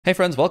Hey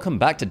friends, welcome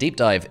back to Deep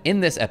Dive. In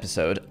this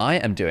episode, I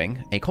am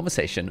doing a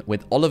conversation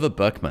with Oliver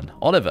Burkeman.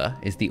 Oliver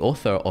is the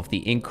author of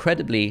the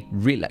incredibly,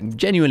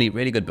 genuinely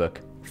really good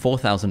book,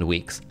 4,000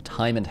 Weeks,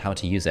 Time and How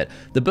to Use It.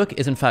 The book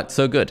is in fact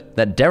so good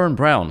that Darren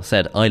Brown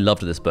said, I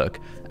loved this book.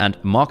 And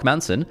Mark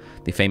Manson,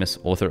 the famous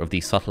author of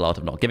The Subtle Art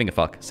of Not Giving a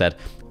Fuck, said,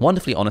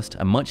 wonderfully honest,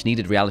 a much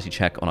needed reality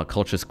check on our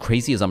culture's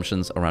crazy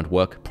assumptions around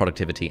work,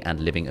 productivity,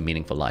 and living a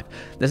meaningful life.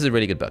 This is a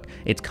really good book.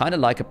 It's kind of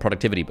like a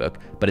productivity book,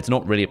 but it's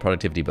not really a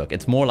productivity book.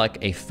 It's more like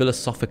a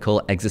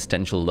philosophical,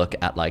 existential look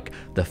at like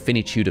the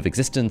finitude of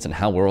existence and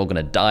how we're all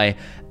gonna die,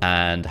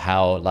 and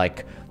how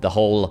like the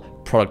whole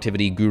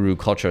productivity guru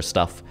culture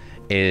stuff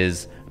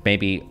is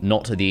maybe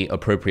not the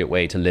appropriate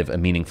way to live a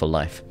meaningful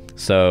life.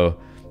 So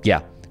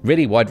yeah,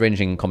 really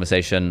wide-ranging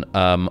conversation.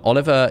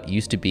 Oliver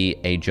used to be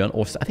a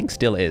or I think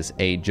still is,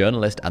 a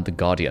journalist at The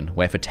Guardian,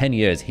 where for 10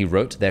 years he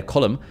wrote their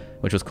column,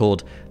 which was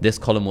called This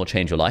Column Will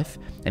Change Your Life.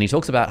 And he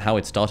talks about how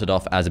it started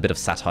off as a bit of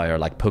satire,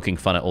 like poking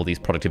fun at all these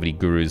productivity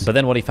gurus. But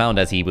then what he found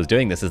as he was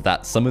doing this is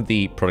that some of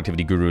the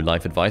productivity guru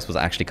life advice was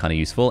actually kind of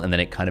useful, and then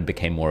it kind of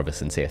became more of a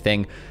sincere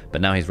thing.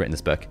 But now he's written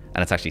this book,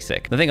 and it's actually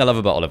sick. The thing I love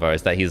about Oliver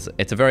is that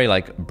it's a very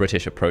like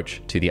British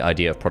approach to the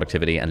idea of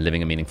productivity and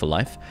living a meaningful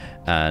life.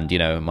 And you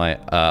know,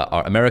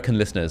 our American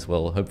listeners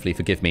will hopefully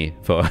forgive me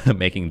for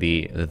making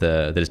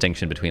the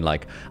distinction between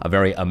like a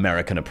very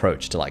American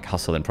approach to like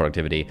hustle and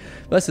productivity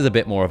versus a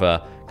bit more of a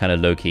kind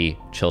of low-key,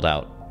 chilled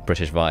out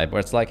British vibe where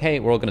it's like,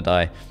 hey, we're all gonna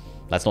die,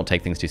 let's not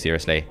take things too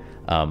seriously,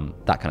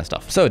 that kind of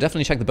stuff. So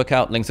definitely check the book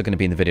out. Links are going to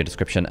be in the video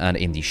description and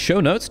in the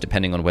show notes,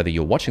 depending on whether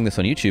you're watching this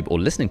on YouTube or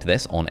listening to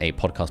this on a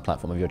podcast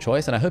platform of your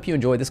choice. And I hope you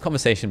enjoy this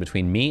conversation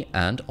between me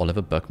and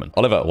Oliver Burkeman.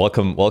 Oliver,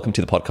 welcome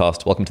to the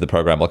podcast, welcome to the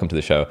program, welcome to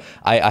the show.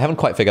 I haven't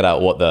quite figured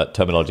out what the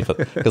terminology for,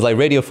 because like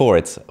Radio 4,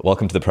 it's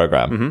welcome to the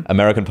program.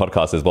 American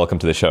podcast is welcome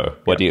to the show.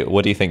 What do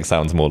you think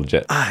sounds more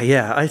legit?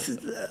 Yeah,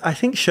 I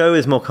think show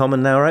is more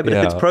common now, right? But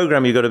if it's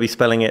program, you've got to be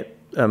spelling it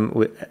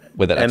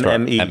with an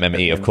MME.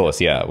 MME, of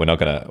course. Yeah, we're not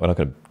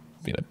gonna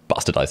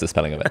bastardize the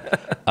spelling of it.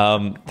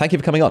 Thank you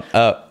for coming on.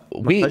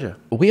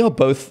 We are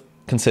both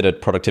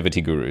considered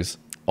productivity gurus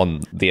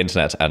on the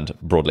internet and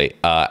broadly,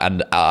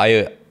 and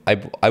I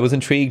was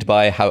intrigued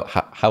by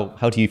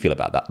how do you feel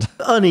about that?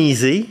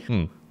 Uneasy.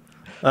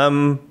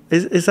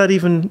 Is that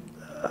even?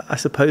 I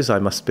suppose I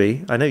must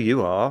be. I know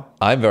you are.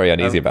 I'm very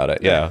uneasy about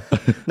it. Yeah.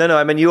 No.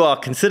 I mean, you are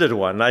considered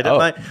one. I don't.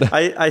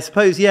 I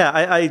suppose.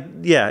 Yeah.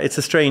 Yeah. It's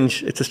a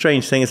strange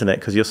thing, isn't it?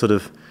 Because you're sort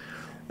of,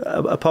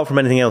 apart from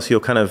anything else,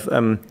 you're kind of.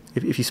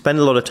 If you spend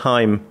a lot of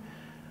time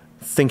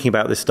thinking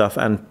about this stuff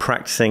and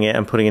practicing it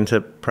and putting it into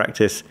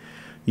practice,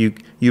 you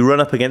run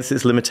up against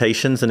its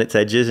limitations and its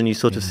edges, and you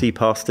sort of see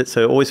past it.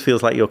 So it always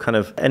feels like you're kind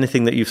of,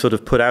 anything that you've sort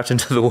of put out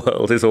into the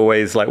world is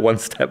always like one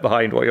step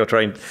behind what you're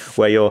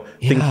where your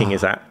thinking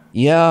is at.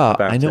 Yeah,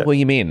 I know what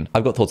you mean.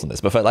 I've got thoughts on this,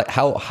 but like,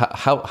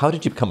 how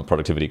did you become a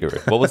productivity guru?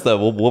 What was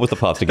the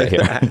path to get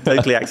here?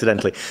 Totally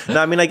accidentally.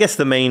 No, I mean, I guess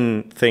the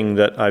main thing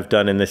that I've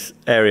done in this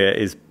area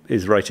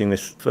is writing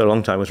this for a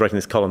long time. Was writing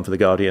this column for The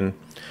Guardian,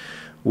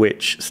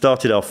 which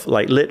started off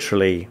like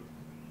literally.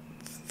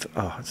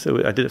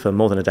 So I did it for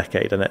more than a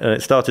decade, and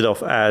it started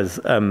off as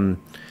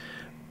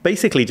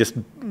basically just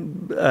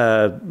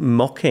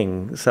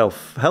mocking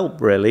self-help,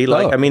 really.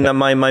 Like, I mean,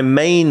 my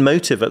main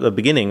motive at the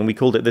beginning, we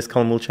called it This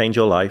Column Will Change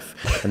Your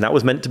Life, and that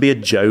was meant to be a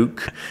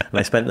joke. And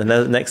I spent the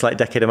next like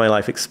decade of my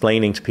life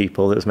explaining to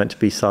people that it was meant to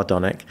be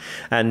sardonic,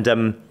 and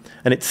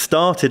it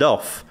started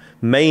off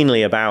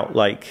mainly about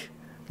like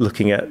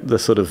looking at the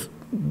sort of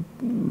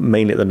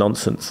mainly at the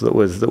nonsense that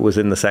was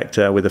in the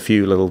sector, with a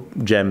few little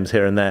gems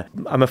here and there.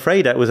 I'm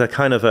afraid it was a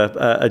kind of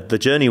the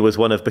journey was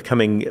one of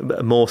becoming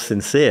more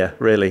sincere,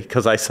 really,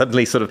 because I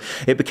suddenly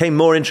it became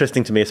more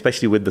interesting to me,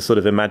 especially with the sort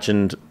of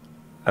imagined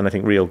and I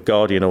think real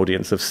Guardian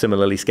audience of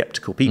similarly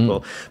skeptical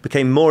people.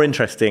 Became more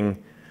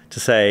interesting to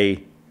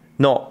say,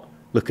 not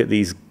look at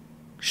these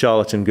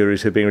charlatan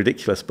gurus who are being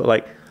ridiculous, but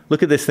like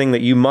look at this thing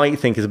that you might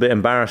think is a bit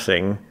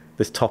embarrassing,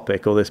 this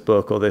topic or this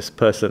book or this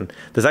person.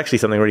 There's actually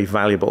something really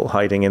valuable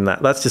hiding in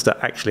that. That's just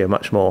actually a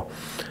much more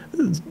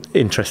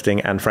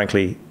interesting and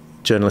frankly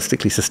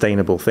journalistically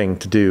sustainable thing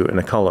to do in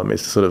a column,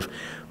 is to sort of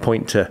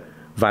point to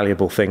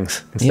valuable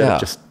things instead of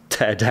just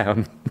tear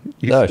down.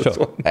 No,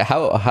 sure.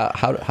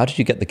 How did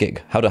you get the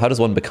gig? How does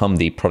one become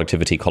the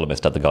productivity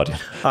columnist at The Guardian?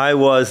 I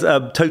was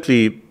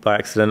totally by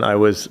accident. I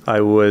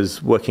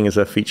was working as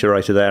a feature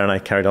writer there, and I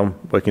carried on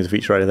working as a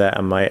feature writer there.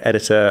 And my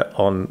editor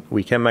on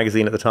Weekend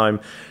magazine at the time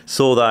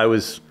saw that I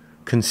was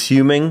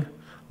consuming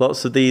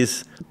lots of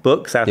these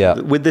books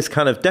with this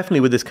kind of,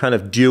 definitely with this kind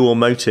of dual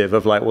motive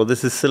of like, well,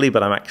 this is silly,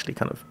 but I'm actually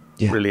kind of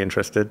really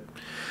interested.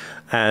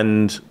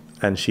 And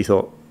she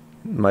thought,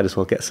 might as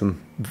well get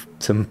some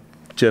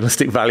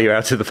journalistic value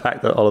out of the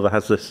fact that Oliver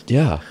has this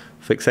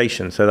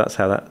fixation. So that's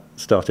how that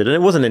started. And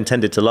it wasn't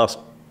intended to last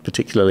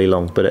particularly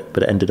long, but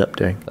it ended up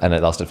doing. And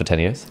it lasted for 10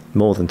 years?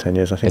 More than 10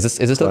 years, I think. Is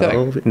it still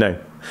going? No.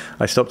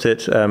 I stopped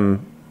it a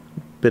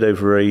bit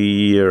over a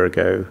year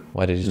ago.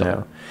 Why did you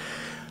stop?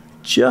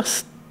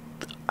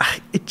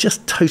 It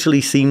just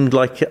totally seemed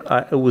like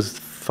it was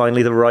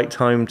finally the right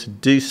time to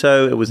do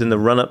so. It was in the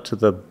run-up to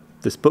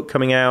this book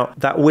coming out.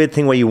 That weird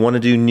thing where you want to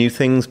do new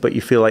things, but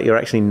you feel like you're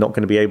actually not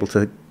going to be able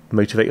to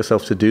motivate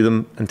yourself to do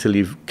them until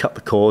you've cut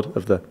the cord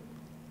of the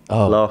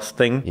last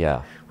thing.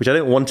 Yeah. Which I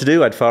don't want to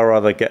do. I'd far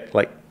rather get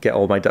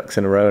all my ducks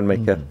in a row and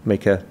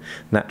make a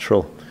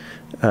natural,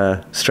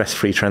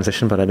 stress-free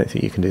transition, but I don't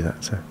think you can do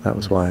that. So that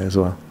was why as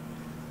well.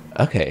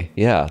 Okay,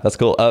 yeah, that's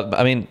cool.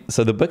 I mean,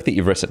 so the book that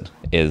you've written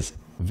is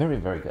very,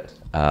 very good.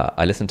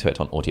 I listened to it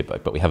on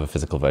audiobook, but we have a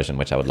physical version,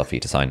 which I would love for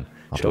you to sign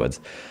afterwards.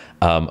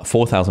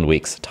 4,000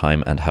 Weeks,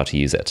 Time and How to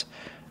Use It.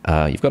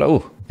 You've got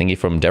thingy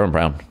from Darren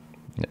Brown.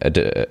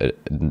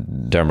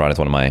 Darren Brown is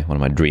one of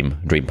my dream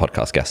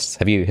podcast guests.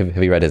 Have you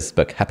read his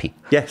book Happy?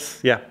 Yes,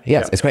 yeah.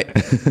 Yes, it's great.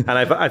 And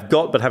I've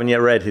got but haven't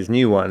yet read his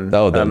new one.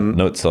 Oh, the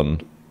notes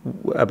on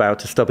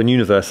about a stubborn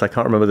universe. I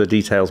can't remember the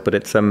details, but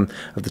it's of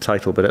the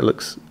title, but it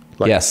looks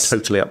like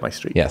totally up my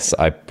street. Yes,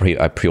 I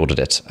pre-ordered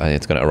it.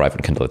 It's going to arrive on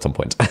Kindle at some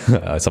point.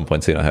 At some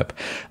point soon, I hope.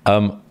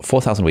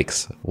 4,000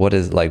 Weeks.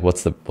 What's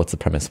the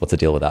premise? What's the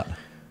deal with that?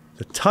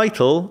 The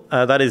title,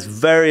 that is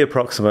very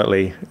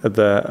approximately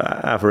the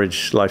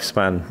average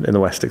lifespan in the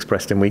West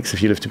expressed in weeks.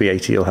 If you live to be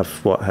 80, you'll have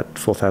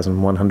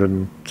 4,100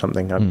 and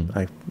something.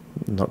 I'm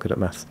not good at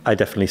maths. I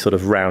definitely sort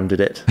of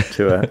rounded it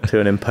to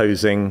an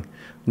imposing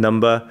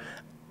number.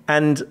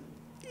 And,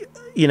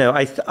 you know,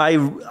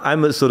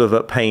 I'm sort of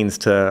at pains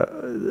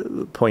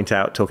to point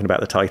out, talking about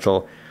the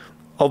title,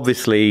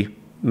 obviously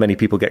many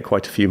people get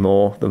quite a few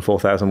more than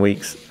 4,000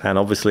 weeks, and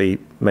obviously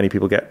many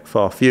people get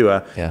far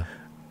fewer. Yeah.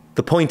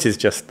 The point is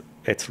just,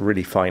 it's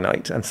really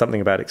finite, and something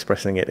about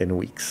expressing it in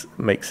weeks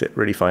makes it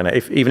really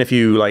finite. Even if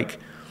you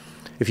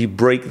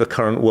break the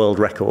current world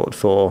record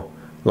for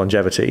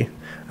longevity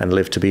and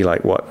live to be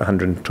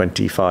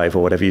 125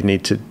 or whatever you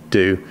need to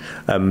do,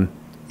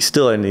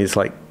 still only is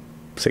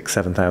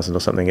 6,000-7,000 or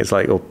something. It's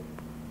or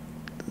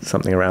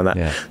something around that.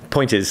 Yeah. The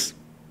point is,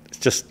 it's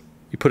just,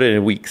 you put it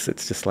in weeks,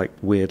 it's just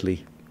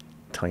weirdly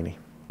tiny.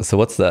 So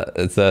what's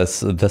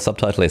the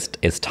subtitle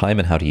is Time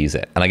and How to Use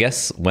It. And I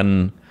guess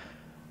when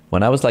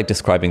I was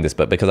describing this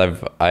book, because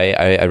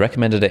I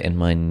recommended it in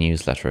my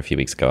newsletter a few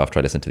weeks ago after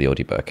I listened to the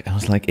audiobook, and I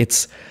was like,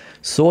 it's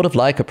sort of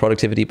like a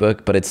productivity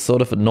book, but it's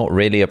sort of not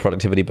really a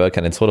productivity book,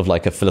 and it's sort of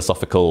like a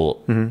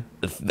philosophical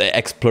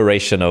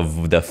exploration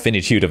of the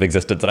finitude of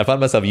existence. And I found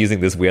myself using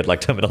this weird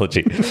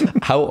terminology.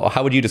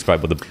 How would you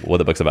describe what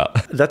the book's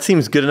about? That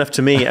seems good enough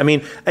to me. I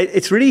mean,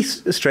 it's really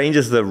strange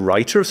as the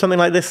writer of something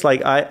like this.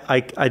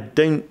 I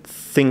don't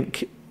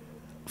think,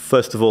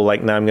 first of all,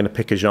 now I'm going to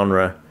pick a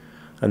genre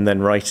and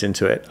then write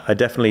into it. I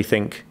definitely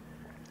think,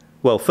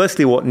 well,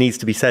 firstly, what needs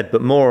to be said,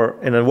 but more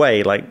in a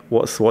way,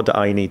 what do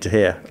I need to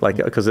hear?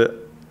 Because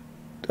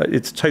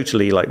it's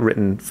totally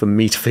written for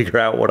me to figure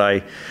out what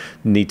I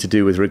need to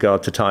do with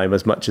regard to time,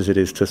 as much as it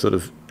is to sort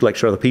of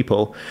lecture other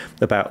people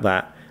about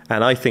that.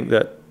 And I think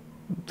that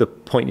the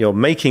point you're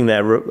making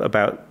there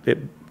about it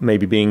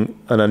maybe being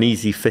an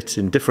uneasy fit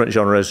in different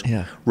genres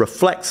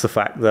reflects the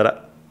fact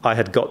that I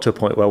had got to a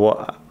point where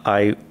what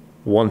I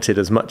wanted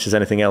as much as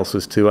anything else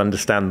was to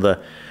understand the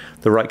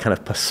right kind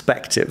of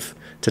perspective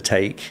to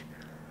take,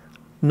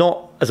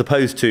 not as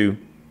opposed to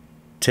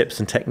tips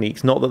and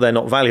techniques, not that they're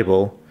not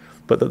valuable,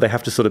 but that they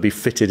have to sort of be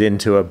fitted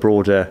into a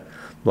broader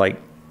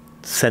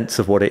sense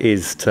of what it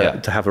is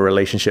to have a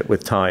relationship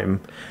with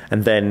time.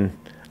 And then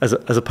as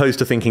opposed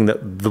to thinking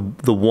that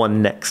the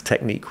one next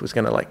technique was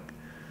going to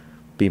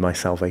be my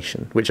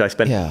salvation, which I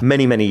spent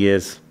many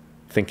years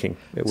thinking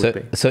it would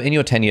be. So in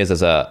your 10 years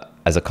as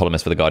a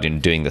columnist for The Guardian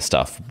doing this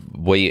stuff,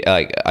 were you,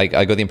 I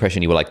got the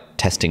impression you were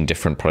testing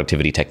different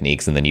productivity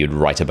techniques, and then you'd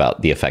write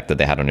about the effect that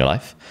they had on your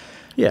life?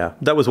 Yeah,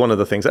 that was one of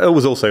the things. I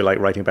was also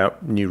writing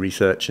about new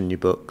research and new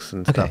books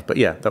and stuff. But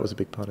yeah, that was a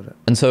big part of it.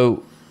 And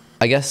so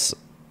I guess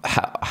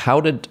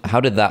how did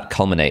that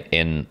culminate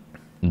in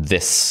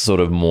this sort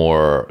of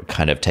more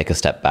kind of take a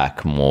step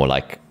back, more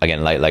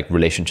again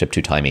relationship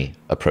to timey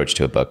approach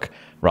to a book,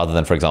 rather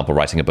than, for example,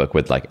 writing a book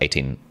with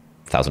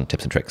 18,000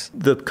 tips and tricks?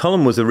 The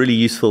column was a really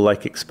useful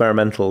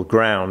experimental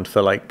ground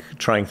for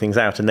trying things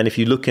out. And then if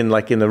you look in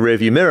in the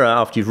rearview mirror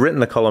after you've written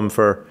the column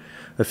for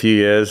a few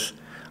years,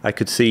 I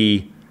could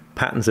see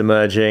patterns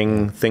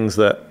emerging, things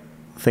that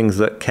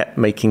kept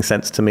making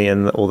sense to me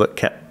or that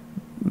kept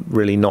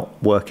really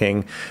not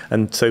working.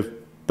 And so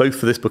both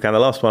for this book and the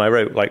last one I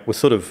wrote was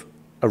sort of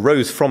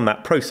arose from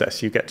that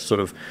process. You get to sort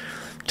of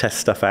test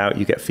stuff out,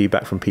 you get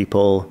feedback from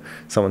people.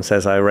 Someone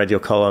says, I read your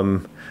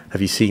column,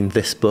 have you seen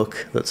this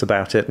book that's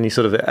about it? And you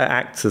sort of, it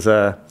acts as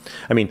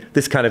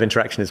this kind of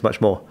interaction is much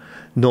more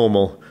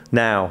normal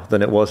now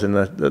than it was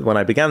when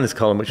I began this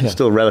column, which was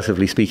still,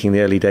 relatively speaking,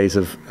 the early days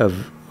of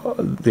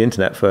the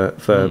internet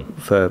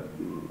for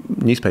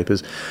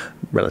newspapers,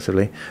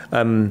 relatively.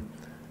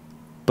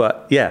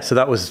 But yeah, so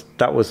that was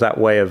that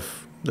way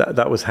of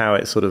that was how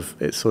it sort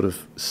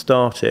of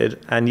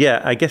started. And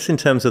yeah, I guess in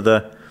terms of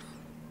the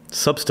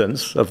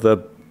substance of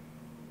the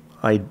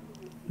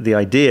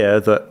idea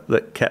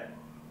that kept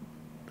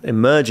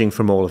emerging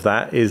from all of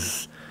that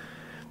is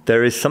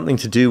there is something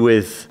to do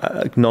with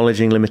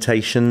acknowledging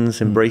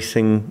limitations,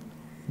 embracing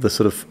the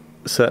sort of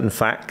certain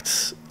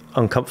facts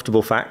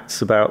uncomfortable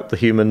facts about the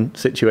human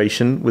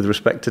situation with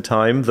respect to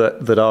time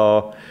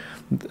that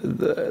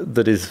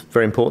is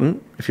very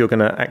important if you're going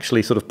to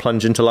actually sort of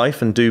plunge into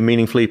life and do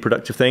meaningfully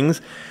productive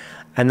things.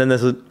 And then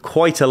there's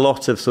quite a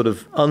lot of sort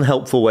of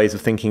unhelpful ways of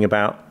thinking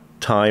about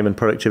time and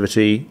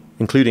productivity,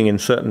 including in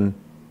certain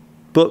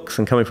books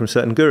and coming from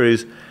certain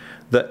gurus,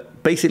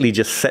 that basically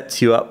just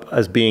sets you up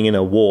as being in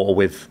a war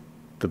with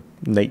the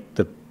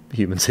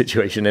human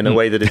situation in a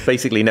way that is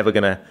basically never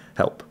going to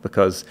help.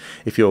 Because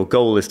if your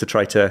goal is to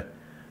try to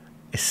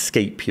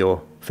escape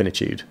your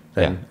finitude,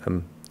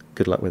 then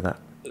good luck with that.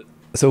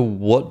 So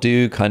what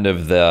do kind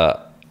of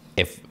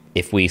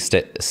if we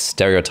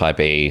stereotype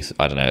the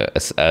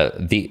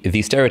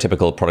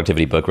stereotypical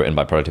productivity book written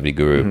by productivity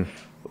guru,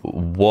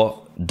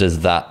 what does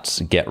that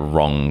get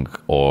wrong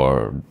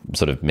or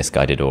sort of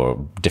misguided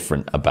or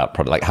different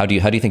about like how do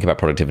you think about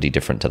productivity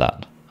different to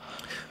that?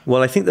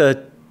 Well, I think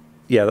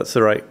that's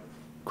the right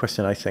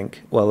question, I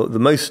think. Well, the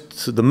most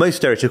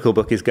stereotypical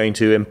book is going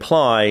to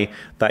imply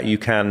that you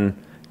can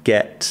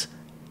get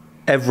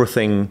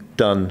everything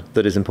done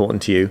that is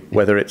important to you,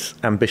 whether it's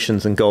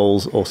ambitions and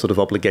goals or sort of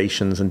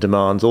obligations and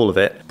demands, all of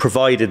it,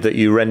 provided that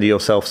you render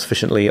yourself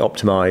sufficiently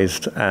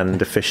optimized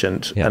and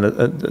efficient,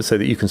 and so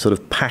that you can sort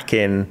of pack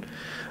in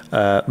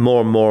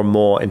more and more and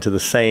more into the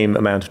same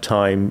amount of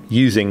time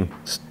using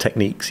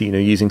techniques,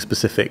 using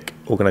specific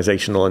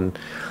organizational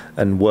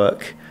and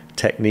work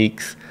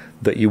techniques,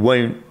 that you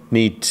won't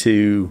need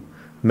to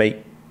make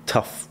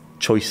tough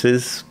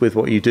choices with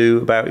what you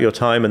do about your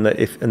time, and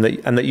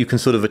that you can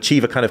sort of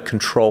achieve a kind of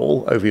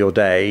control over your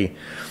day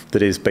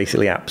that is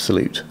basically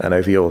absolute, and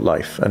over your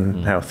life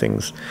and how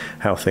things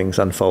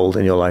unfold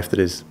in your life that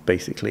is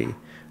basically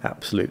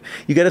absolute.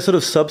 You get a sort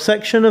of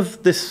subsection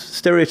of this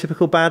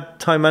stereotypical bad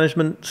time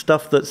management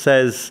stuff that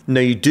says, no,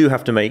 you do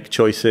have to make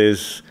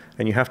choices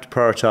and you have to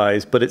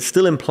prioritize, but it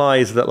still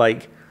implies that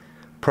like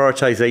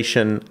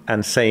prioritization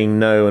and saying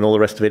no and all the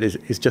rest of it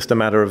is just a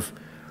matter of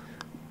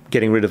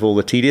getting rid of all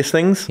the tedious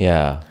things.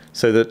 Yeah.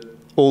 So that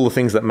all the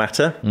things that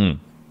matter,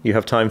 you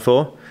have time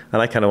for.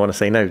 And I kind of want to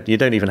say, no, you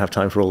don't even have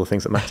time for all the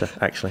things that matter,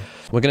 actually.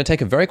 We're going to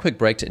take a very quick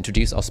break to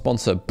introduce our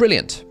sponsor,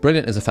 Brilliant.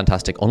 Brilliant is a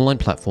fantastic online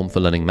platform for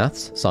learning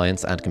maths,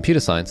 science, and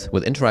computer science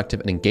with interactive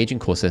and engaging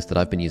courses that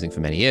I've been using for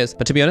many years.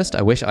 But to be honest,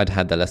 I wish I'd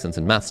had the lessons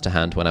in maths to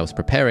hand when I was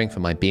preparing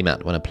for my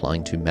BMAT when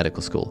applying to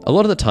medical school. A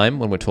lot of the time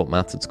when we're taught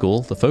maths at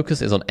school, the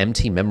focus is on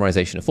empty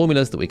memorization of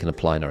formulas that we can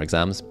apply in our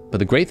exams. But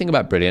the great thing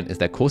about Brilliant is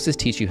their courses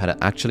teach you how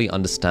to actually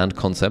understand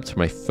concepts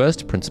from a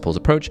first principles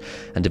approach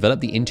and develop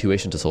the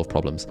intuition to solve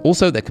problems.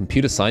 Also, their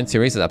computer science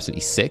series is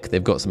absolutely sick.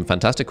 They've got some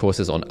fantastic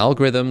courses on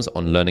algorithms,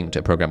 on learning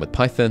to program with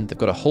Python. They've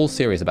got a whole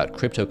series about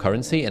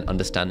cryptocurrency and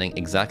understanding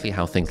exactly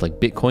how things like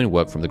Bitcoin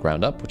work from the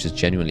ground up, which is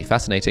genuinely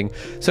fascinating.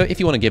 So if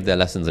you want to give their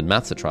lessons in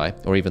maths a try,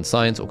 or even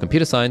science or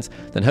computer science,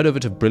 then head over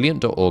to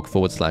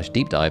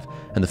brilliant.org/deep dive,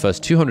 and the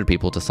first 200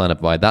 people to sign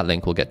up via that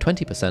link will get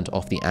 20%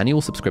 off the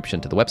annual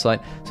subscription to the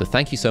website. So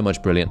thank you so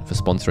much, Brilliant, for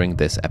sponsoring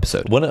this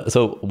episode. One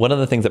of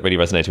the things that really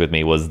resonated with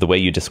me was the way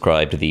you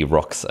described the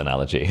rocks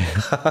analogy.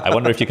 I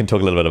wonder if you can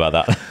talk a little bit about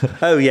that.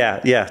 Oh,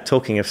 yeah.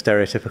 Talking of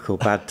stereotypical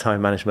bad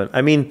time management.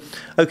 I mean,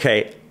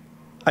 okay,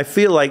 I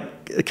feel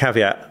like a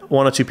caveat.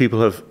 One or two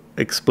people have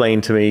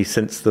explained to me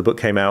since the book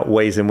came out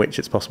ways in which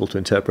it's possible to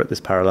interpret this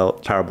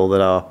parable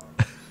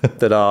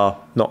that are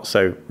not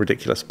so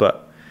ridiculous.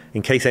 But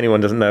in case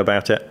anyone doesn't know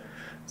about it,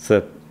 it's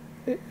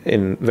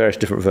in various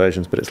different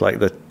versions, but it's like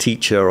the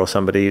teacher or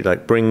somebody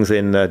like brings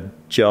in a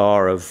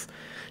jar of...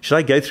 Should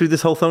I go through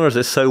this whole thing, or is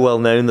it so well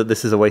known that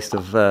this is a waste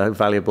of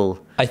valuable?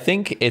 I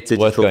think it's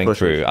worth going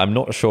through. I'm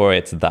not sure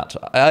it's that.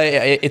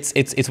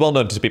 It's well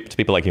known to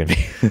people like you and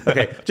me.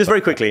 Okay, just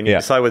very quickly, and you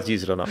decide whether to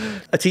use it or not.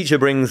 A teacher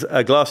brings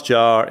a glass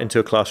jar into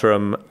a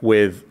classroom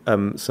with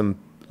some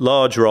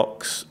large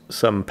rocks,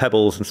 some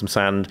pebbles, and some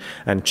sand,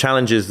 and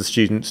challenges the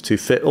students to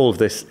fit all of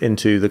this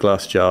into the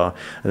glass jar.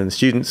 And then the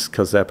students,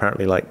 because they're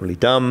apparently like really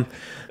dumb,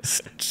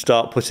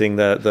 start putting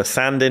the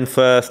sand in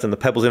first and the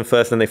pebbles in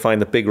first, and they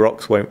find the big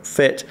rocks won't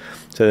fit.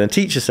 So then the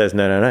teacher says,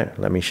 no,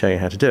 let me show you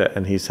how to do it.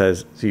 And he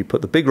says, so you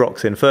put the big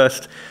rocks in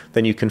first,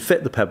 then you can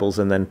fit the pebbles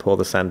and then pour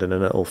the sand in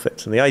and it all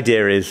fits. And the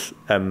idea is,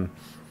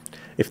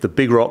 if the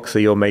big rocks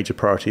are your major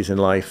priorities in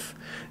life,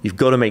 you've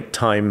got to make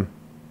time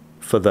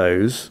for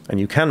those, and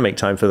you can make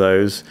time for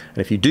those. And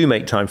if you do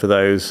make time for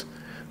those,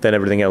 then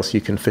everything else you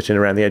can fit in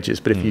around the edges.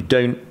 But if you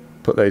don't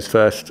put those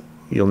first,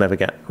 you'll never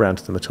get around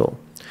to them at all.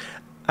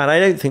 And I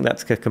don't think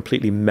that's a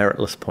completely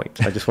meritless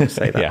point. I just want to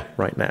say that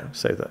right now,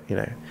 so that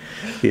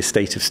the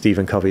estate of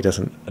Stephen Covey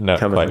doesn't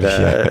come and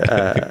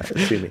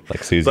sue me.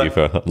 Like sues you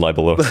for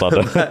libel or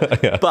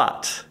slander.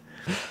 But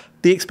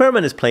the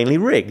experiment is plainly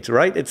rigged,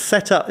 right? It's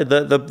set up.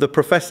 The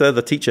professor,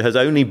 the teacher, has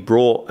only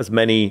brought as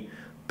many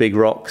big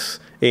rocks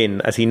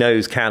in as he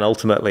knows can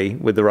ultimately,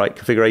 with the right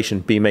configuration,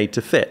 be made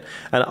to fit.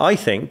 And I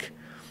think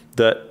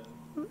that,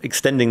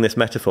 extending this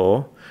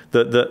metaphor,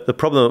 the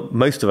problem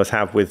most of us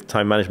have with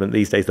time management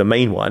these days, the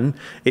main one,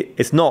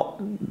 it's not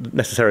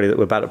necessarily that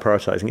we're bad at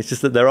prioritizing. It's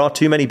just that there are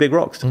too many big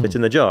rocks to fit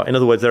in the jar. In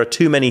other words, there are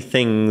too many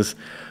things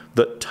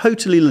that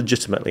totally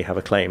legitimately have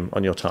a claim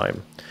on your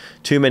time.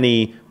 too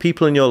many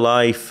people in your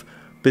life,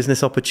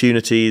 business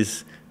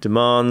opportunities,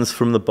 demands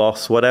from the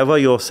boss, whatever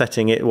you're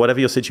setting it, whatever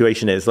your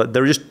situation is, like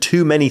there are just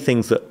too many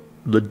things that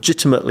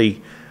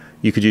legitimately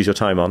you could use your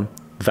time on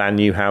than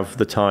you have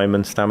the time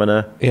and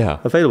stamina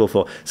available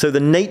for. So the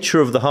nature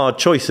of the hard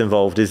choice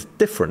involved is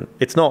different.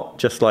 It's not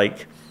just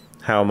like,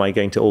 how am I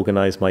going to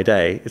organize my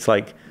day? It's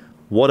like,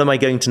 what am I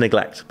going to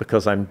neglect?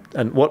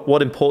 And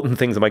what important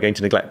things am I going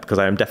to neglect? Because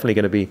I am definitely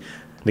going to be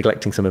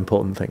neglecting some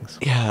important things.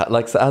 Yeah,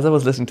 like so as I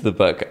was listening to the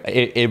book,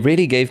 it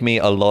really gave me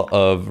a lot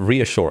of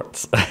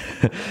reassurance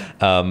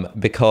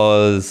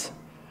because,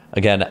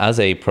 again, as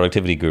a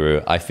productivity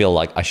guru, I feel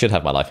like I should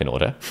have my life in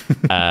order.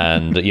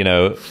 And, you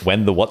know,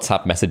 when the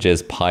WhatsApp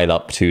messages pile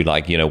up to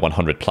like, you know,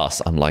 100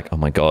 plus, I'm like, oh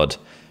my God,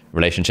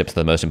 relationships are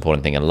the most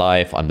important thing in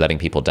life. I'm letting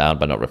people down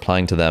by not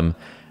replying to them.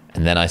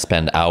 And then I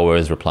spend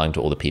hours replying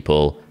to all the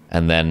people.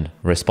 And then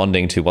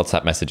responding to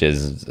WhatsApp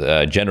messages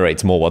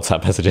generates more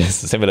WhatsApp messages.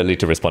 Similarly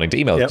to responding to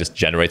emails, just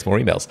generates more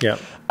emails.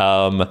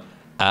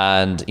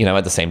 And, you know,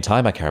 at the same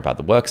time, I care about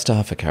the work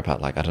stuff. I care about,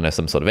 like, I don't know,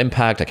 some sort of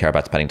impact. I care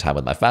about spending time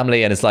with my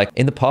family. And it's like,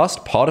 in the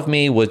past, part of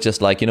me was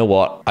just like, you know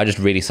what? I just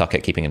really suck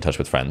at keeping in touch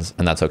with friends.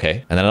 And that's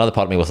okay. And then another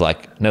part of me was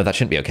like, no, that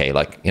shouldn't be okay.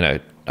 Like, you know,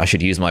 I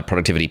should use my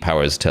productivity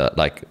powers to,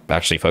 like,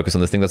 actually focus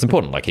on this thing that's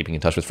important, like keeping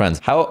in touch with friends.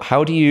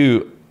 How do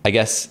you, I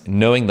guess,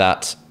 knowing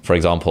that, for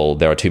example,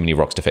 there are too many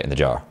rocks to fit in the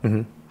jar,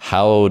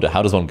 how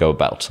does one go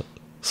about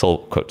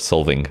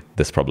solving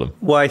this problem?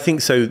 Well, I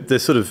think so.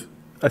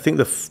 I think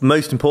the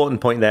most important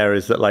point there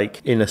is that,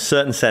 like, in a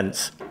certain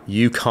sense,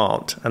 you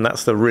can't. And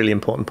that's the really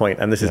important point.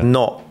 And this is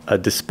not a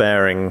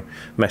despairing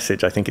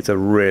message. I think it's a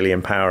really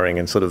empowering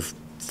and sort of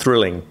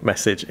thrilling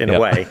message in a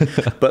way.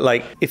 But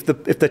like, if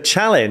the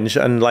challenge,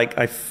 and like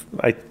I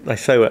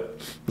so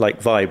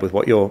like vibe with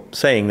what you're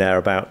saying there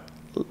about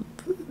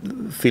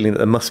feeling that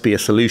there must be a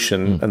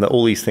solution and that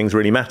all these things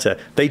really matter.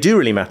 They do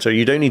really matter.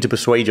 You don't need to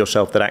persuade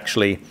yourself that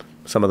actually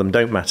some of them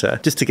don't matter.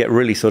 Just to get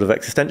really sort of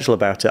existential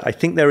about it, I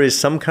think there is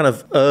some kind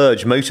of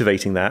urge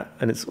motivating that,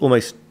 and it's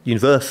almost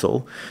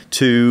universal,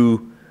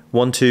 to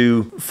want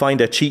to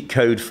find a cheat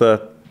code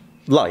for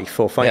life,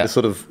 or find a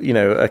sort of, you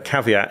know, a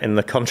caveat in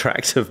the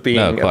contract of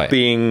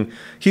being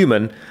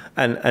human,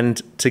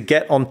 and to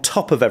get on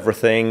top of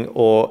everything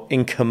or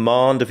in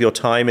command of your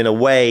time in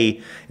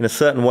a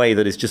certain way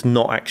that is just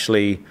not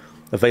actually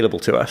available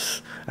to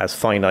us as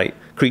finite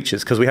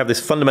creatures, because we have this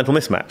fundamental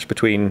mismatch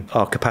between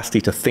our capacity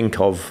to think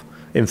of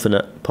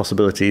infinite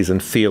possibilities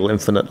and feel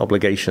infinite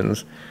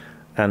obligations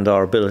and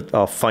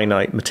our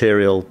finite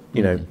material,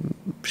 you know,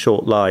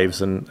 short lives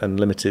and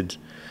limited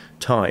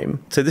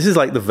time. So this is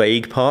like the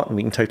vague part, and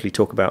we can totally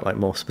talk about like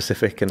more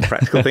specific and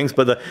practical things,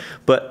 but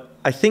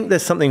I think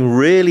there's something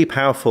really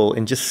powerful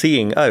in just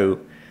seeing, oh,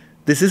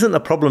 this isn't a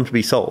problem to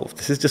be solved.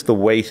 This is just the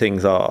way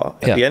things are.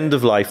 At the end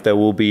of life, there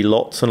will be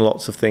lots and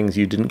lots of things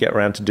you didn't get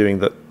around to doing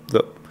that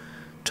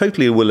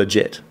totally were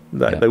legit,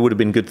 that they would have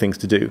been good things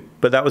to do.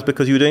 But that was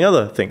because you were doing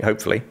other things,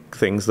 hopefully,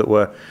 things that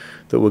were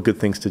good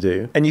things to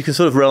do. And you can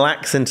sort of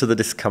relax into the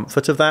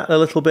discomfort of that a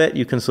little bit.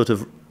 You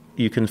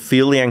can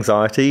feel the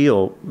anxiety,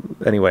 or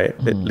anyway,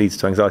 it leads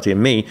to anxiety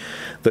in me,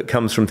 that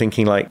comes from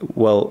thinking like,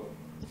 well,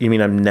 you mean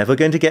I'm never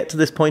going to get to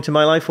this point in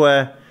my life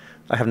where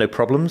I have no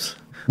problems?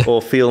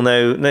 Or feel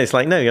no, it's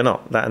like, no, you're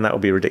not. That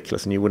would be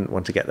ridiculous, and you wouldn't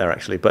want to get there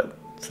actually, but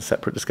it's a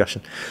separate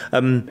discussion.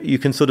 You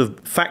can sort of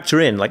factor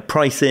in, like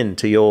price in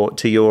to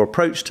your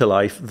approach to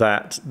life,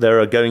 that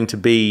there are going to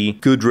be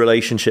good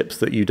relationships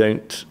that you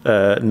don't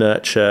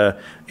nurture,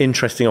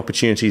 interesting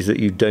opportunities that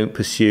you don't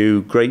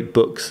pursue, great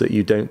books that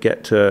you don't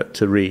get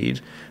to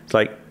read. It's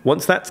like,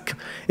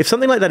 if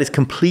something like that is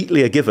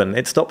completely a given,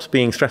 it stops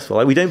being stressful.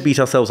 Like, we don't beat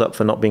ourselves up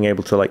for not being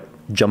able to like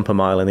jump a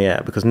mile in the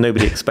air, because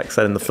nobody expects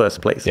that in the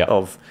first place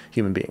of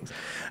human beings.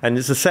 And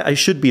it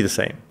should be the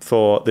same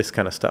for this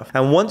kind of stuff.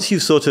 And once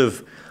you've sort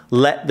of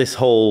let this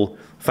whole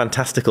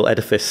fantastical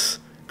edifice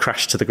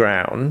crash to the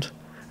ground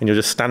and you're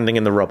just standing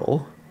in the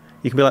rubble,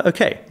 you can be like,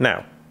 okay,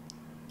 now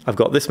I've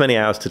got this many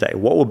hours today.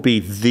 What would be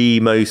the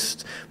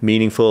most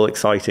meaningful,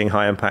 exciting,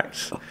 high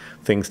impact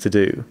things to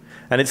do?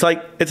 And it's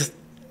like,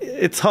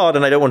 it's hard,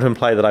 and I don't want to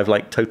imply that I've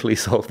like totally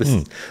solved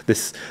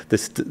this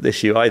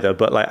issue either,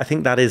 but like, I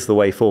think that is the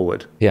way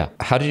forward. Yeah.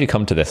 How did you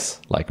come to this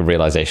like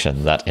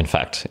realization that in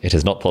fact it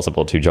is not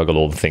possible to juggle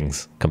all the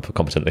things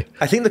competently?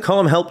 I think the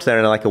column helped there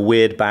in like a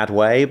weird bad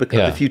way,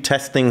 because if you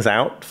test things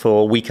out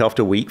for week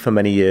after week for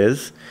many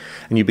years,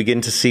 and you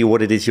begin to see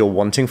what it is you're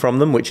wanting from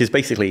them, which is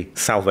basically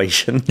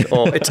salvation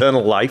or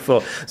eternal life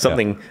or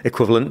something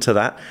equivalent to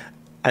that,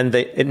 and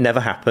it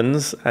never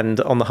happens, and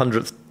on the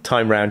 100th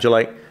time round you're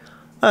like,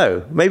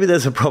 oh, maybe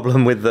there's a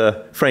problem with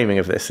the framing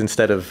of this,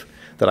 instead of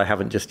that I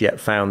haven't just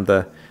yet found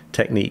the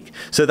technique.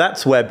 So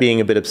that's where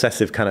being a bit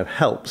obsessive kind of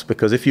helps,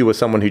 because if you were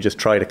someone who just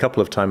tried a couple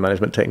of time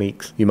management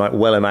techniques, you might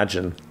well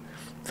imagine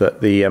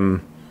that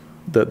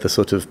the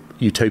sort of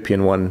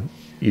utopian one,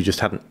 you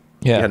just hadn't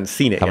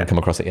seen it haven't come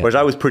across it yet. Whereas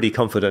I was pretty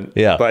confident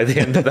by the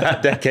end of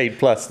that decade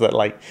plus that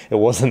like it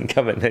wasn't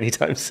coming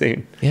anytime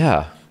soon.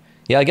 Yeah,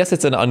 I guess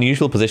it's an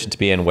unusual position to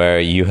be in,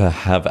 where you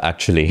have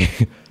actually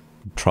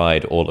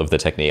tried all of the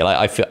technique.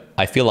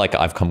 I feel like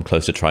I've come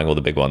close to trying all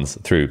the big ones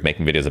through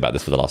making videos about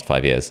this for the last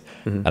 5 years.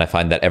 And I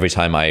find that every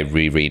time I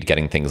reread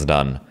Getting Things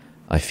Done,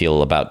 I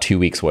feel about 2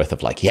 weeks worth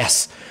of like,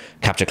 yes,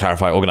 capture,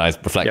 clarify, organize,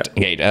 reflect,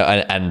 engage.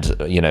 And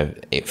you know,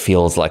 it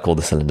feels like all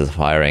the cylinders are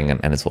firing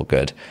and it's all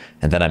good.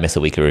 And then I miss a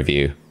weekly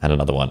review and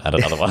another one and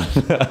another one.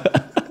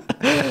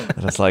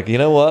 And it's like, you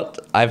know what?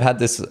 I've had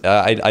this,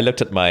 I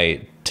looked at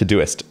my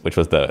Todoist, which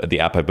was the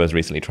app I was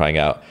recently trying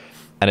out.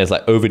 And it's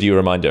like, overdue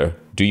reminder,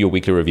 do your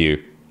weekly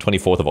review,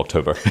 24th of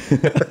October.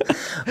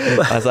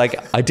 I was like,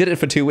 I did it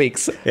for 2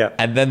 weeks.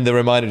 And then the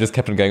reminder just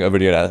kept on going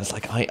overdue. And it's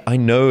like, I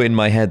know in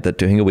my head that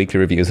doing a weekly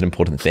review is an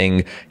important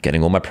thing,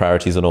 getting all my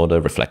priorities in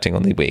order, reflecting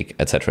on the week,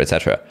 et cetera, et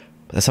cetera.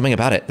 But there's something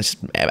about it that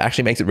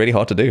actually makes it really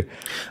hard to do.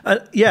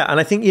 Yeah, and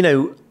I think, you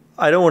know,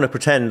 I don't want to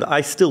pretend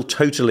I still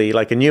totally,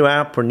 like a new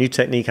app or a new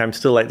technique, I'm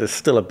still like, there's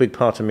still a big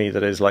part of me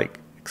that is like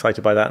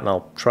excited by that and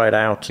I'll try it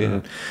out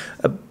and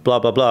blah,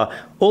 blah, blah.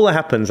 All that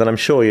happens, and I'm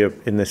sure you're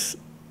in this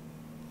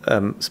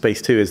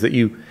space too, is that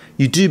you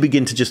do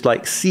begin to just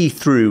like see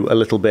through a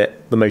little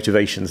bit the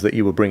motivations that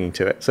you were bringing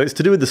to it. So it's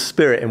to do with the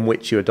spirit in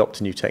which you adopt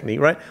a new technique,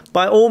 right?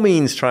 By all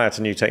means, try out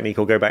a new technique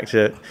or go back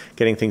to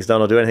getting things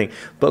done or do anything.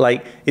 But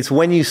like, it's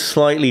when you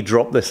slightly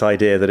drop this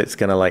idea that it's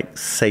going to like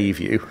save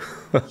you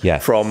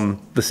from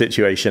the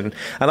situation.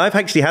 And I've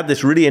actually had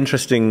this really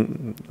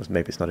interesting,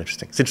 maybe it's not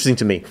interesting, it's interesting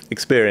to me,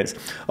 experience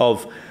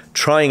of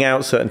trying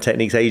out certain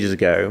techniques ages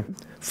ago,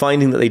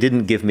 finding that they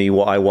didn't give me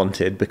what I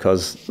wanted,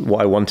 because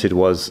what I wanted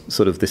was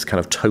sort of this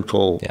kind of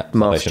total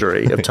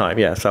mastery of time.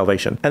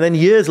 Salvation. And then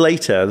years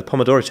later, the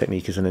Pomodoro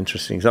technique is an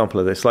interesting example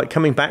of this, like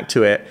coming back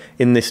to it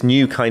in this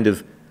new kind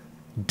of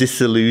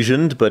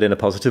disillusioned, but in a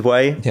positive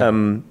way,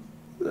 from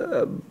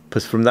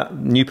that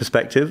new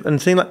perspective,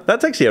 and seeing like,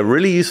 that's actually a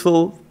really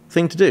useful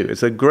thing to do.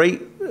 It's a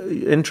great,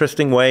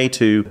 interesting way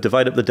to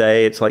divide up the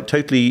day. It's like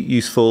totally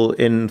useful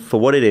for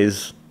what it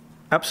is.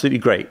 Absolutely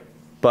great.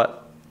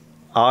 But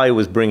I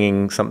was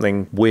bringing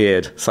something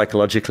weird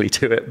psychologically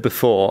to it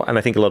before, and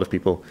I think a lot of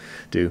people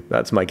do.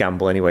 That's my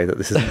gamble anyway, that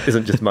this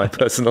isn't just my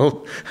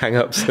personal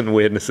hang-ups and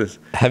weirdnesses.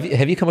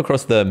 Have you come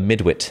across the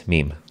midwit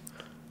meme?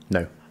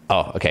 No.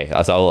 Oh, okay.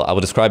 So I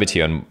will describe it to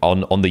you, and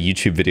on the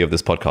YouTube video of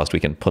this podcast,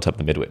 we can put up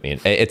the midwit meme.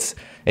 It's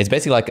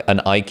basically like an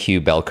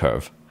IQ bell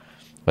curve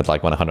with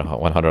like 100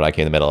 IQ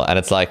in the middle, and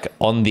it's like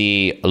on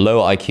the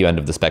low IQ end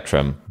of the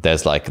spectrum,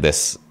 there's like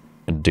this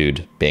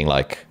dude being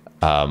like,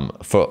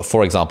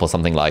 for example,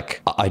 something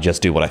like, I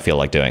just do what I feel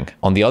like doing.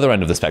 On the other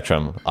end of the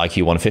spectrum,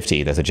 IQ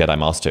 150, there's a Jedi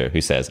Master who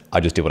says,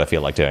 I just do what I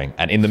feel like doing.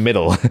 And in the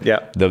middle,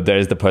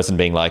 there's the person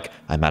being like,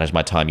 I manage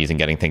my time using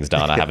getting things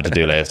done. I have a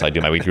to-do list. I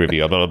do my weekly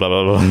review, blah, blah,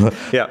 blah, blah,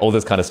 blah. All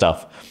this kind of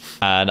stuff.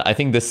 And I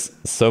think this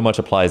so much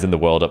applies in the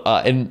world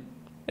of, in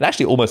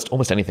actually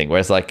almost anything,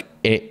 whereas like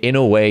in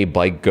a way,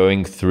 by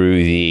going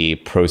through the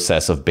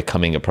process of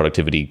becoming a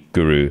productivity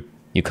guru,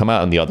 you come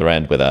out on the other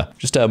end with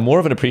just more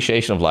of an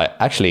appreciation of like,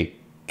 actually,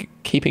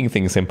 keeping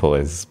things simple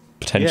is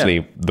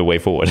potentially the way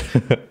forward.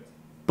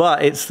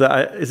 But it's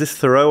is this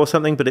Thoreau or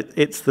something? But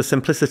it's the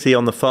simplicity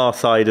on the far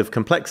side of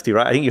complexity,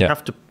 right? I think you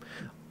have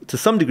to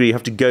some degree, you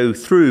have to go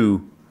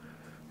through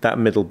that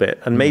middle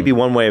bit. And maybe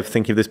one way of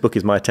thinking of this book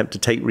is my attempt to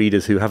take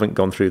readers who haven't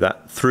gone through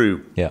that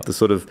through the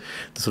sort of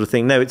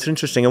thing. No, it's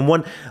interesting. And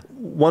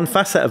one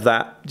facet of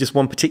that, just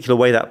one particular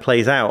way that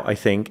plays out, I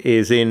think,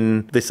 is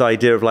in this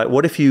idea of like,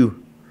 what if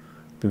you,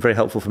 been very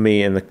helpful for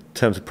me in the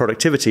terms of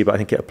productivity, but I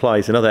think it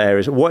applies in other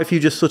areas. What if you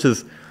just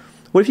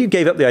what if you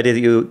gave up the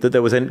idea that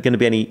there was going to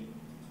be any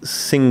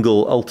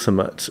single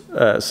ultimate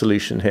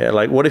solution here?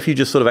 Like, what if you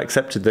just sort of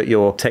accepted that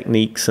your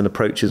techniques and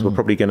approaches were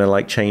probably going to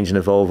like change and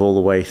evolve all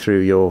the way through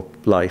your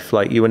life?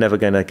 Like, you were never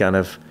going to kind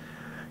of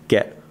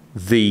get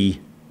the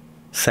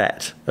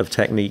set of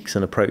techniques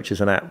and approaches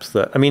and apps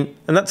that, I mean,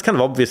 and that's kind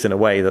of obvious in a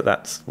way that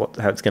that's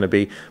how it's going to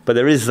be. But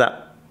there is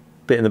that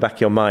bit in the back of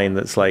your mind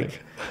that's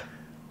like,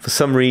 for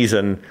some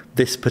reason,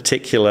 this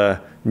particular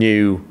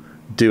new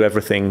do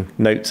everything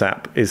notes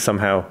app is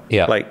somehow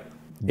like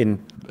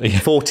in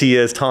 40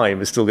 years' time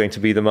is still going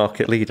to be the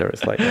market leader.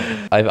 It's like,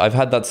 I've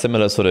had that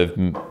similar sort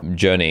of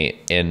journey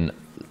in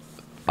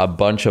a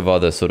bunch of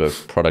other sort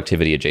of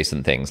productivity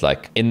adjacent things.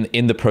 Like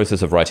in the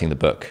process of writing the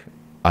book,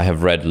 I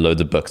have read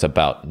loads of books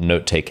about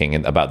note taking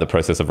and about the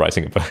process of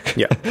writing a book.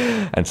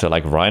 And so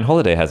like Ryan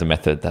Holiday has a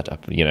method that,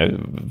 you know,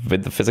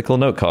 with the physical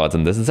note cards,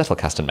 and there's the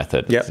Zettelkasten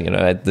method, you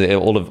know,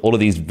 all of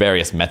these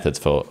various methods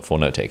for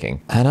note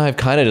taking. And I've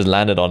kind of just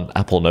landed on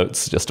Apple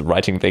Notes, just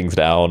writing things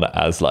down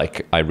as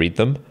like I read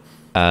them.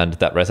 And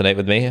that resonate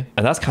with me.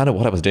 And that's kind of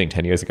what I was doing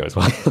 10 years ago as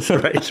well.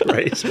 Right.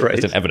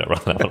 Just an evident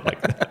rather than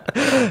like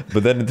that.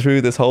 But then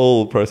through this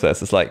whole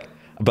process, it's like,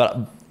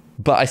 but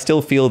I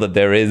still feel that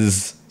there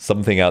is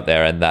something out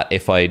there, and that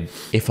if I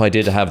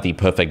did have the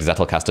perfect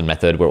Zettelkasten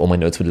method where all my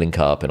notes would link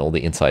up and all the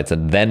insights,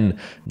 and then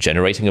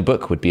generating a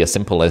book would be as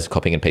simple as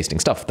copying and pasting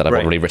stuff that I've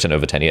already written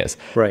over 10 years.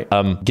 Right.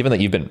 Given that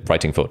you've been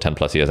writing for 10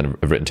 plus years and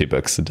have written 2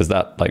 books, does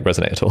that like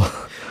resonate at all?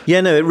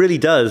 Yeah, no, it really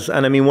does.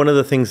 And I mean, one of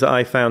the things that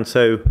I found,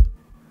 so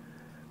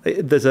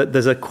there's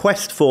a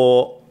quest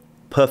for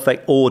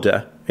perfect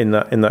order in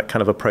that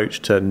kind of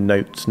approach to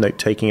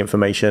note-taking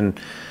information,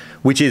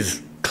 which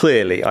is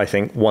clearly, I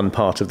think, one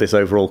part of this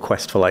overall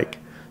quest for like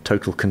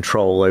total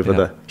control over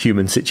the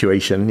human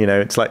situation. You know,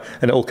 it's like,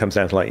 and it all comes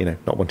down to like, you know,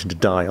 not wanting to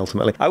die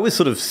ultimately. I was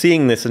sort of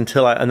seeing this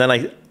until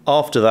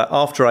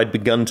after I'd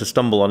begun to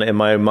stumble on it in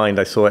my own mind,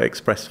 I saw it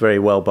expressed very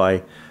well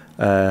by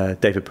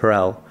David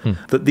Perell,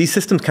 that these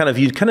systems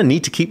you kind of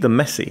need to keep them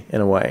messy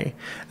in a way.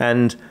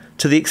 And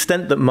to the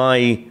extent that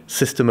my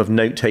system of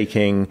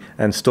note-taking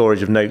and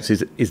storage of notes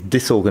is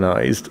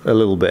disorganized a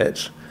little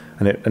bit,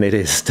 and it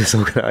is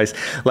disorganized,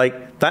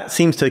 like that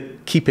seems to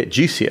keep it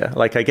juicier.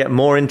 Like I get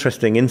more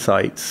interesting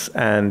insights,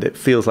 and it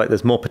feels like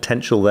there's more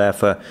potential there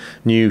for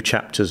new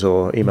chapters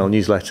or email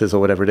newsletters or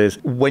whatever it is.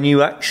 When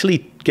you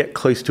actually get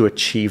close to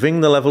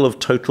achieving the level of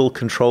total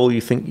control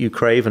you think you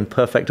crave and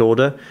perfect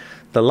order,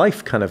 the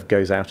life kind of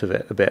goes out of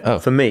it a bit,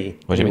 for me,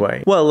 in a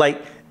way. Well,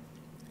 like,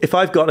 if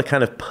I've got a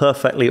kind of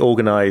perfectly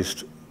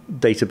organized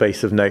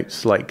database of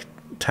notes, like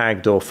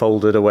tagged or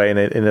folded away in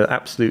an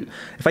absolute,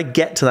 if I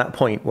get to that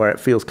point where it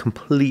feels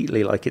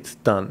completely like it's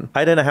done,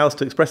 I don't know how else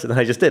to express it than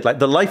I just did. Like,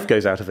 the life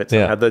goes out of it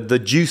somehow. The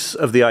juice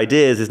of the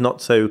ideas is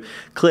not so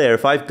clear.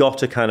 If I've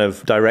got a kind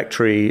of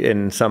directory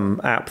in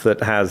some app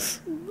that has,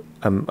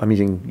 I'm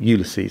using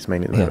Ulysses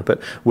mainly at the moment,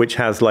 but which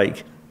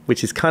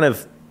is kind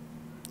of,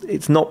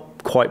 it's not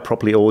quite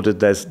properly ordered.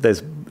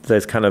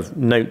 There's kind of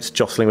notes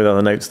jostling with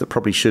other notes that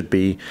probably should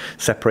be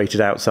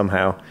separated out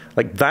somehow.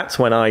 Like, that's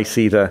when I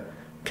see the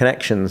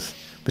connections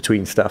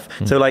between stuff.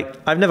 So like,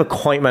 I've never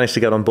quite managed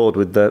to get on board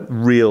with the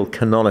real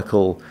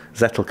canonical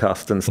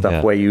Zettelkasten and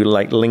stuff where you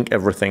like link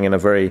everything in a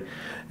very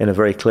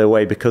clear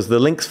way, because the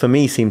links for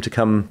me seem to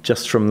come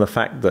just from the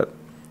fact that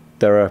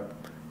there are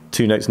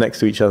two notes next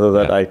to each other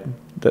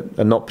that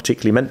are not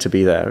particularly meant to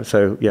be there.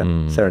 So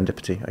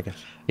serendipity, I guess.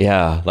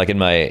 Yeah, like in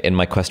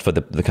my quest for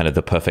the kind of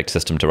the perfect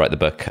system to write the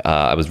book,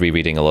 I was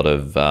rereading a lot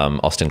of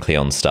Austin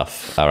Kleon's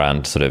stuff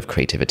around sort of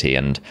creativity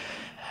and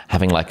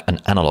having like an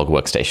analog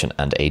workstation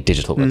and a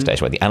digital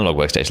workstation, where the analog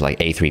workstation, like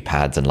A3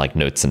 pads and like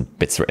notes and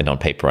bits written on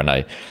paper.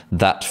 And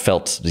that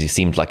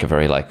seemed like a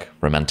very like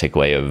romantic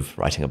way of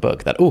writing a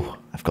book, that, oh,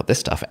 I've got this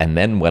stuff. And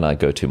then when I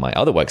go to my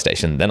other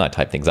workstation, then I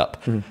type things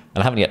up. And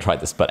I haven't yet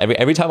tried this, but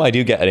every time I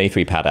do get an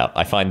A3 pad out,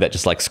 I find that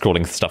just like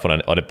scrolling stuff on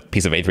a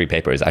piece of A3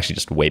 paper is actually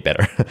just way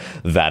better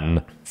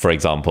than, for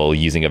example,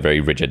 using a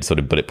very rigid sort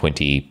of bullet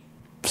pointy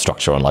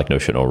structure on like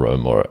Notion or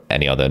Roam or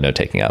any other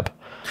note-taking app.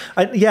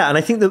 And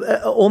I think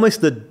that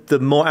almost the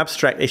more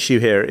abstract issue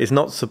here is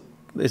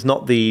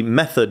not the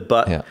method,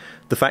 but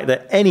the fact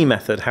that any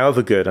method,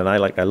 however good, and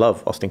I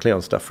love Austin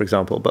Kleon stuff, for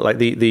example, but like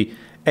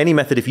any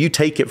method, if you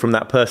take it from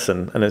that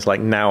person and it's like,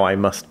 now I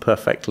must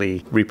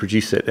perfectly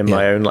reproduce it in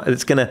my own life,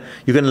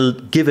 you're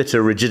gonna give it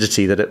a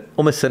rigidity that it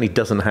almost certainly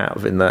doesn't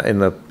have in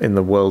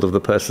the world of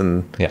the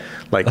person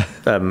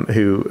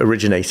who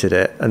originated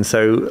it. And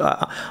so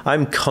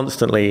I'm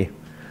constantly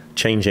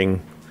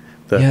changing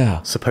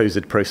the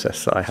supposed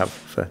process that I have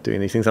for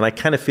doing these things. And I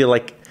kind of feel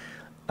like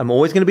I'm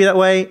always going to be that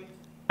way,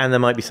 and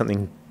there might be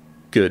something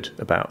good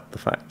about the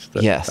fact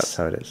that that's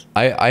how it is.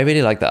 I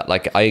really like that.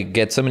 Like, I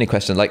get so many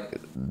questions, like,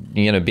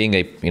 being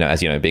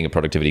a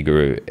productivity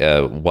guru,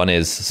 one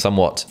is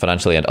somewhat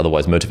financially and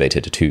otherwise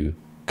motivated to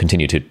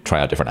continue to try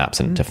out different apps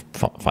and to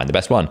find the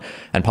best one.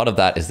 And part of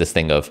that is this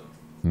thing of,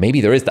 maybe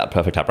there is that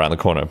perfect app around the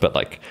corner, but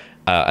like,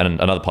 and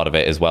another part of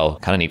it is, well,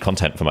 kind of need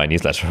content for my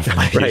newsletter, for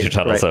my YouTube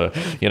channel. So,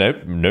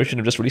 Notion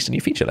have just released a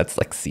new feature. Let's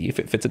like see if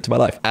it fits into my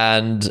life.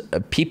 And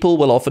people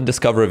will often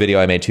discover a video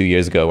I made 2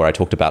 years ago where I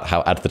talked about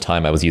how at the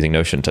time I was using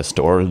Notion to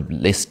store a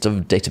list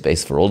of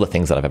database for all the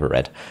things that I've ever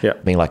read. Yeah.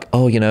 Being like,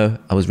 oh,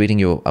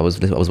 I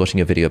was watching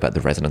your video about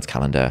the resonance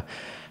calendar.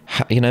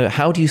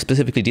 How do you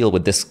specifically deal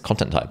with this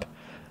content type?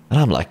 And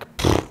I'm like,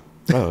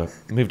 oh,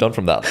 moved on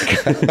from that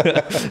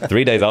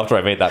 3 days after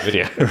I made that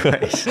video.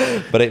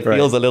 But it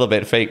feels a little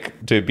bit fake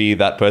to be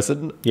that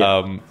person.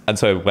 And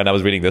so when I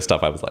was reading this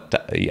stuff, I was like,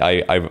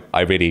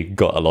 I really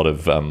got a lot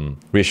of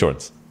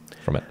reassurance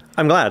from it.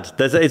 I'm glad.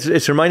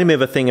 It's reminding me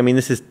of a thing. I mean,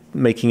 this is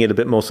making it a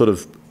bit more sort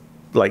of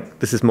like,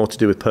 this is more to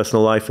do with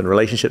personal life and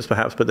relationships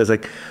perhaps, but there's a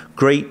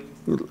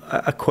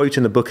quote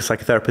in the book, a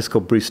psychotherapist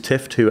called Bruce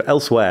Tift, who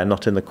elsewhere,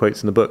 not in the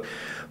quotes in the book,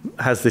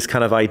 has this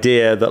kind of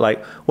idea that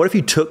like, what if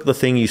you took the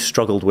thing you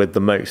struggled with the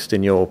most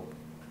in your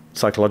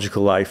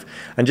psychological life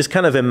and just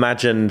kind of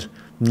imagined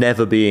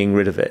never being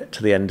rid of it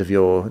to the end of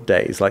your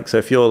days? Like, so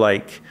if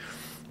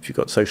you've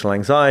got social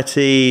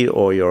anxiety,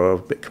 or you're a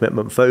bit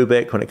commitment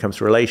phobic when it comes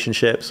to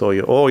relationships, or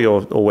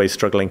you're always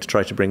struggling to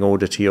try to bring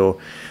order to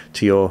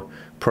your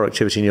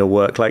productivity in your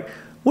work, like,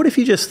 what if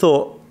you just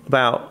thought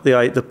about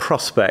the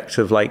prospect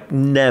of like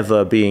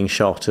never being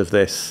shot of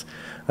this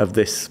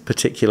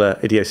particular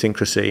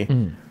idiosyncrasy?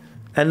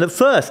 And at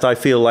first I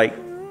feel like,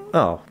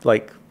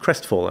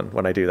 crestfallen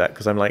when I do that,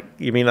 because I'm like,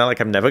 you mean like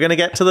I'm never going to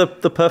get to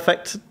the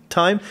perfect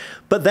time?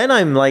 But then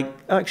I'm like,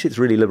 actually, it's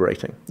really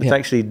liberating. It's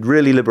actually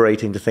really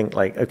liberating to think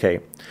like,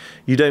 okay,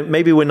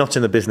 maybe we're not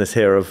in the business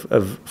here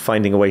of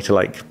finding a way to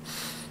like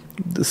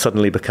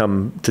suddenly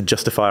to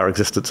justify our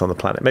existence on the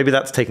planet. Maybe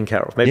that's taken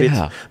care of.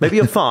 Maybe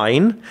you're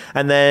fine,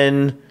 and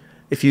then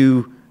if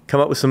you come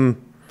up with some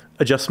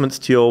adjustments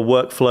to your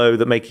workflow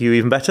that make you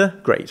even better,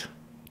 great.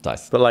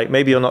 Nice. But like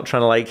maybe you're not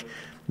trying to like,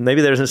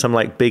 maybe there isn't some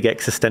like big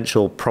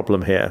existential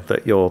problem here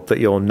that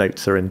your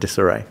notes are in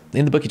disarray.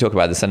 In the book you talk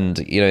about this, and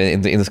you know,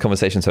 in this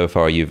conversation so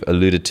far, you've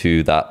alluded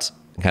to that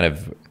kind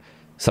of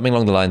something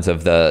along the lines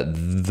of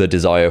the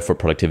desire for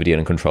productivity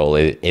and control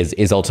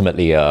is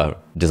ultimately a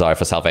desire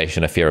for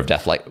salvation, a fear of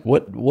death. Like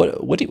what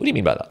do you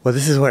mean by that? Well,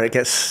 this is where it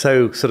gets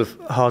so sort of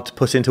hard to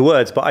put into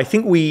words. But I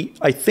think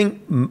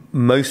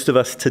most of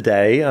us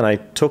today, and I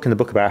talk in the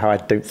book about how I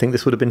don't think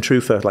this would have been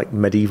true for like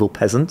medieval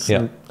peasants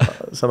and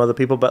some other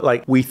people, but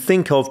like we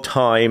think of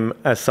time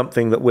as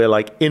something that we're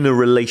like in a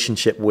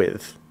relationship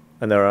with,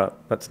 and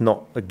that's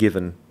not a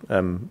given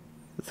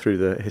through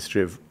the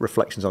history of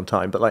reflections on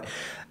time, but like.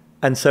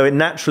 And so it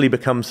naturally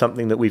becomes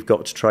something that we've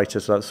got to try to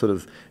sort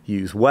of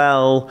use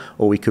well,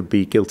 or we could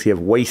be guilty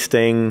of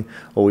wasting,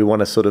 or we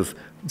want to sort of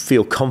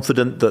feel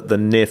confident that the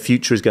near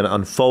future is going to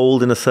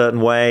unfold in a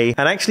certain way.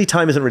 And actually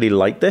time isn't really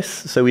like this.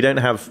 So we don't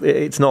have,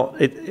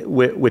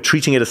 we're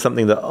treating it as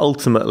something that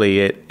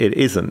ultimately it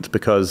isn't,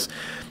 because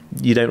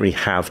you don't really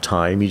have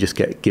time. You just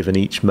get given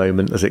each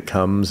moment as it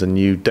comes, and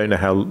you don't know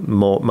how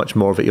much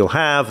more of it you'll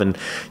have, and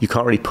you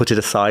can't really put it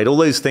aside. All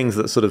those things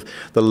that sort of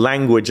the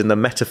language and the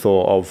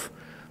metaphor of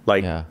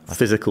like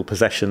physical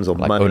possessions or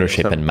like money,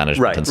 ownership and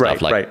management and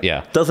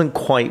stuff, doesn't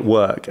quite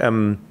work.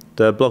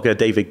 The blogger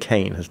David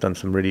Kane has done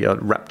some really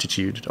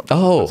Raptitude.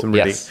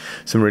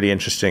 Some really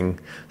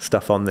interesting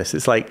stuff on this.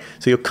 It's like,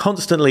 so you're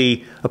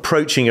constantly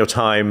approaching your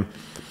time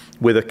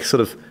with a sort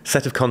of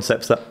set of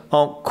concepts that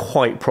aren't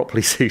quite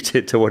properly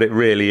suited to what it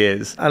really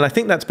is. And I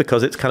think that's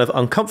because it's kind of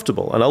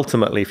uncomfortable, and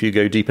ultimately, if you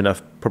go deep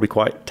enough, probably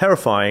quite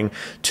terrifying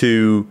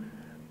to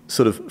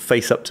sort of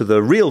face up to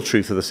the real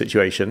truth of the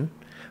situation,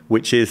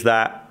 which is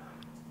that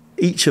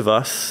each of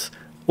us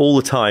all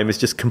the time is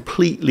just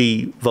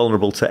completely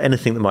vulnerable to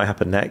anything that might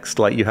happen next.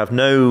 Like you have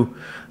no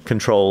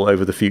control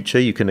over the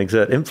future. You can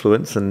exert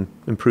influence and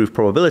improve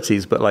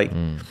probabilities, but like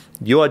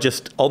you are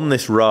just on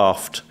this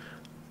raft,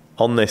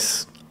 on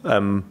this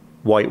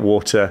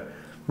whitewater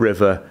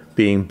river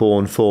being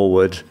borne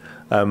forward.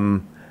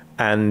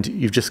 And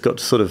you've just got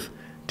to sort of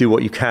do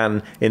what you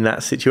can in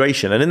that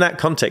situation. And in that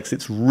context,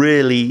 it's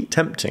really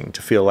tempting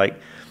to feel like,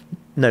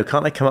 no,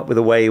 can't I come up with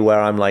a way where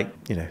I'm like,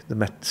 you know,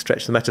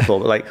 stretch the metaphor,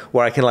 but like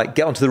where I can like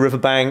get onto the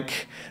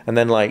riverbank and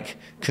then like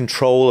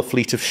control a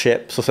fleet of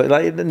ships or something?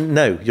 Like,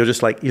 no, you're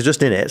just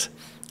in it.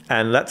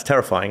 And that's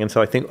terrifying. And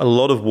so I think a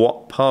lot of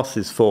what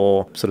passes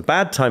for sort of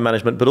bad time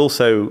management, but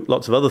also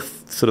lots of other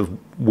sort of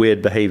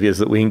weird behaviors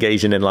that we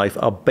engage in life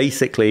are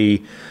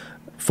basically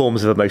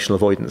forms of emotional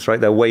avoidance,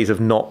 right? They're ways of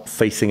not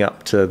facing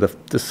up to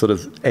the sort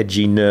of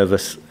edgy,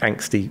 nervous,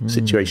 angsty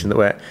situation that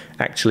we're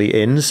actually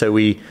in. So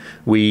we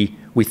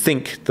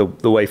think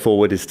the way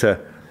forward is to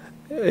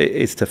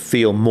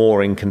feel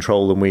more in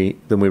control than we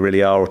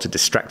really are, or to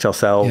distract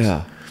ourselves.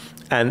 Yeah.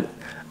 And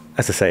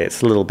as I say,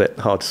 it's a little bit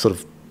hard to sort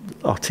of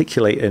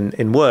articulate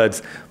in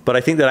words, but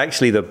I think that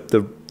actually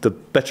the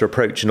better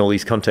approach in all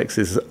these contexts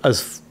is,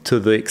 as to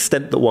the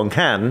extent that one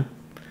can,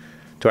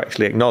 to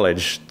actually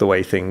acknowledge the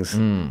way things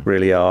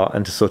really are,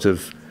 and to sort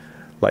of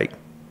like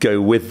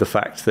go with the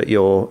fact that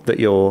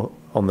you're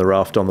on the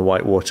raft on the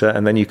white water,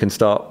 and then you can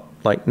start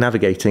like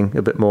navigating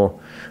a bit more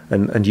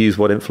and use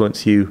what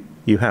influence you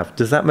have.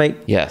 Does that make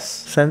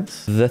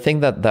sense? The thing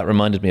that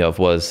reminded me of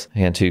was,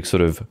 again, to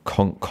sort of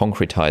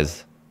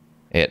concretize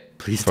it.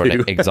 Please for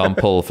do. An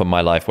example from my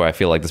life where I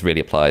feel like this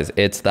really applies.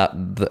 It's that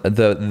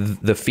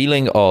the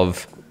feeling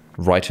of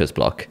writer's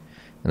block,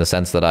 in the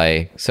sense that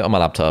I sit on my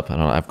laptop and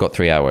I've got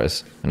 3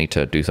 hours. I need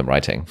to do some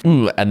writing.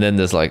 And then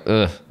there's like,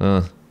 I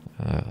don't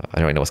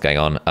really know what's going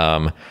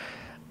on.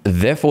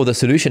 Therefore, the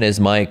solution is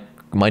my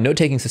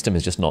note-taking system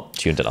is just not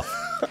tuned enough.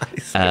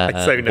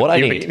 What I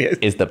need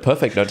is the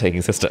perfect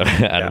note-taking system.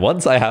 And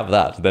once I have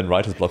that, then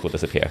writer's block will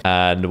disappear.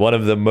 And one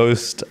of the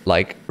most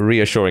like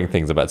reassuring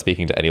things about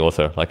speaking to any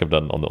author, like I've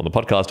done on the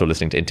podcast or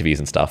listening to interviews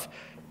and stuff,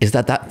 is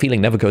that feeling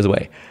never goes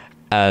away.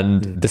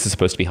 And this is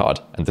supposed to be hard,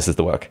 and this is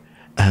the work.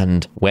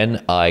 And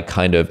when I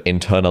kind of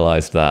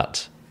internalized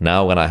that,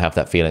 now when I have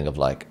that feeling of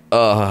like,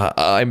 oh,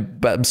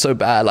 I'm so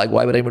bad, like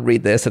why would anyone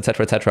read this,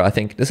 etc., I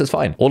think this is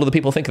fine. All of the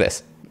people think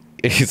this.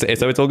 So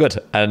it's all good.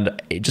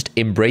 And just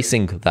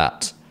embracing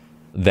that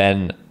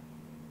then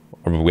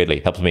weirdly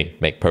helps me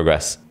make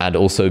progress, and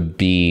also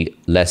be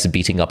less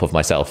beating up of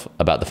myself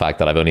about the fact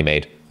that I've only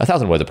made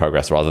 1,000 words of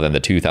progress rather than the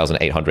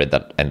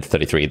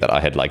 2,833 that I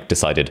had like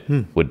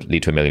decided would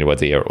lead to 1 million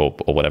words a year or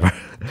whatever.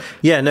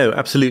 Yeah, no,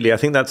 absolutely. I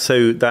think that's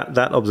so that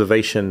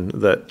observation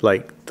that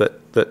like that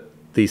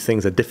these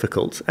things are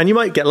difficult, and you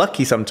might get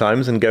lucky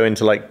sometimes and go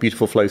into like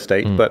beautiful flow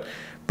state, but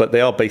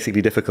they are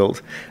basically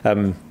difficult.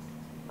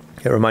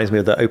 It reminds me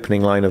of the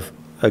opening line of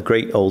a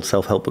great old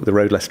self-help book, The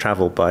Road Less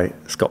Traveled by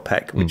Scott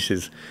Peck, which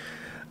is,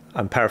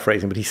 I'm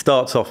paraphrasing, but he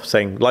starts off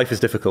saying life is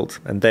difficult,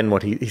 and then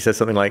he says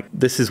something like,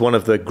 this is one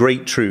of the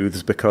great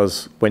truths,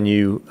 because when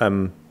you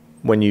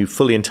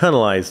fully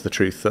internalize the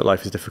truth that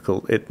life is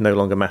difficult, it no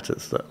longer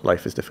matters that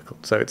life is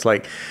difficult. So it's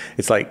like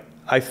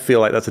I feel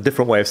like that's a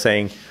different way of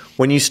saying,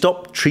 when you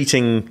stop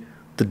treating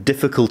the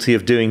difficulty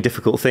of doing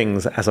difficult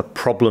things as a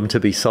problem to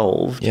be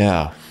solved,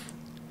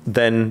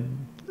 then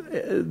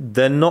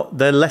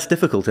they're less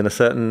difficult in a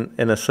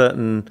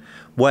certain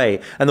way.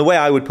 And the way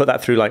I would put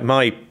that through like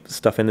my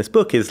stuff in this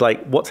book is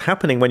like, what's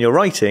happening when you're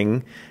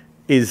writing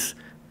is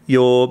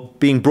you're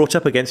being brought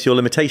up against your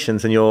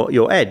limitations and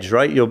your edge,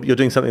 right? You're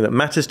doing something that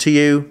matters to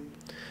you.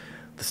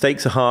 The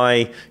stakes are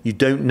high. You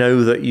don't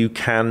know that you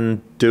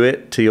can do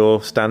it to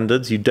your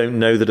standards. You don't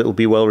know that it'll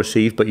be well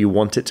received, but you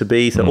want it to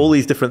be. So all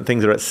these different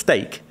things are at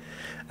stake.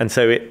 And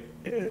so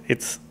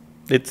it's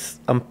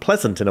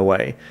unpleasant in a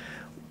way.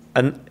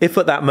 And if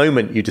at that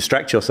moment you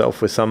distract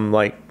yourself with some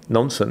like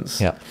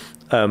nonsense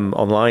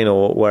online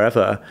or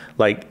wherever,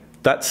 like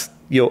that's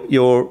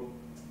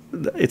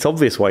it's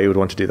obvious why you would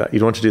want to do that.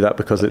 You'd want to do that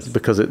because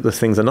the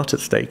things are not at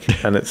stake,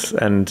 and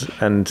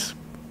and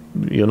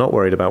you're not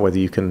worried about whether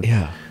you can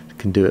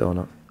do it or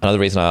not. Another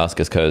reason I ask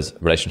is because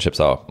relationships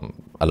are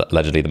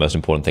allegedly the most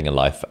important thing in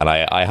life, and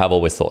I have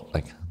always thought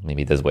like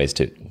maybe there's ways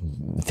to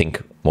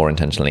think more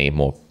intentionally,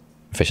 more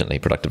efficiently,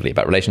 productively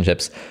about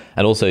relationships.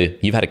 And also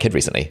you've had a kid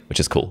recently, which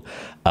is cool.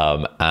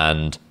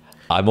 And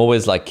I'm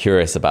always like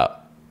curious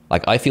about,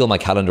 like, I feel my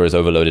calendar is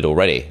overloaded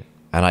already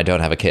and I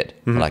don't have a kid.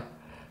 Like,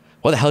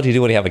 what the hell do you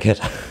do when you have a kid?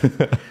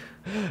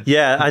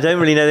 Yeah, I don't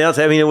really know the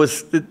answer. I mean, it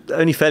was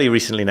only fairly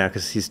recently now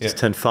because he's just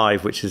turned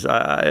 5, which is...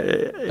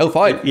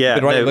 5? Yeah.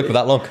 Been writing a book for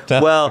that long?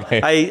 Well,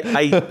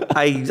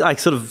 I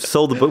sort of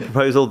sold the book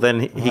proposal, then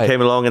he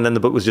came along, and then the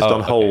book was just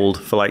on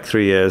hold for like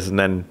 3 years, and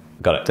then...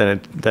 Got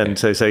it. Then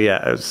so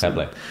yeah, it was,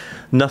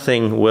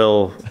 nothing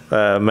will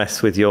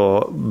mess with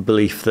your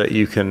belief that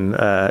you can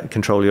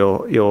control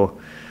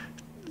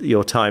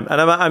your time.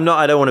 And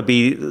I don't want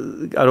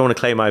to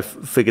claim I've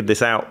figured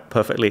this out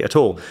perfectly at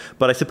all.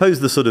 But I suppose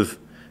the sort of,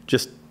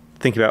 just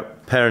think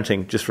about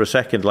parenting just for a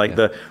second, like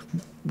the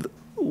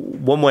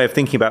one way of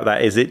thinking about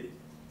that is it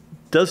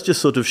does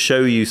just sort of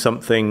show you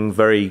something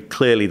very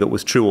clearly that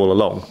was true all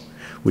along,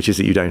 which is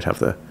that you don't have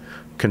the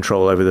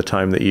control over the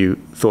time that you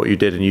thought you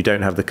did, and you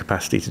don't have the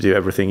capacity to do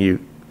everything you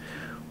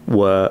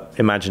were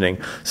imagining.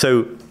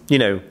 So, you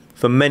know,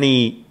 for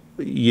many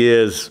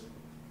years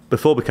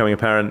before becoming a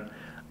parent,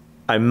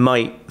 I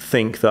might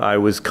think that I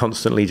was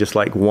constantly just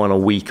like 1 a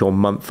week or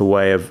month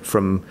away of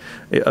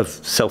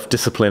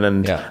self-discipline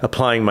and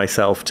applying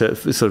myself to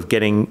sort of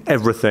getting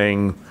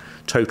everything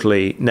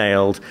totally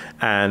nailed.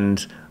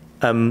 And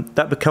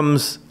that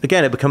becomes,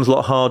 again, it becomes a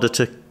lot harder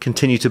to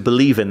continue to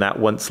believe in that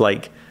once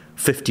like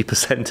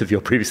 50% of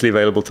your previously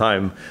available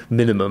time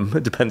minimum,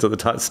 it depends on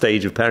the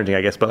stage of parenting,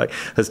 I guess, but like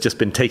has just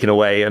been taken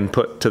away and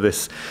put to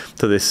this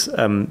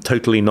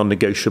totally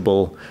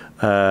non-negotiable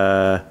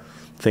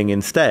thing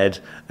instead.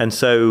 And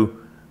so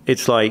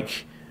it's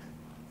like,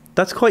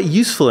 that's quite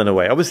useful in a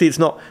way. Obviously it's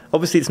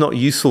not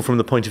useful from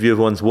the point of view of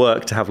one's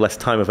work to have less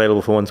time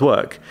available for one's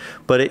work,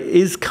 but it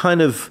is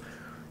kind of,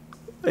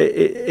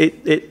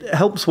 it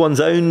helps one's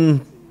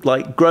own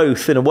like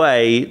growth in a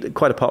way,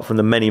 quite apart from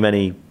the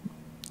many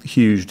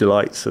huge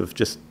delights of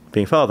just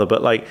being a father,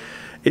 but like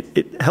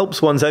it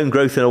helps one's own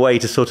growth in a way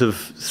to sort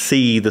of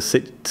see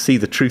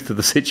the truth of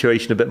the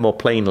situation a bit more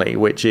plainly,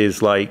 which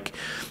is like,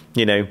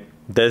 you know,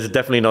 there's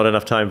definitely not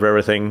enough time for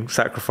everything.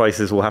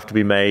 Sacrifices will have to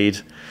be made,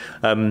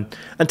 and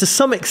to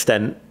some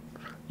extent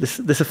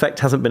this effect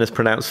hasn't been as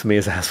pronounced for me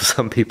as it has for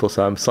some people,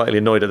 so I'm slightly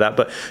annoyed at that,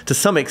 but to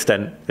some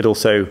extent it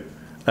also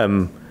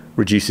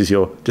reduces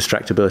your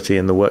distractibility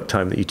in the work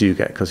time that you do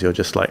get, because you're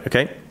just like,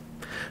 okay,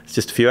 it's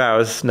just a few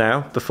hours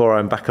now before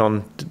I'm back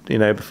on, you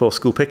know, before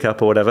school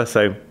pickup or whatever,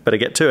 so better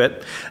get to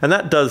it. And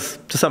that does,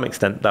 to some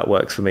extent, that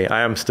works for me.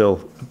 I am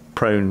still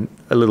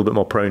a little bit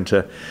more prone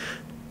to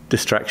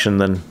distraction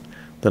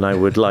than I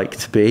would like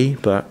to be,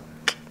 but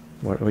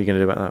what are we going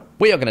to do about that?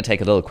 We are going to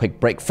take a little quick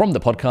break from the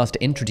podcast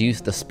to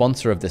introduce the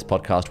sponsor of this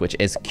podcast, which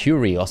is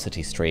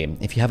CuriosityStream.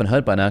 If you haven't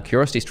heard by now,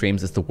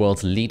 CuriosityStream is the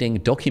world's leading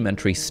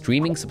documentary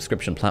streaming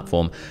subscription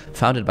platform,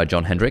 founded by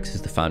John Hendricks,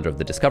 who's the founder of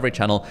the Discovery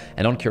Channel.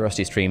 And on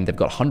CuriosityStream, they've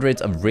got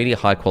hundreds of really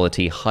high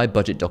quality, high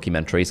budget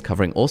documentaries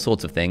covering all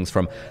sorts of things,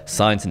 from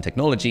science and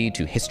technology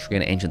to history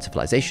and ancient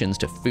civilizations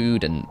to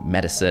food and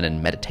medicine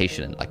and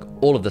meditation and like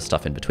all of the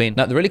stuff in between.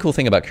 Now, the really cool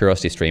thing about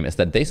CuriosityStream is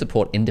that they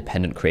support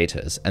independent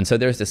creators. And so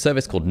there's this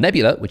service called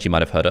Nebula, which you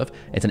might have heard of.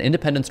 It's an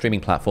independent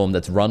streaming platform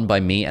that's run by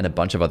me and a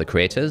bunch of other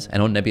creators.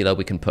 And on Nebula,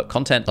 we can put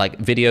content like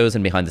videos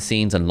and behind the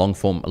scenes and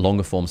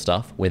longer form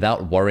stuff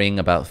without worrying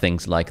about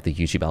things like the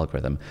YouTube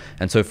algorithm.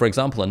 And so, for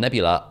example, on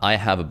Nebula, I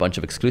have a bunch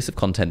of exclusive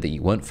content that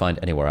you won't find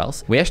anywhere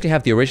else. We actually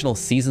have the original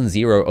season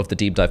 0 of the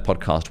Deep Dive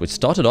podcast, which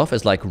started off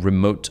as like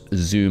remote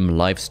Zoom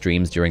live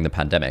streams during the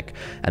pandemic.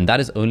 And that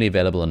is only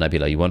available on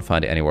Nebula. You won't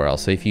find it anywhere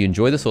else. So if you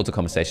enjoy the sorts of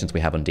conversations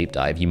we have on Deep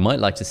Dive, you might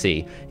like to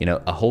see, you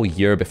know, a whole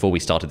year before we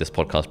started this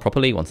podcast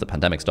properly once the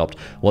pandemic stopped,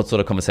 what sort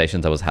of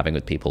conversations I was having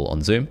with people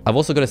on Zoom. I've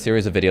also got a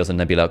series of videos on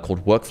Nebula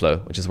called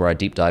Workflow, which is where I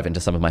deep dive into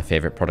some of my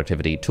favorite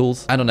productivity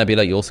tools. And on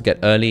Nebula, you also get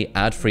early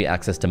ad-free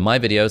access to my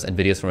videos and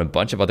videos from a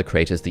bunch of other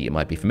creators that you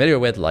might be familiar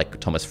with, like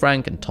Thomas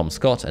Frank and Tom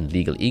Scott and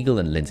Legal Eagle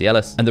and Lindsay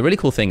Ellis. And the really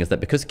cool thing is that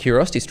because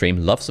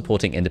CuriosityStream loves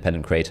supporting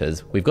independent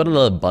creators, we've got a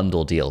little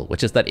bundle deal,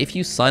 which is that if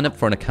you sign up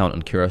for an account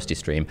on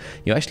CuriosityStream,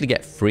 you actually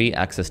get free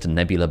access to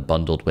Nebula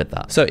bundled with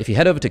that. So if you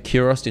head over to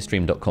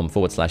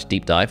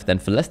curiositystream.com/deep dive, then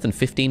for less than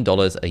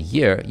 $15 a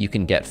year, you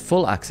can get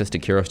full access to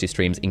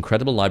CuriosityStream's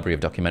incredible library of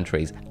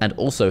documentaries and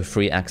also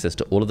free access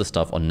to all of the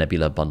stuff on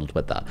Nebula bundled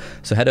with that.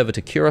 So head over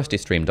to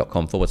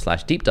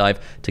curiositystream.com/deep dive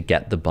to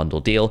get the bundle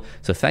deal.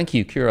 So thank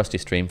you,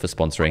 CuriosityStream, for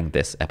sponsoring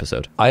this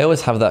episode. I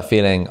always have that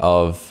feeling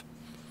of,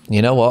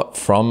 you know what,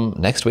 from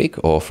next week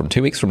or from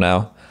 2 weeks from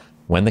now,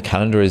 when the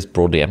calendar is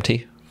broadly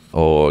empty,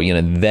 or, you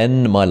know,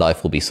 then my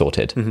life will be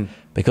sorted.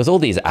 Because all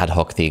these ad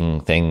hoc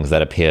things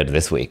that appeared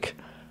this week,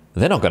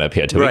 they're not going to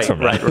appear 2 weeks from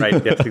now.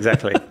 Right. Yes,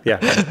 exactly. Yeah.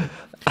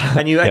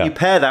 And you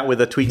pair that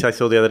with a tweet I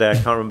saw the other day, I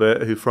can't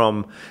remember who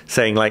from,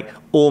 saying like,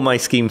 all my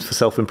schemes for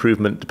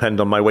self-improvement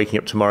depend on my waking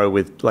up tomorrow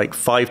with like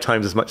 5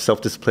 times as much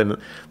self-discipline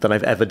than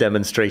I've ever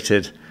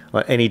demonstrated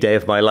any day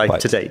of my life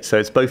to date. So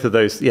it's both of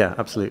those. Yeah,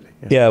 absolutely.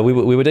 Yeah, we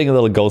were doing a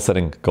little goal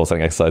setting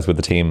exercise with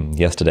the team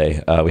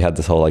yesterday. We had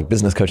this whole like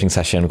business coaching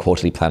session,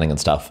 quarterly planning and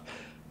stuff.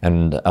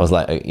 And I was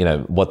like, you know,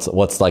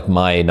 what's like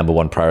my number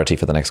one priority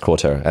for the next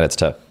quarter? And it's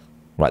to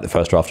write the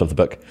first draft of the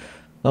book. And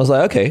I was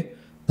like, okay.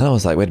 Then I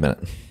was like, wait a minute.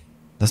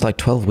 There's like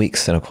 12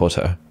 weeks in a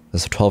quarter.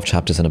 There's 12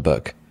 chapters in a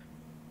book.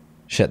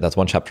 Shit, that's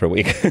 1 chapter a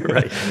week.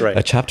 Right.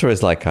 A chapter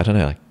is like, I don't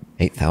know, like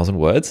 8,000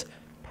 words.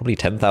 Probably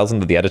 10,000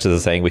 that the editors are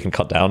saying we can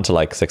cut down to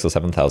like 6,000 or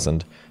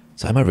 7,000.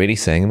 So am I really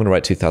saying I'm going to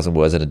write 2,000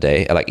 words in a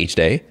day, like each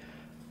day?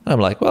 And I'm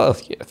like, well,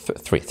 yeah,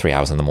 3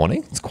 hours in the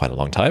morning. It's quite a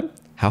long time.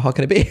 How hard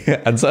can it be?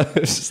 And so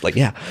it's just like,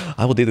 yeah,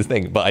 I will do this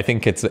thing. But I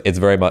think it's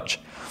very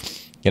much,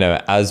 you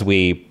know, as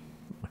we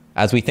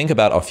think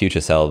about our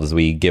future selves,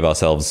 we give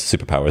ourselves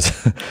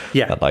superpowers.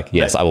 Yeah. That like,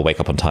 yes, I will wake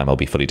up on time. I'll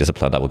be fully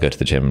disciplined. I will go to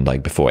the gym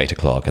like before 8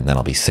 o'clock, and then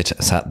I'll be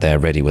sat there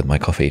ready with my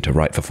coffee to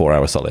write for 4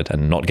 hours solid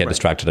and not get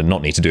distracted and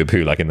not need to do a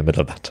poo like in the middle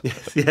of that.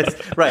 Yes.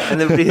 Right.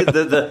 And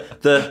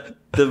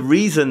the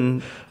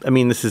reason, I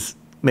mean, this is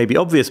maybe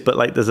obvious, but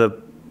like there's a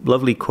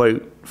lovely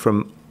quote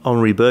from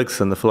Henri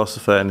Bergson, the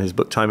philosopher, in his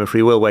book Time and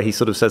Free Will, where he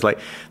sort of says like,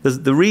 there's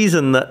the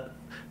reason that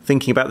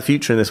thinking about the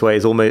future in this way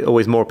is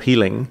always more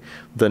appealing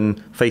than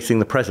facing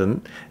the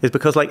present is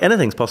because like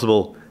anything's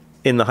possible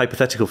in the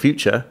hypothetical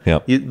future.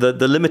 Yep.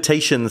 The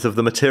limitations of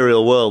the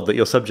material world that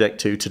you're subject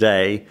to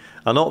today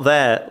are not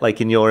there like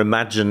in your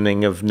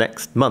imagining of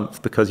next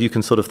month, because you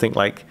can sort of think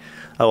like,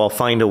 oh, I'll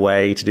find a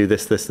way to do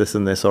this,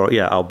 and this, or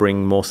yeah, I'll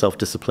bring more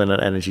self-discipline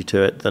and energy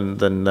to it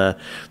than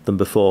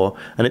before.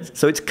 And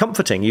it's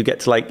comforting. You get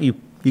to like you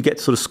get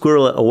to sort of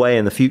squirrel it away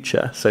in the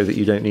future so that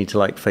you don't need to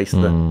like face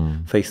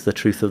the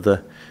truth of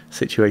the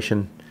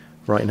situation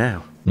right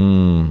now.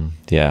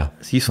 Yeah,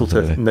 it's useful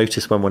to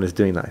notice when one is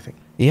doing that, I think.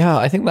 Yeah,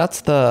 I think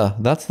that's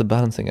the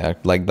balancing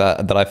act, like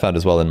that I found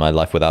as well in my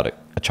life without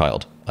a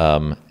child,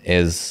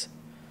 is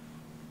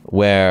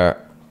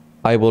where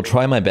I will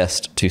try my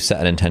best to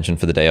set an intention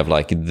for the day of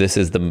like, this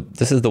is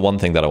the one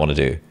thing that I want to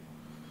do,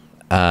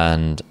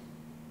 and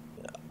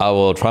I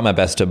will try my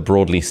best to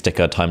broadly stick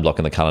a time block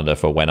in the calendar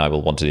for when I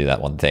will want to do that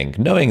one thing,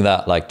 knowing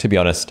that, like, to be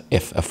honest,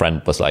 if a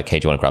friend was like, hey,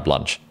 do you want to grab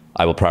lunch?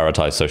 I will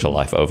prioritize social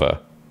life over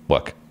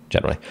work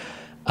generally.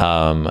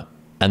 And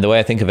the way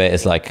I think of it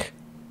is like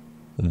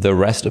the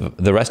rest of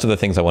the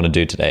things I want to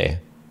do today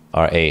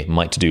are a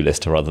might to-do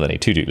list rather than a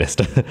to-do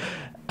list.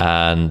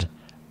 And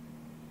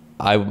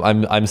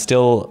I'm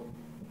still,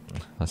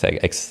 let's say,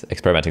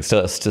 experimenting,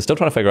 still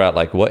trying to figure out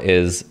like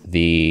what's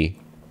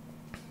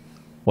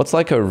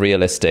like a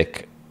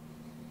realistic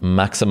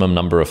maximum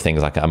number of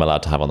things like I'm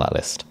allowed to have on that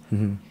list.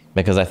 Mm-hmm.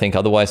 Because I think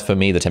otherwise for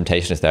me, the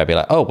temptation is there. I'd be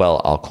like, oh, well,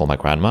 I'll call my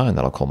grandma, and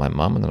then I'll call my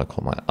mum, and then I'll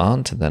call my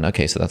aunt. And then,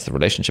 okay, so that's the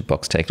relationship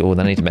box ticked. Oh,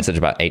 then I need to message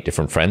about 8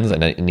 different friends,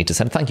 and I need to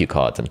send thank you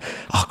cards. And,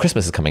 oh,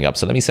 Christmas is coming up,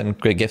 so let me send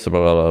great gifts, blah,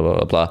 blah, blah,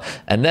 blah, blah.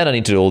 And then I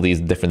need to do all these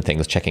different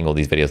things, checking all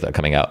these videos that are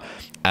coming out.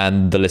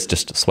 And the list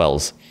just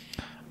swells.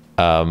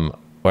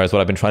 Whereas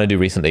what I've been trying to do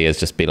recently is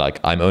just be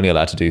like, I'm only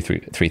allowed to do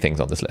three things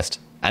on this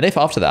list. And if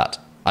after that,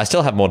 I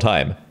still have more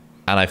time,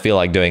 and I feel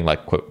like doing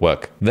like quick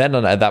work, then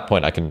at that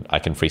point I can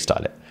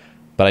freestyle it.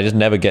 But I just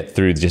never get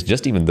through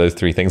just even those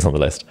 3 things on the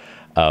list.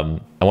 And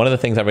one of the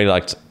things I really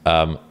liked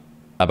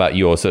about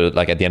your sort of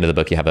like at the end of the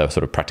book, you have a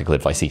sort of practical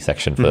advice-y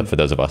section for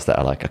those of us that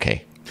are like,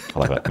 okay,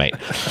 Oliver, mate,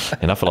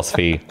 enough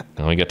philosophy,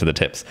 and we get to the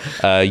tips.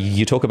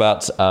 You talk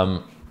about I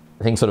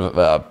think sort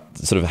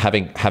of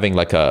having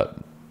like a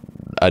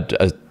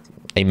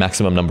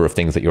maximum number of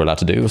things that you're allowed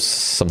to do, or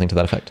something to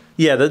that effect.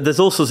 Yeah, there's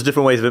all sorts of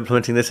different ways of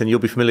implementing this, and you'll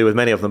be familiar with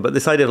many of them. But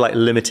this idea of like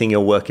limiting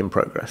your work in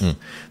progress,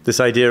 this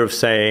idea of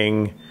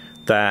saying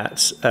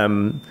that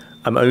I'm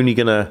only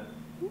going to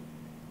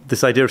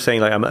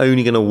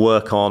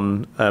work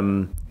on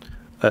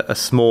a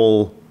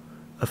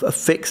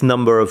fixed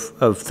number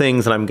of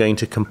things, and I'm going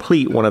to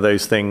complete one of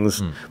those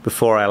things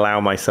before I allow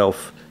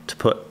myself to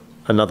put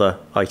another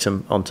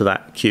item onto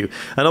that queue.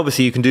 And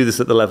obviously you can do this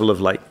at the level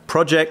of like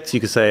projects. You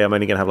could say I'm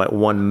only going to have like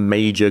one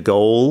major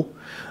goal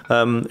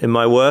in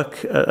my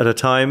work at a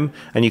time.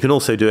 And you can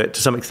also do it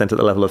to some extent at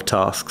the level of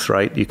tasks,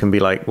 right? You can be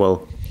like,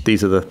 well,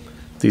 these are the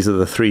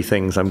 3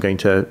 things I'm going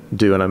to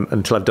do, and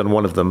until I've done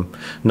one of them,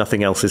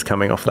 nothing else is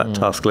coming off that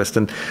task list.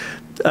 And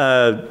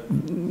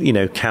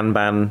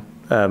Kanban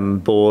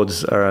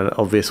boards are an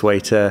obvious way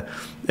to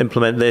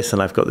implement this,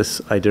 and I've got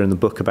this idea in the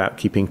book about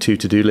keeping 2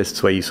 to-do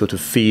lists where you sort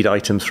of feed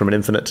items from an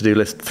infinite to-do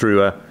list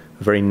through a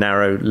very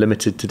narrow,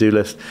 limited to-do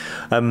list.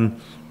 And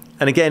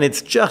again,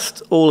 it's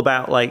just all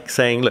about like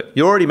saying, look,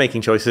 you're already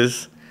making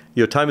choices,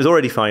 your time is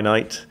already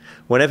finite.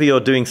 Whenever you're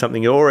doing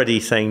something, you're already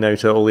saying no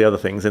to all the other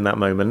things in that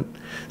moment.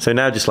 So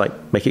now just like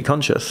make it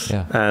conscious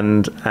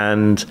and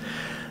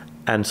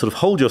sort of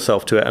hold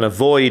yourself to it and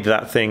avoid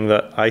that thing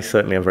that I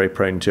certainly am very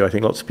prone to. I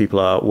think lots of people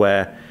are,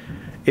 where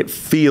it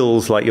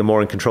feels like you're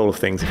more in control of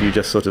things if you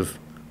just sort of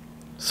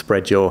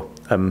spread your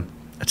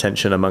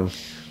attention among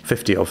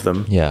 50 of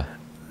them. Yeah.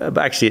 But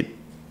actually it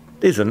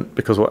isn't,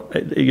 because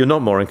you're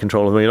not more in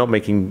control of them. You're not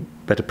making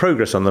better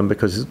progress on them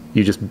because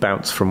you just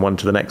bounce from one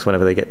to the next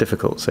whenever they get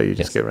difficult. So you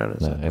just go around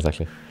it. No,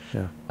 exactly.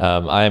 Yeah.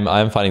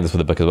 I'm finding this with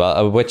the book as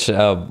well, which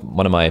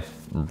one of my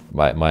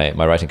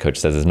writing coach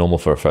says is normal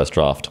for a first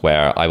draft,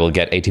 where I will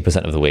get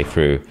 80% of the way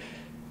through,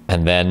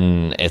 and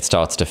then it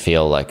starts to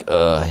feel like,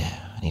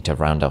 I need to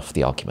round off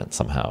the argument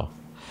somehow.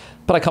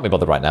 But I can't be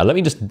bothered right now. Let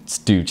me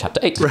just do chapter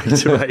 8.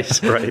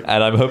 Right.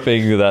 And I'm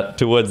hoping that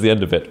towards the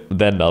end of it,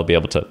 then I'll be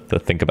able to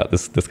think about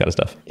this kind of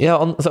stuff.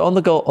 Yeah. So on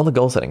the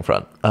goal setting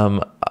front,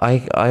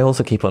 I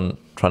also keep on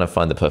trying to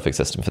find the perfect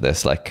system for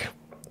this. Like,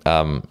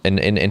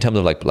 in terms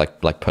of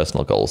like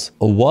personal goals.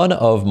 One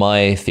of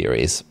my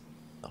theories,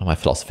 or my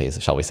philosophies,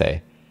 shall we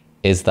say,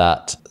 is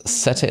that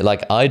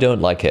I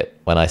don't like it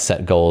when I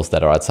set goals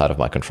that are outside of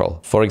my control.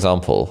 For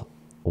example,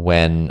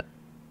 when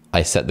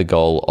I set the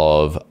goal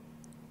of,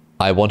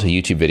 I want a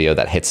YouTube video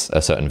that hits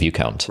a certain view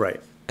count, right,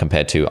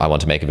 compared to I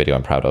want to make a video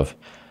I'm proud of.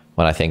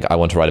 When I think I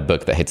want to write a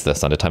book that hits the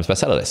Sunday Times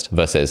bestseller list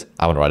versus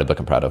I want to write a book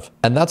I'm proud of.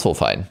 And that's all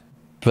fine.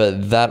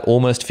 But that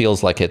almost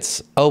feels like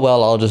it's, oh,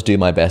 well, I'll just do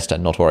my best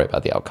and not worry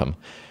about the outcome,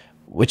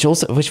 which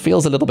feels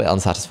a little bit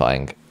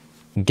unsatisfying,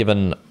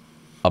 given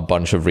a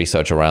bunch of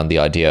research around the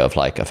idea of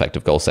like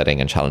effective goal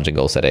setting and challenging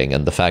goal setting,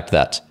 and the fact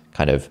that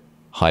kind of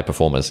high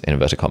performers, in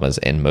inverted commas,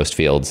 in most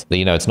fields,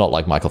 it's not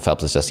like Michael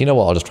Phelps is just, you know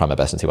what, I'll just try my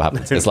best and see what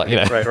happens. It's like,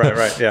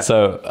 right. Yeah.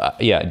 So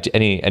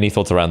any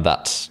thoughts around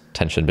that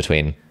tension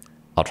between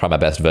I'll try my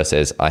best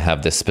versus I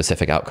have this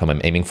specific outcome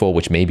I'm aiming for,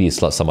 which maybe is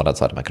somewhat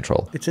outside of my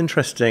control? It's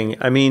interesting.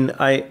 I mean,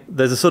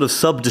 there's a sort of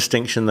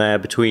sub-distinction there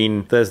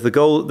between, there's the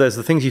goal, there's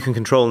the things you can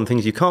control and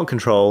things you can't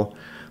control,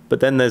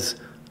 but then there's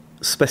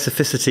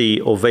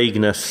specificity or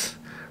vagueness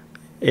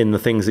in the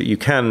things that you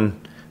can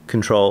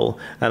control.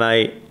 And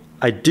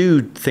I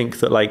do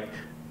think that like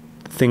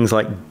things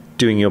like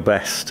doing your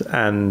best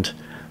and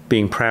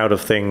being proud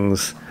of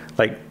things,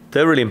 like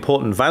they're really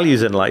important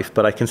values in life,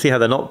 but I can see how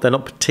they're not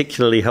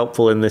particularly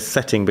helpful in this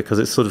setting because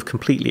it's sort of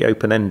completely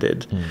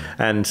open-ended.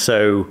 And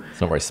so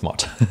it's not very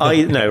smart.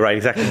 No, right,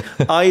 exactly.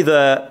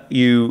 Either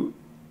you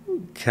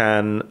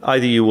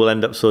will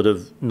end up sort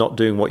of not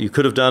doing what you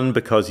could have done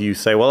because you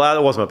say, well,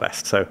 that was my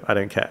best, so I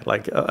don't care.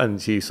 Like,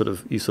 and you sort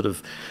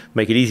of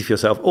make it easy for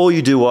yourself, or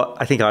you do what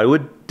I think I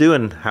would do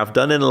and have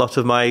done in a lot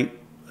of my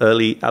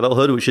early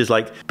adulthood, which is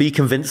like be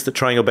convinced that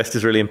trying your best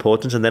is really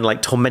important, and then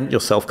like torment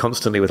yourself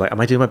constantly with like,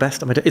 am I doing my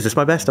best? Is this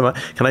my best?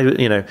 Can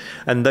I,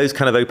 and those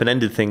kind of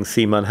open-ended things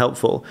seem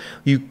unhelpful.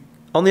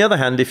 On the other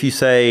hand, if you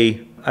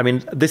say, I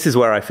mean, this is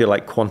where I feel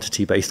like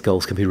quantity-based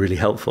goals can be really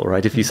helpful,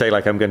 right? If you say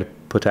like, I'm going to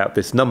put out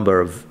this number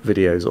of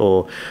videos,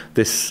 or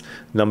this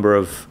number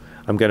of,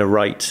 I'm going to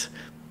write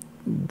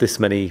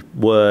this many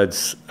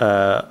words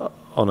by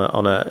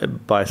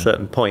a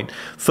certain point.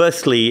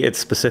 Firstly, it's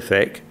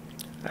specific.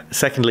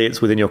 Secondly,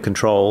 it's within your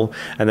control.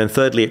 And then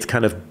thirdly,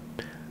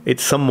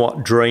 it's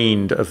somewhat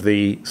drained of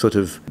the sort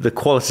of, the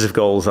qualitative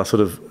goals are sort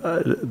of,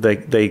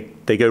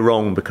 they go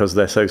wrong because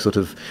they're so sort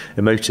of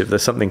emotive.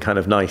 There's something kind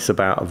of nice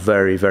about a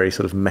very, very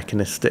sort of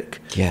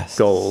mechanistic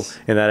goal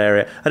in that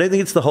area. I don't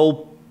think it's the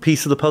whole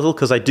piece of the puzzle,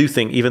 because I do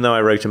think, even though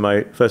I wrote in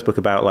my first book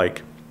about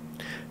like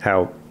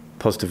how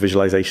positive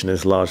visualization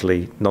is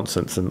largely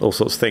nonsense and all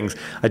sorts of things,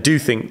 I do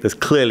think there's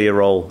clearly a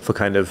role for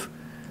kind of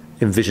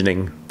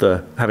envisioning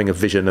having a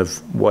vision of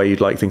where you'd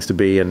like things to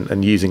be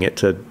and using it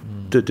to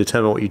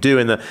determine what you do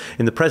in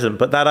the present.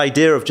 But that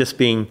idea of just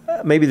being,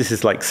 maybe this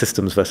is like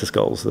systems versus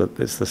goals,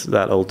 it's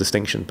that old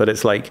distinction, but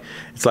it's like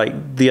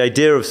the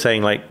idea of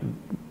saying like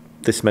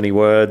this many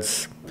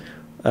words,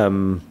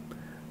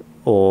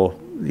 or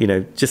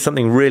just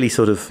something really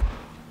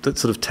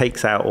that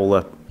takes out all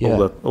the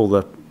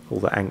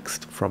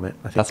angst from it.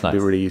 I think that's would be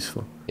really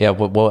useful. Yeah,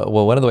 well,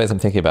 one of the ways I'm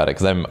thinking about it,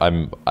 because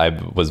I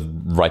was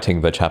writing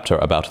the chapter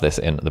about this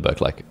in the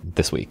book like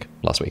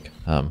last week.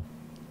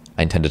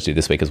 I intended to do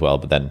this week as well,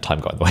 but then time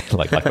got in the way,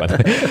 like life got in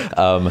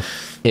the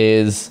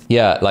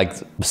way. Like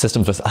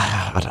systems versus,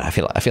 I don't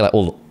know, I feel like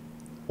all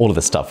of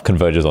this stuff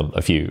converges on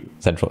a few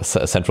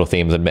central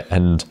themes,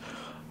 and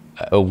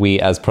we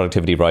as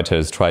productivity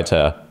writers try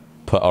to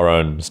put our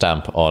own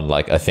stamp on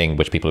like a thing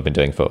which people have been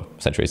doing for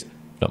centuries,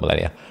 if not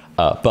millennia.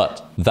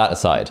 But that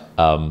aside,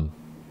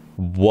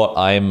 what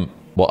I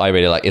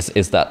really like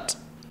is that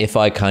if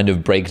I kind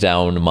of break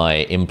down my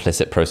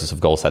implicit process of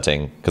goal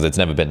setting, because it's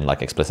never been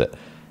like explicit,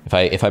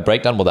 if I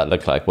break down what that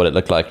looked like, what it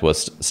looked like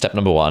was step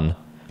number 1,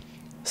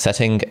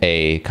 setting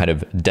a kind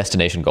of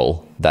destination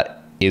goal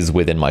that is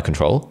within my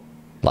control,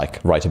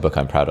 like write a book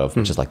I'm proud of,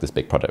 which is like this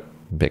big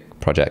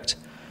project.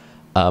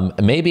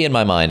 Maybe in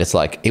my mind, it's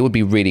like, it would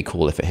be really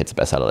cool if it hits a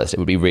bestseller list. It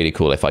would be really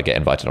cool if I get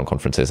invited on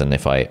conferences and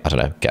if I don't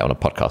know, get on a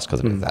podcast,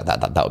 because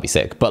that would be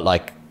sick. But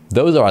like,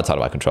 those are outside of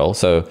my control.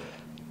 So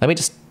let me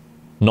just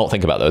not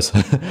think about those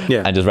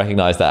and just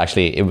recognize that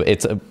actually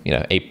it's a, you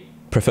know, a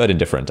preferred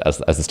indifferent, as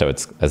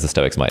the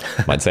Stoics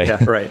might say.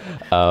 Yeah, right.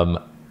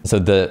 So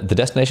the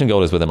destination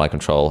goal is within my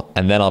control,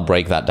 and then I'll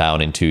break that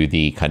down into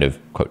the kind of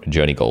quote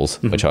journey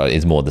goals, which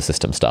is more the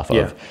system stuff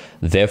of.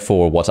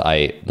 Therefore, what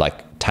I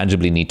like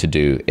tangibly need to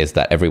do is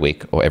that every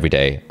week or every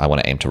day I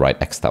want to aim to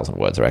write X thousand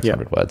words or X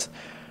hundred words,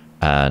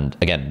 and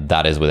again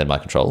that is within my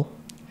control.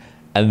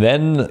 And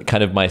then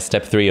kind of my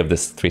step 3 of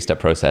this 3-step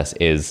process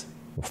is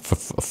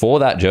for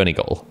that journey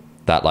goal,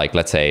 that like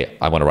let's say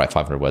I want to write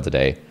 500 words a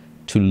day,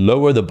 to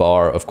lower the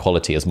bar of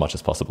quality as much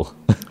as possible.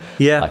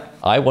 Yeah.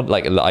 I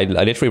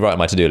literally write on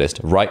my to-do list,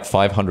 write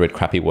 500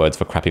 crappy words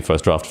for crappy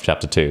first draft of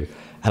chapter 2.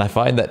 And I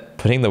find that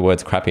putting the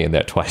words crappy in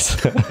there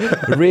twice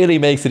really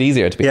makes it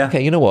easier to be,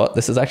 okay, you know what?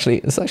 This is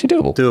actually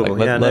doable.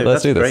 Like,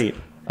 let's do this. Great.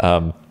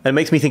 And it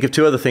makes me think of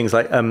 2 other things,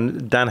 like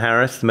Dan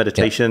Harris, the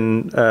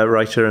meditation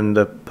writer and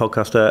the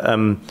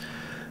podcaster,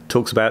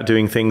 talks about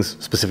doing things,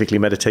 specifically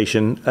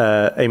meditation,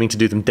 aiming to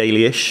do them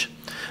daily-ish.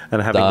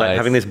 And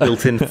having this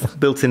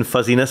built-in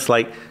fuzziness,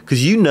 like,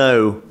 because you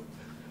know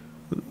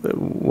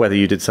whether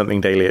you did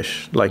something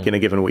daily-ish, like in a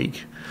given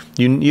week,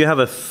 you have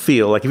a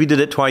feel like if you did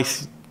it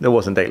twice, it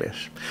wasn't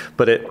daily-ish,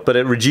 but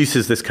it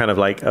reduces this kind of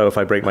like, oh, if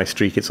I break my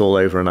streak, it's all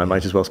over, and I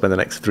might as well spend the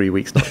next 3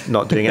 weeks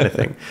not doing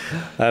anything.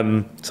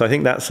 So I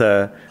think that's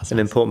an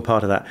important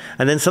part of that.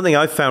 And then something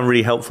I've found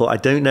really helpful. I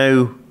don't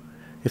know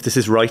if this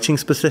is writing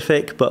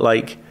specific, but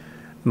like,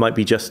 it might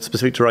be just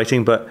specific to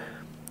writing, but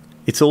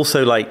it's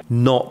also like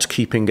not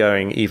keeping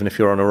going even if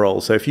you're on a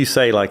roll. So if you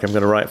say like, I'm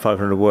going to write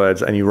 500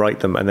 words and you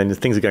write them and then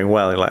things are going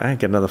well, you're like, I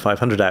get another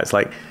 500 out. It's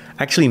like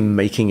actually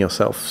making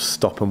yourself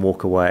stop and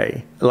walk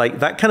away. Like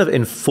that kind of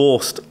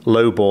enforced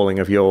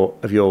lowballing of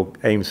your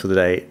aims for the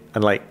day.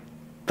 And like,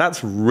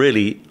 that's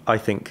really, I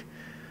think,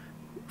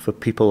 for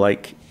people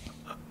like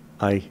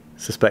I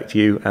suspect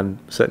you, and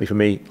certainly for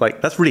me,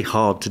 like that's really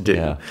hard to do.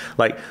 Yeah.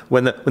 Like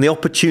when the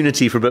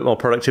opportunity for a bit more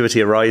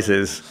productivity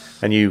arises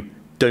and you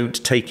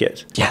don't take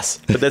it. Yes.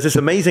 But there's this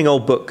amazing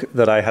old book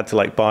that I had to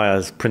like buy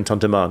as print on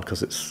demand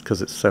because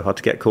it's so hard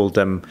to get, called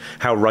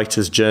How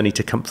Writers Journey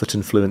to Comfort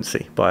and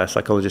Fluency by a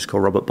psychologist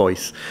called Robert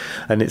Boyce.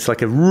 And it's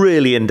like a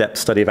really in-depth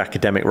study of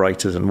academic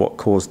writers and what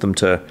caused them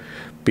to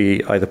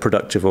be either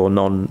productive or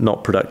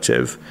not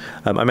productive.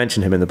 I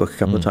mentioned him in the book a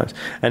couple of times.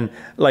 And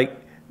like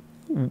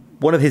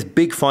one of his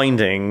big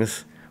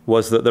findings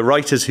was that the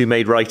writers who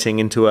made writing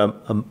into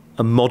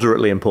a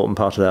moderately important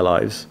part of their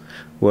lives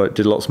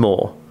did lots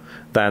more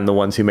than the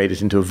ones who made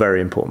it into a very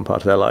important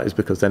part of their lives,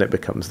 because then it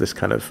becomes this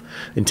kind of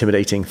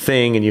intimidating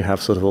thing and you have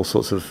sort of all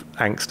sorts of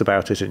angst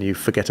about it and you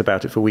forget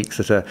about it for weeks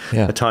at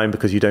a time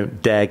because you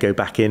don't dare go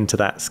back into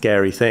that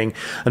scary thing.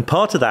 And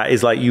part of that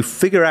is like you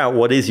figure out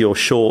what is your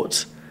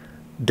short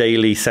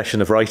daily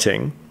session of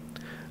writing.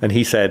 And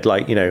he said,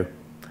 like, you know,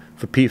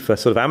 for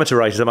sort of amateur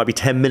writers, it might be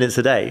 10 minutes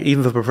a day.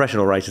 Even for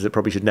professional writers, it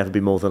probably should never be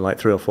more than like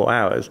 3 or 4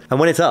 hours. And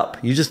when it's up,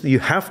 you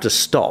have to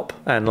stop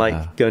and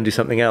like go and do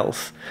something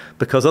else,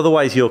 because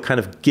otherwise you're kind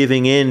of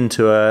giving in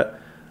to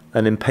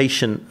an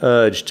impatient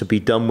urge to be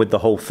done with the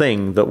whole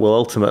thing that will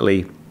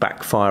ultimately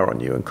backfire on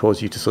you and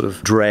cause you to sort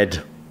of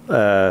dread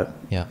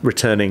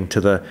returning to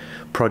the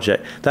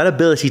project. That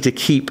ability to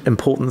keep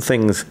important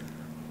things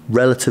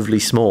relatively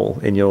small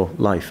in your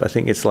life, I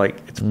think it's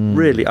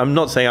really, I'm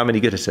not saying I'm any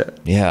good at it,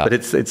 but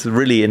it's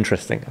really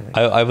interesting.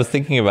 I was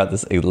thinking about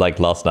this like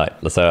last night.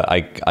 So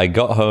I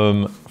got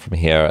home from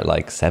here at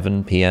like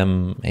 7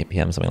 p.m, 8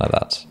 p.m, something like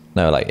that.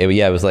 No, like it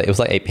was like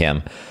 8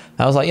 p.m.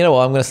 I was like, you know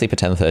what, I'm going to sleep at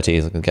 10:30.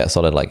 I'm going to get a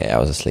solid like 8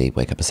 hours of sleep,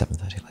 wake up at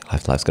 7:30.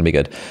 Like life's going to be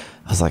good.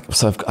 I was like,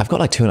 so I've got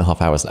like 2.5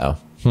 hours now.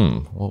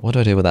 What do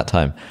I do with that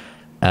time?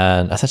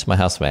 And I said to my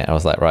housemate, I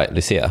was like, right,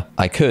 Lucia,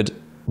 I could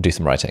do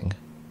some writing,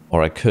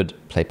 or I could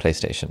play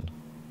PlayStation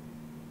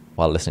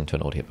while listening to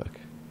an audiobook.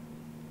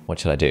 What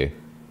should I do?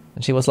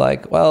 And she was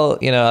like, well,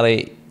 you know,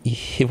 Ali,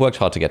 you've worked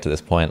hard to get to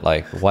this point.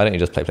 Like, why don't you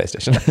just play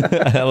PlayStation?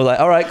 And I was like,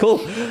 all right, cool.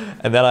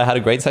 And then I had a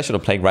great session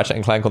of playing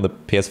Ratchet & Clank on the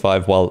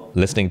PS5 while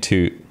listening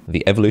to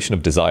The Evolution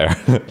of Desire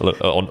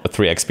on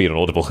 3x speed on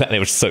Audible. And it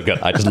was so good.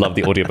 I just love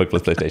the audiobook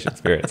plus PlayStation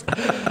experience.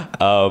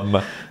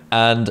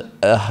 And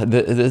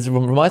this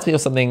reminds me of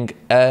something.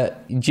 Do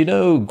you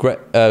know Greg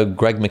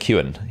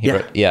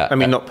McKeown? I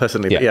mean, not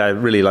personally, but I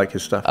really like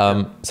his stuff.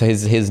 So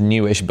his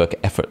newish book,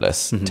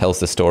 Effortless, tells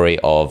the story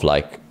of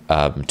like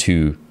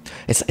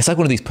it's like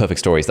one of these perfect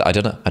stories that I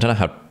don't know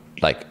how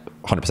like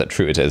 100%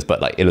 true it is,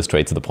 but like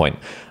illustrates the point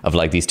of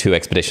like these two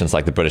expeditions,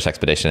 like the British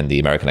expedition and the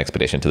American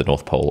expedition to the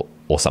North Pole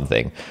or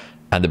something.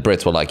 And the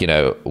Brits were like, you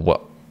know,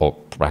 what, or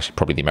actually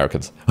probably the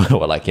Americans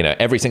were like, you know,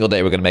 every single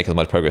day we're going to make as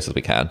much progress as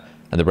we can.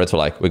 And the Brits were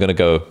like, we're going to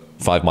go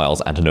 5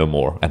 miles and no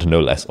more and no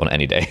less on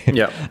any day.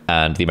 Yeah.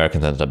 And the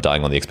Americans ended up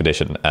dying on the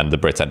expedition, and the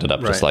Brits ended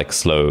up just like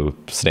slow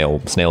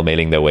snail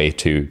mailing their way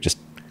to just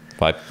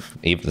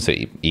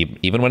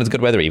even when it's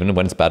good weather, even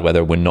when it's bad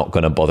weather, we're not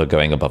going to bother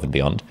going above and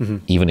beyond,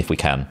 even if we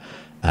can.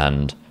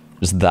 And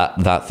just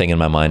that thing in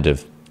my mind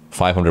of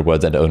 500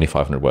 words and only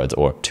 500 words,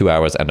 or 2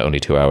 hours and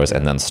only 2 hours,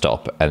 and then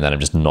stop, and then I'm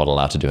just not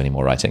allowed to do any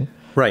more writing.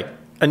 Right.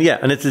 And yeah,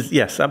 and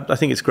yes, I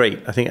think it's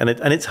great. I think, and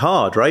it's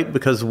hard, right?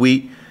 Because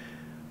we,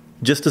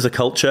 just as a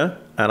culture,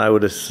 and I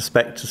would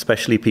suspect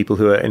especially people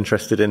who are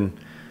interested in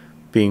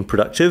being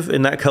productive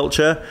in that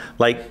culture,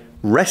 like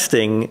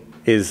resting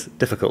is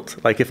difficult.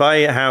 Like if I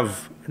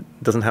have,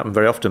 it doesn't happen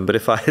very often, but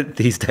if I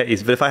these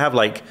days, but if I have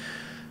like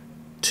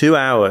 2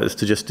 hours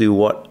to just do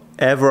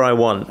whatever I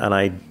want, and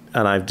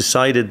I've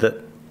decided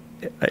that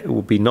it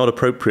would be not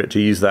appropriate to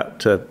use that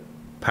to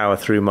power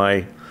through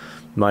my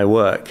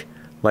work,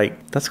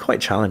 like that's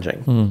quite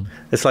challenging.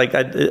 It's like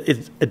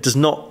it does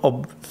not,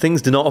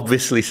 things do not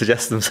obviously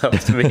suggest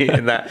themselves to me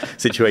in that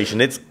situation.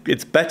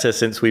 It's better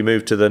since we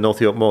moved to the North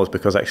York Moors,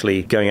 because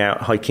actually going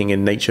out hiking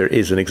in nature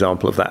is an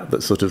example of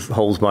that sort of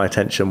holds my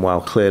attention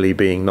while clearly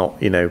being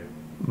not, you know,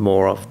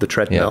 more of the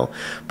treadmill. Yeah.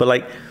 But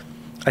like,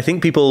 I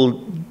think people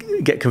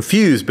get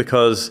confused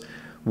because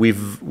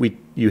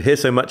you hear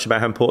so much about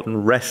how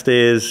important rest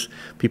is.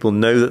 People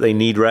know that they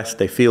need rest.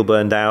 They feel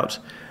burned out.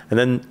 And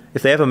then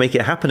if they ever make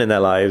it happen in their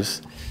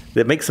lives,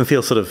 it makes them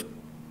feel sort of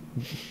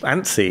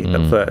antsy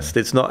at first.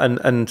 It's not,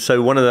 and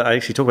so I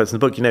actually talk about this in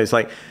the book, you know, it's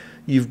like,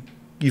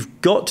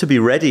 you've got to be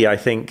ready, I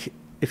think,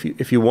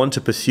 if you want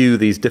to pursue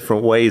these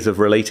different ways of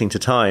relating to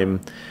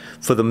time,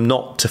 for them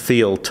not to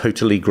feel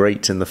totally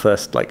great in the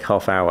first like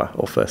half hour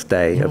or first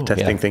day of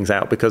testing things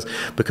out,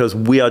 because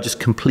we are just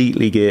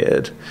completely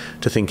geared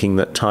to thinking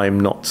that time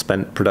not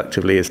spent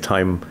productively is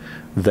time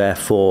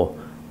therefore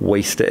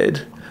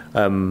wasted.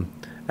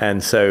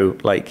 And so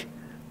like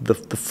the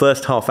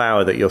first half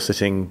hour that you're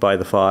sitting by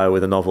the fire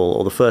with a novel,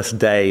 or the first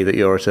day that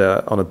you're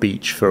on a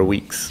beach for a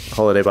week's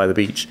holiday by the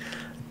beach,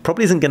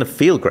 probably isn't going to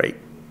feel great.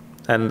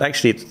 And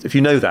actually, if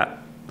you know that,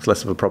 it's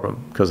less of a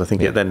problem, because I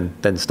think it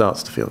then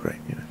starts to feel great.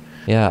 You know?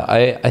 Yeah,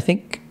 I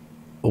think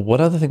one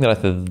other thing that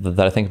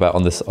I think about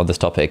on this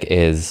topic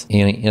is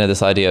you know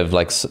this idea of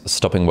like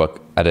stopping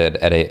work at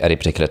a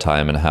particular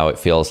time, and how it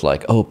feels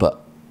like, oh, but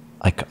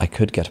I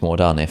could get more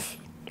done if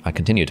I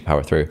continue to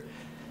power through.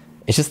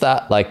 It's just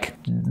that like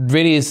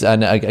really is,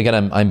 and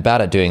again I'm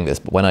bad at doing this,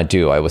 but when I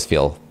do, I always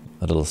feel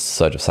a little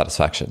surge of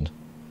satisfaction.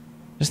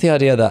 Just the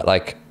idea that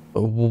like,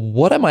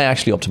 what am I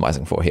actually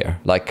optimizing for here?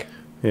 Like,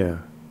 you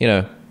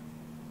know,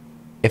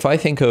 if I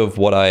think of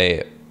what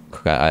I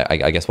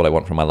guess what I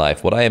want from my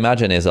life, what I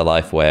imagine is a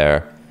life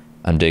where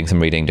I'm doing some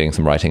reading, doing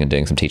some writing, and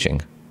doing some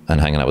teaching, and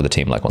hanging out with a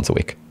team like once a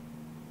week,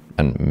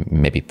 and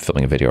maybe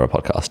filming a video or a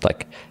podcast.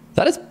 Like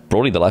that is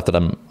broadly the life that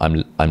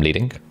I'm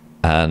leading,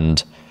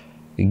 and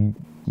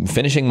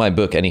finishing my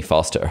book any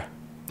faster,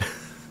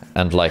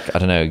 and like, I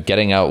don't know,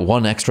 getting out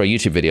one extra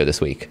YouTube video this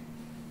week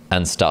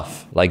and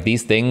stuff like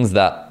these things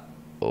that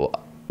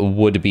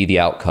would be the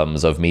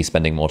outcomes of me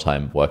spending more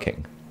time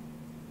working.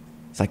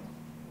 It's like,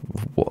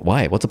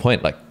 why? What's the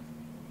point? Like,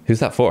 who's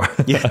that for?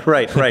 Yeah,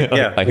 right.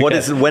 Yeah.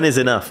 When is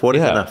enough? What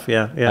is enough?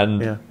 Yeah.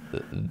 And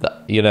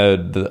you know,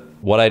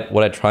 what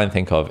I try and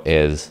think of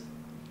is,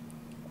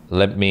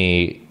 let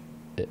me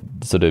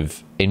sort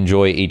of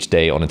enjoy each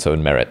day on its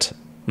own merit,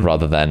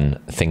 rather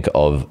than think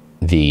of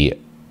the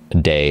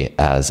day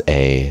as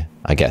I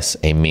guess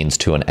a means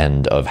to an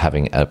end of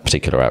having a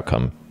particular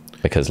outcome.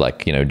 Because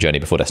like, you know, journey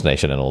before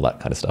destination and all that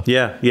kind of stuff.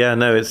 Yeah.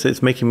 No,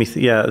 it's making me,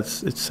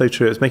 it's so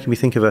true. It's making me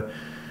think of a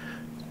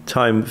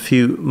time a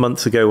few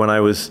months ago when I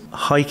was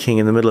hiking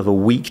in the middle of a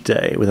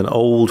weekday with an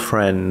old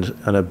friend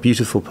and a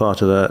beautiful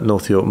part of the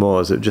North York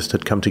Moors. It just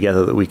had come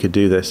together that we could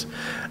do this.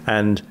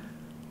 And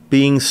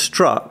being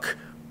struck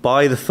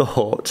by the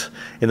thought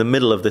in the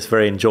middle of this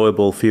very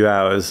enjoyable few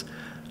hours,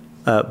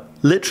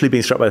 literally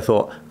being struck by the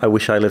thought, I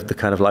wish I lived the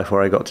kind of life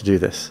where I got to do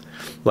this.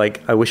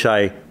 Like, I wish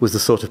I was the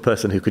sort of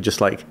person who could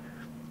just like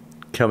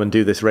come and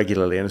do this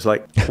regularly. And it's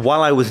like,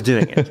 while I was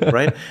doing it,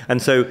 right? And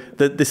so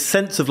this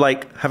sense of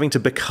like having to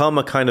become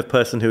a kind of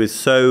person who is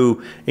so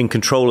in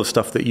control of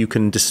stuff that you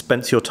can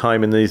dispense your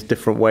time in these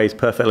different ways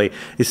perfectly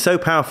is so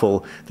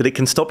powerful that it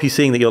can stop you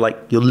seeing that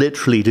you're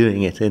literally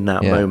doing it in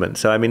that moment.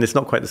 So, I mean, it's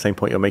not quite the same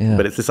point you're making,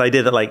 but it's this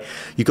idea that like,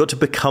 you've got to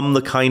become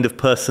the kind of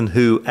person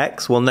who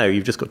X, well, no,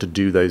 you've just got to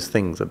do those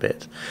things a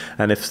bit.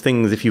 And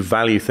if you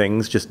value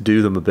things, just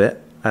do them a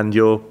bit, and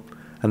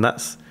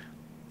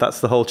that's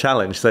the whole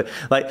challenge. So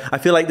like, I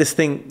feel like this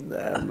thing,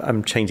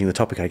 I'm changing the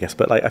topic, I guess,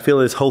 but like, I feel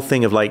this whole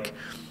thing of like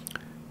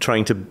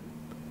trying to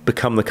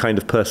become the kind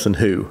of person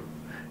who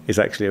is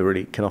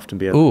actually can often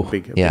be a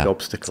big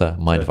obstacle. It's a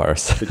mind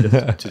virus.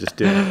 to just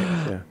do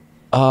it.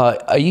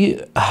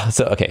 Yeah.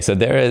 So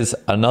there is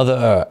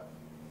another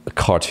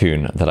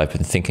cartoon that I've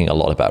been thinking a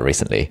lot about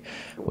recently,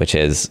 which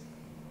is,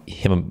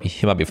 he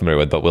might be familiar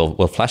with, but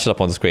we'll flash it up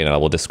on the screen and I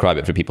will describe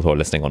it for people who are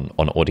listening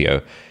on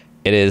audio.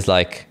 It is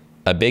like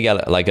a big,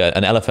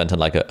 an elephant and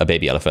like a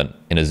baby elephant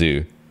in a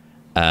zoo.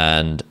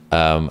 And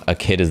a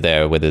kid is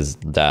there with his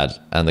dad,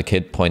 and the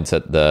kid points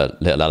at the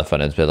little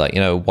elephant and is like,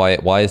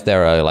 why is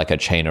there a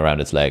chain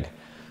around its leg?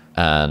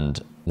 And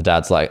the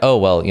dad's like, oh,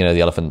 well,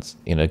 the elephant,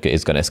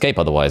 is going to escape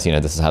otherwise.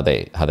 This is how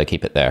they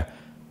keep it there.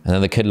 And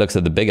then the kid looks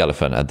at the big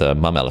elephant, at the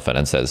mum elephant,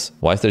 and says,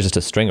 why is there just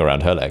a string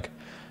around her leg?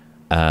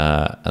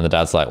 And the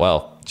dad's like,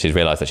 well, she's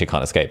realized that she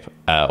can't escape,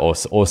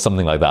 or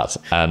something like that.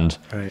 And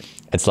right.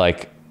 It's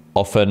like,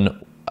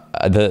 often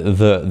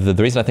the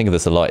reason I think of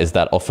this a lot is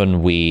that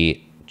often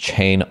we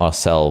chain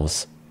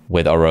ourselves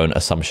with our own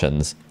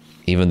assumptions,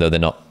 even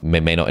though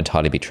may not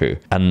entirely be true.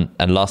 And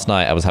last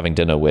night I was having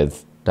dinner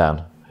with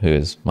Dan, who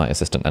is my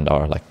assistant and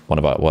one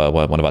of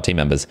our team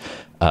members,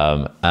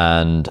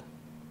 and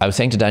I was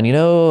saying to Dan,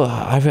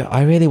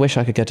 I really wish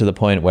I could get to the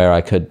point where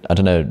I could, I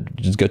don't know,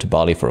 just go to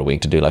Bali for a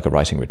week to do like a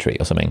writing retreat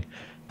or something.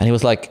 And he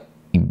was like,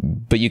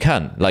 but you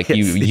can, like,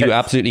 you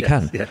absolutely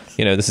can. Yes.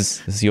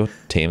 This is your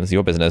team, this is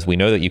your business. We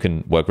know that you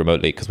can work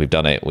remotely because we've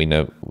done it. We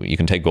know you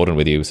can take Gordon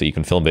with you, so you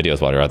can film videos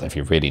while you're out there if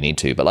you really need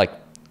to. But like,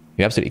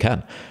 you absolutely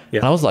can. Yeah.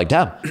 And I was like,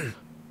 damn,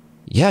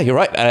 yeah, you're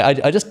right.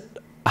 I just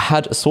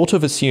had sort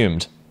of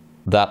assumed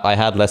that I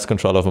had less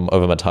control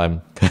over my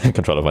time,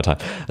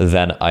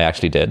 than I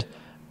actually did.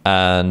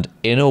 And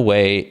in a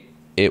way,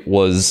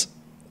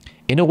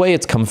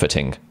 it's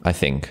comforting, I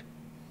think,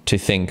 to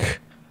think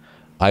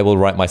I will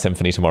write my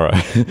symphony tomorrow.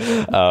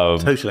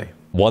 Totally.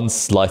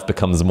 Once life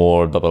becomes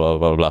more blah, blah, blah,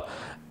 blah, blah.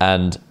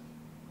 And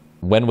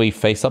when we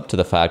face up to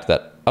the fact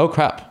that, oh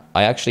crap,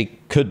 I actually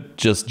could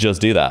just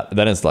do that,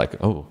 then it's like,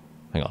 oh,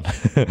 hang on.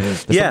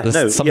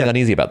 There's something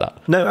uneasy about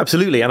that. No,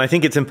 absolutely. And I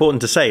think it's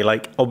important to say,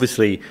 like,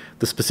 obviously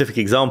the specific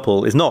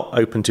example is not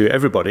open to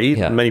everybody.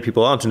 Yeah. Many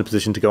people aren't in a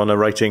position to go on a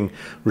writing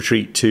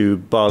retreat to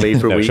Bali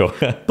for a week. Sure.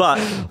 But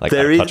like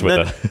there is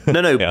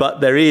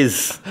but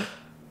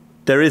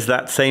there is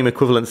that same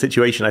equivalent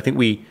situation. I think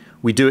we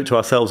do it to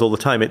ourselves all the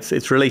time.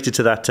 It's related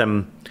to that.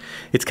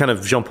 It's kind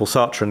of Jean-Paul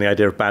Sartre and the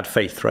idea of bad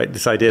faith, right?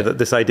 This idea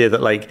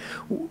that like,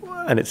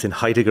 and it's in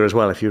Heidegger as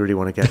well, if you really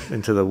want to get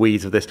into the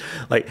weeds of this,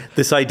 like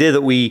this idea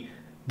that we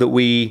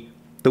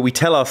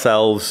tell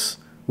ourselves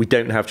we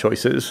don't have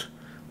choices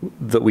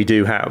that we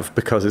do have,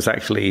 because it's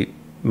actually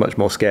much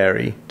more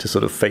scary to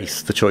sort of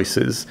face the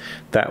choices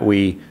that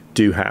we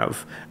do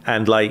have.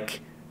 And like,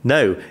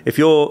 no, if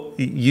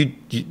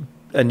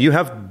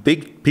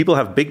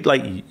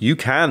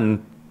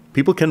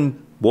people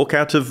can walk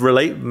out of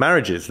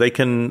marriages. They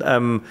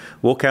can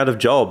walk out of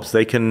jobs.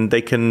 They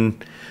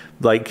can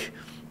like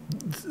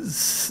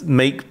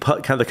make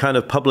the kind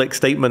of public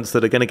statements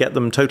that are going to get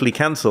them totally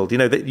cancelled.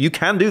 That you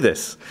can do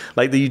this.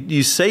 Like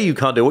you say you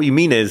can't do it. What you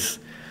mean is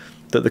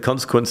that the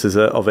consequences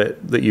of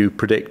it that you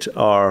predict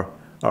are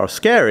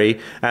scary,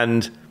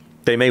 and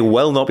they may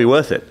well not be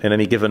worth it in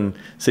any given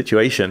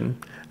situation.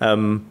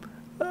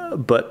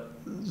 But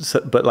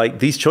like,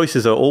 these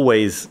choices are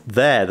always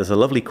there. There's a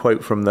lovely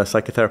quote from the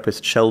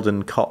psychotherapist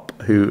Sheldon Kopp,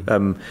 who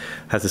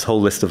has this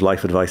whole list of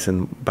life advice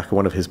in back of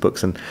one of his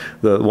books. And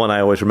the one I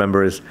always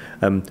remember is,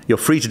 you're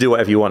free to do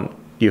whatever you want.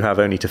 You have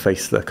only to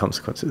face the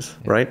consequences,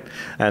 right?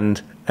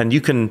 And you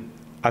can,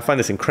 I find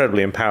this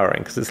incredibly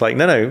empowering, because it's like,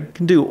 no, you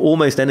can do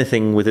almost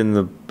anything within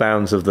the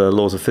bounds of the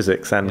laws of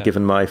physics and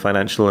given my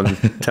financial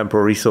and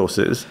temporal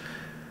resources.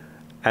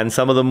 And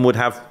some of them would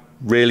have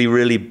really,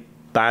 really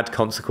bad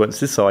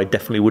consequences, so I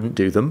definitely wouldn't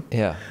do them.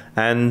 Yeah.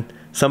 And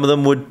some of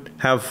them would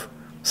have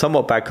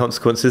somewhat bad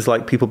consequences,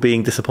 like people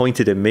being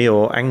disappointed in me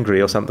or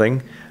angry or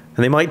something,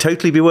 and they might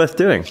totally be worth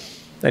doing.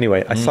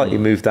 Anyway, I slightly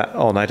moved that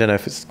on. I don't know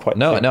if it's quite.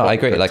 No, I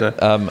agree. Like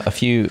a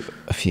few,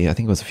 I think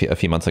it was a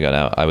few months ago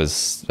now. I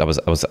was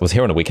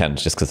here on a weekend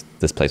just because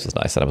this place was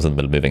nice, and I was in the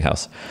middle of moving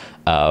house,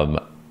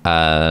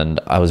 and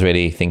I was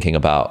really thinking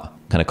about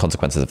kind of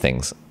consequences of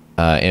things.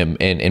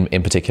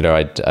 In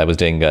particular, I was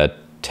doing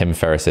Tim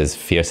Ferriss's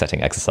fear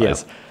setting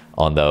exercise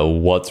on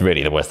what's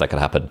really the worst that could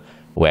happen,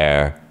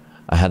 where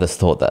I had this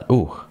thought that,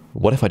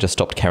 what if I just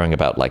stopped caring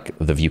about like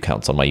the view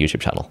counts on my YouTube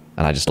channel,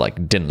 and I just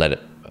like didn't let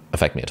it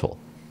affect me at all?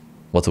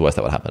 What's the worst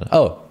that would happen?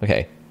 Oh,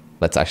 okay,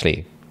 let's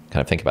actually kind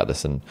of think about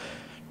this and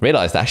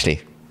realize that actually,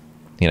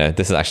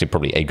 this is actually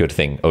probably a good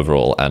thing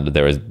overall, and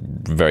there is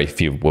very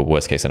few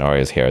worst case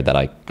scenarios here that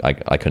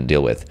I couldn't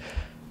deal with.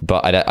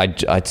 But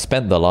I'd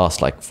spent the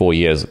last like 4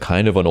 years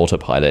kind of on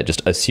autopilot,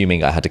 just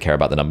assuming I had to care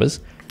about the numbers,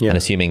 and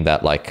assuming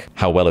that like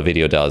how well a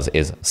video does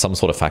is some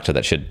sort of factor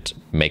that should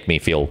make me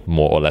feel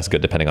more or less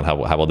good depending on how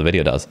well the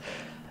video does.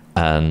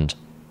 And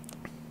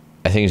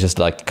I think it just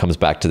like comes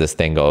back to this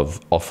thing of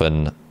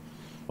often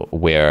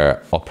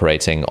we're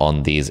operating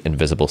on these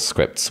invisible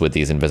scripts with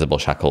these invisible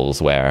shackles,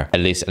 where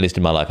at least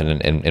in my life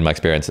and in my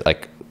experience,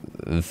 like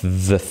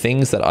the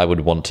things that I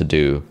would want to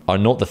do are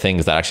not the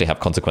things that actually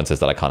have consequences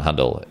that I can't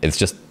handle. It's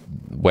just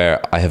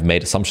where I have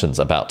made assumptions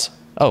about,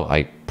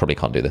 I probably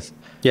can't do this.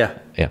 Yeah.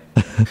 Yeah.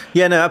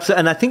 Yeah, no, absolutely.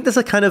 And I think there's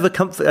a kind of a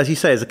comfort, as you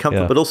say, is a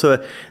comfort, but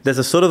also there's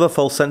a sort of a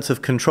false sense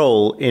of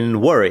control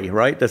in worry,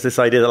 right? There's this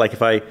idea that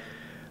like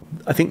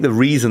I think the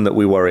reason that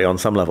we worry on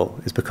some level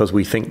is because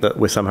we think that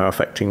we're somehow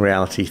affecting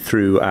reality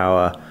through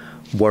our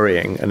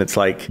worrying. And it's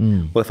like,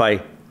 well, if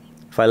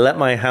I let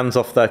my hands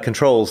off the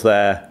controls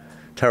there,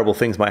 terrible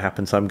things might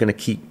happen. So I'm going to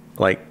keep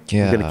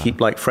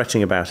like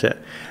fretting about it.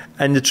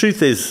 And the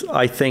truth is,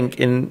 I think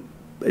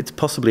it's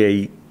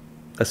possibly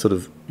a sort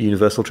of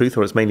universal truth,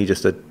 or it's mainly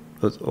just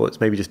or it's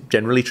maybe just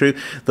generally true,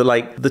 that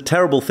like the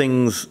terrible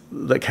things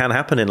that can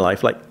happen in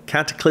life, like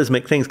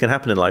cataclysmic things can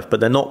happen in life, but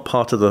they're not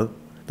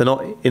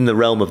in the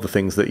realm of the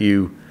things that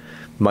you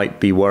might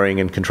be worrying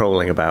and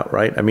controlling about,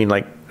 right? I mean,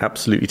 like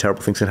absolutely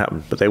terrible things can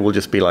happen, but they will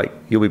just be like,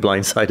 you'll be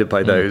blindsided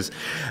by those.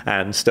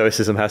 And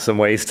Stoicism has some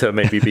ways to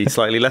maybe be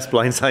slightly less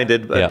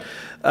blindsided.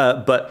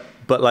 But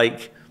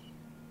like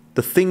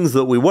the things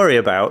that we're worrying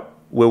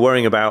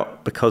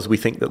about because we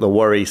think that the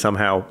worry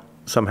somehow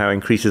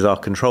increases our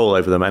control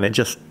over them, and it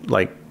just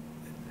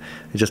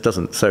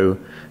doesn't. So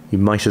you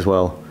might as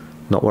well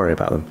not worry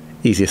about them.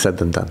 Easier said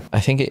than done. I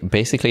think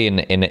basically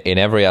in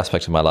every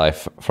aspect of my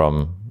life,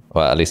 from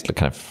at least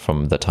kind of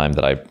from the time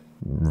that I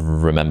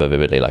remember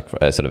vividly, like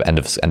sort of end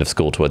of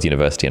school towards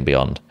university and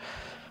beyond,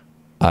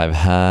 I've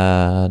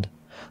had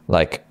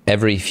like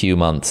every few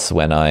months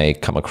when I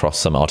come across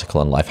some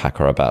article on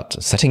Lifehacker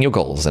about setting your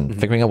goals and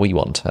figuring out what you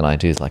want, and I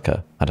do like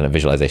a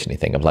visualization-y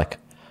thing of like,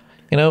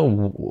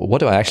 what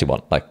do I actually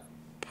want? Like,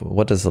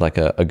 what does like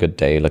a good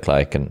day look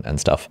like and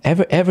stuff.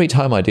 Every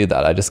time I do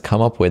that, I just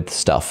come up with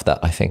stuff that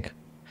I think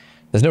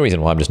there's no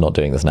reason why I'm just not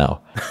doing this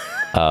now.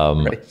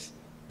 Right.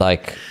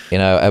 Like,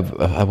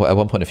 at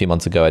one point a few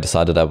months ago, I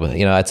decided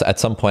at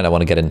some point I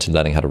want to get into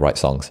learning how to write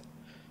songs.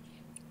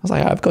 I was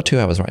like, I've got 2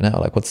 hours right now.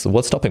 Like,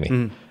 what's stopping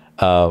me?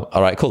 All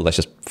right, cool. Let's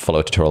just follow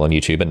a tutorial on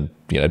YouTube and,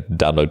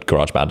 download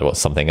GarageBand or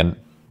something and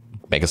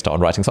make a start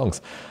on writing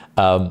songs.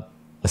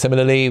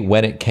 Similarly,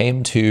 when it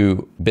came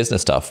to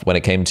business stuff, when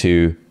it came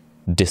to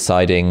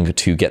deciding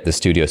to get the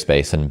studio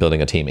space and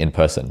building a team in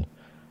person,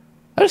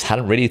 I just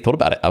hadn't really thought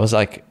about it. I was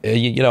like,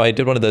 I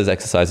did one of those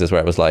exercises where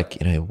I was like,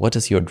 what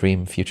does your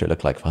dream future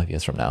look like 5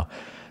 years from now?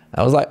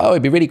 I was like, oh,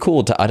 it'd be really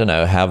cool to, I don't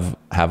know, have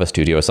a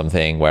studio or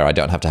something where I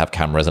don't have to have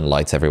cameras and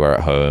lights everywhere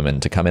at home,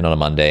 and to come in on a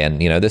Monday and,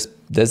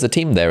 there's a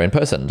team there in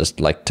person, just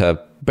like to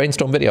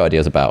brainstorm video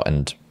ideas about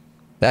and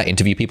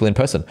interview people in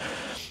person.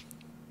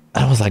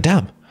 And I was like,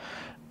 damn,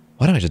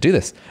 why don't I just do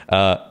this?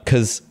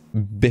 Because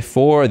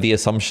before the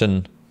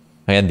assumption,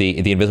 and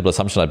the invisible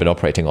assumption I'd been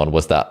operating on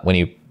was that when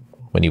you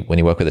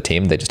work with a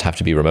team, they just have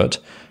to be remote.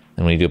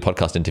 And when you do a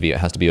podcast interview, it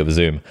has to be over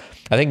Zoom.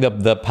 I think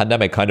the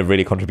pandemic kind of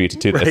really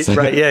contributed to this.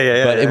 Right,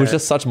 yeah. But it was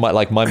just such my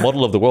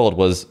model of the world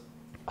was,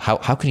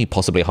 how can you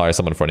possibly hire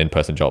someone for an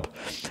in-person job?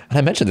 And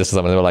I mentioned this to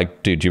someone, they were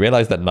like, dude, do you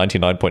realize that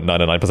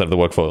 99.99% of the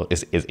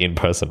workforce is in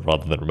person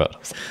rather than remote? I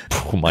was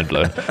like, mind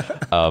blown.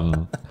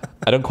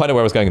 I don't quite know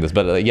where I was going with this,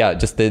 but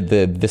just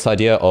this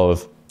idea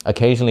of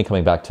occasionally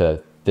coming back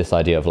to this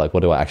idea of like,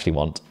 what do I actually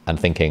want? And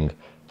thinking,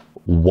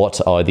 what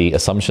are the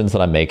assumptions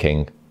that I'm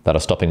making that are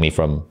stopping me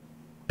from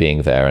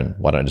being there, and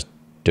why don't I just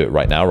do it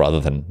right now rather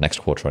than next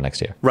quarter or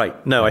next year?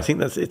 Right. No, I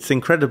think it's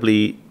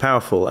incredibly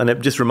powerful, and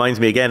it just reminds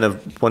me again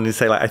of wanting to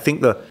say, like, I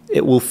think that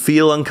it will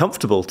feel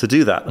uncomfortable to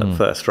do that at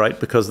first, right?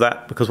 Because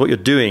what you're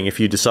doing, if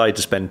you decide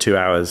to spend 2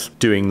 hours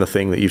doing the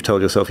thing that you've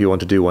told yourself you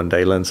want to do one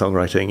day, learn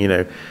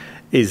songwriting,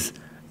 is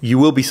you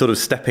will be sort of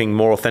stepping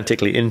more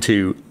authentically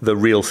into the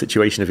real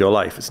situation of your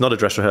life. It's not a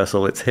dress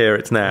rehearsal. It's here.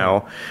 It's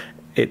now.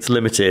 It's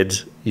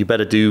limited. You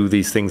better do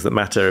these things that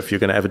matter if you're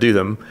going to ever do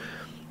them.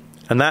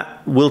 And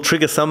that will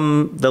trigger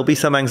there'll be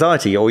some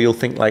anxiety, or you'll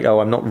think like, oh,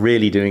 I'm not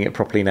really doing it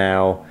properly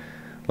now.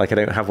 Like, I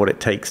don't have what it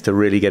takes to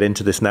really get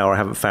into this now, or I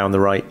haven't got the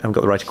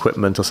right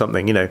equipment or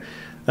something,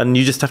 and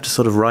you just have to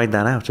sort of ride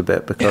that out a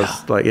bit because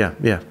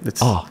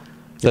it's. Oh,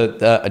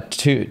 so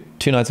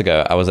two nights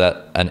ago, I was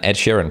at an Ed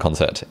Sheeran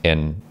concert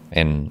in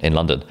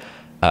London.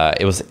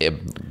 It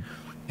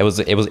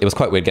was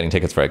quite weird getting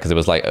tickets for it because it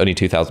was like only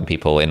 2,000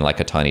 people in like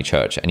a tiny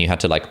church, and you had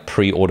to like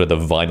pre-order the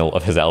vinyl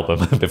of his album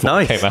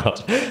before it came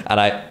out. And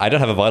I don't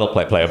have a vinyl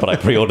player, but I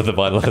pre-ordered the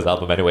vinyl of his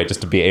album anyway,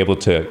 just to be able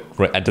to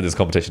enter this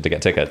competition to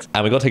get tickets.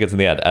 And we got tickets in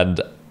the end.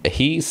 And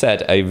he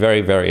said a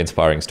very, very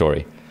inspiring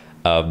story.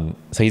 So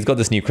he's got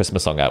this new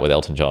Christmas song out with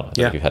Elton John. I don't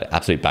know if you've had it.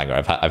 Absolute banger.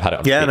 I've had it on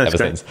repeat ever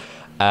since.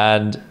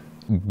 And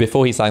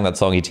before he sang that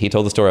song, he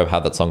told the story of how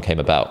that song came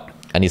about.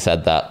 And he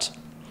said that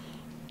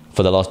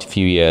for the last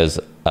few years,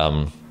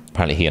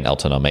 apparently he and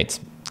Elton are mates.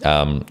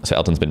 So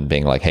Elton's been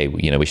being like, hey,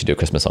 we should do a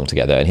Christmas song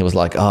together. And he was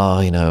like,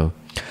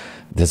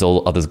 there's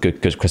all others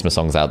good Christmas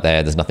songs out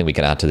there. There's nothing we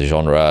can add to the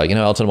genre.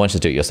 Elton, why don't you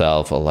just do it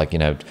yourself? Or like,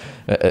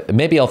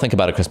 maybe I'll think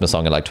about a Christmas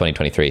song in like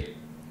 2023.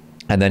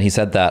 And then he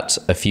said that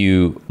a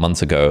few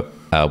months ago,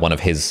 one of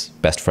his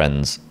best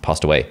friends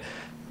passed away.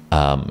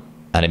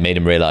 And it made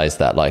him realize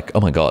that like,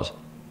 oh my God,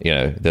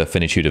 the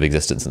finitude of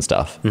existence and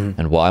stuff. Mm-hmm.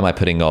 And why am I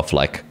putting off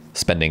like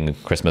spending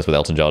Christmas with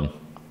Elton John,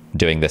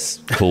 doing this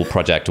cool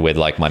project with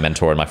like my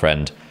mentor and my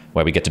friend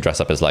where we get to dress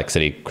up as like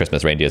silly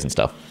Christmas reindeers and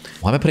stuff?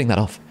 Why am I putting that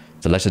off?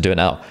 So let's just do it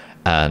now.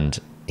 And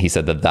he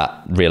said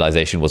that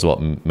realization was what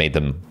made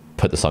them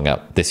put the song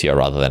out this year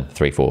rather than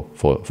 4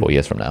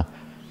 years from now.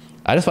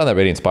 I just find that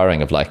really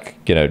inspiring of like,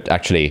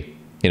 actually,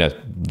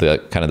 the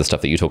kind of the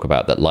stuff that you talk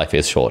about, that life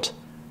is short.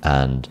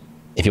 And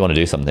if you want to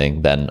do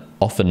something, then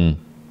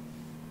often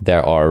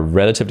there are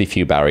relatively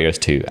few barriers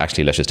to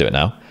actually, let's just do it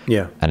now.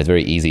 Yeah. And it's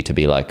very easy to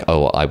be like,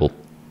 oh, I'll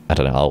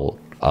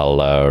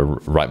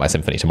write my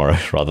symphony tomorrow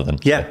rather than...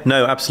 Yeah,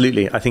 no,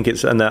 absolutely. I think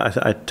and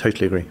I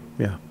totally agree.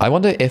 Yeah. I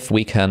wonder if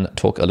we can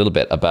talk a little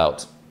bit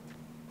about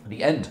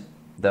the end,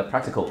 the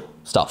practical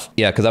stuff.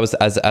 Yeah, because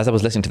as I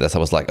was listening to this, I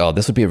was like, oh,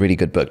 this would be a really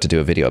good book to do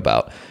a video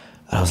about.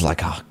 And I was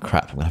like, oh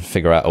crap, I'm going to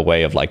figure out a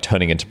way of like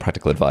turning into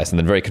practical advice. And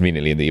then very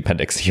conveniently in the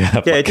appendix, you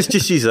have... Yeah, like,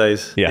 just use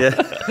those. Yeah.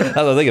 That's what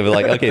I was thinking.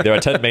 Like, okay, there are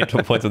 10 main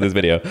points of this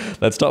video.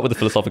 Let's start with the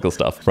philosophical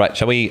stuff. Right,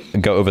 shall we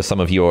go over some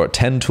of your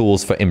 10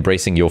 tools for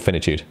embracing your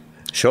finitude?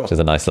 Sure. Which is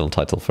a nice little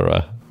title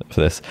for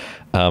this.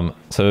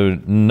 So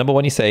number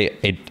 1, you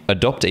say,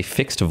 adopt a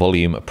fixed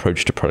volume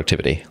approach to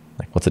productivity.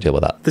 Like, what's the deal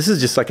with that? This is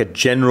just like a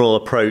general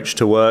approach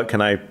to work.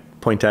 And I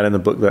point out in the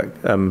book that,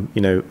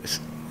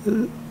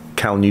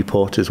 Cal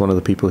Newport is one of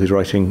the people who's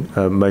writing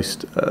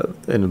most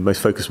in the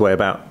most focused way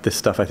about this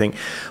stuff, I think,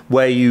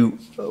 where you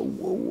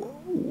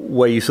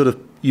sort of,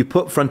 you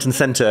put front and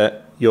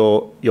center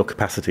your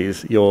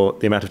capacities, the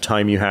amount of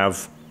time you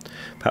have,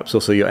 perhaps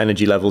also your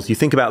energy levels. You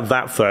think about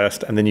that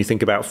first, and then you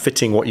think about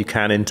fitting what you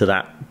can into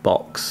that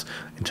box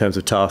in terms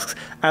of tasks,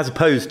 as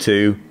opposed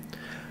to,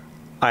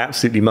 I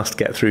absolutely must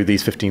get through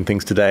these 15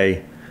 things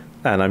today,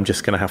 and I'm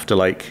just going to have to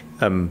like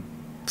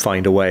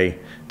find a way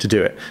to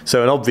do it.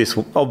 So an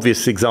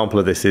obvious example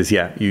of this is,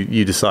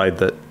 you decide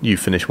that you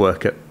finish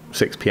work at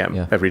 6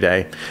 p.m. every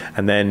day,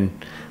 and then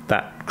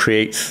that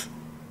creates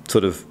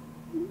sort of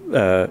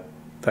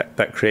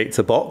that creates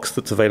a box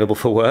that's available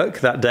for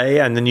work that day,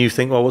 and then you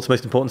think, well, what's the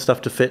most important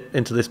stuff to fit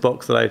into this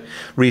box that I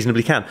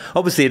reasonably can?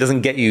 Obviously, it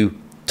doesn't get you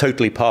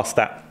totally past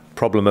that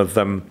problem of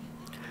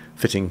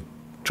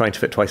trying to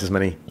fit twice as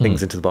many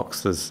things into the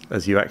box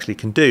as you actually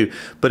can do,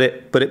 but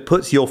it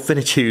puts your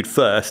finitude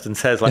first and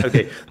says like,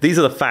 okay, these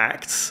are the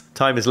facts,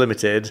 time is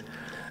limited,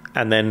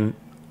 and then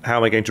how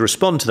am I going to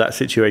respond to that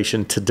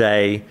situation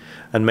today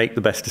and make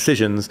the best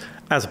decisions,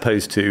 as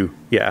opposed to,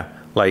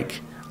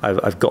 like,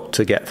 I've got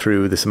to get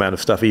through this amount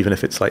of stuff, even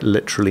if it's like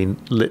literally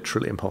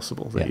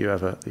impossible that you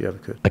ever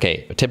could.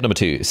 Okay, tip number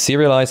 2: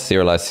 serialize.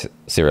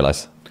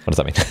 What does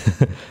that mean?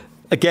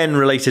 Again,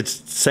 related,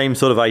 same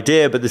sort of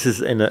idea, but this is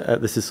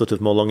this is sort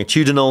of more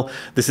longitudinal.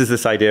 This is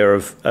this idea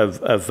of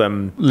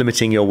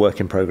limiting your work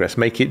in progress.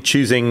 Making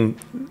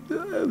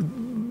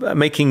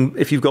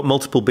if you've got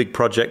multiple big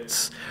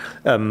projects,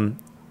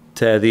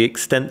 to the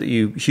extent that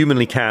you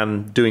humanly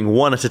can, doing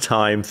one at a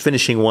time,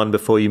 finishing one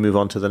before you move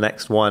on to the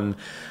next one,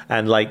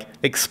 and like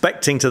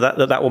expecting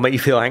that will make you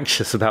feel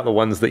anxious about the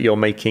ones that you're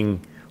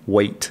making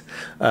wait,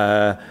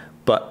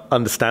 but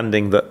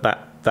understanding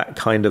that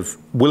kind of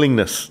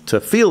willingness to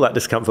feel that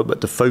discomfort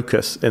but to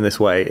focus in this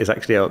way is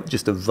actually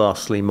just a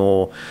vastly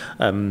more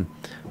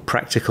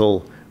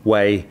practical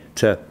way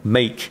to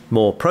make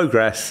more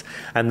progress,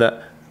 and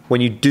that when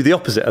you do the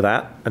opposite of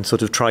that and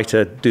sort of try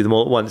to do them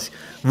all at once,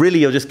 really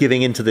you're just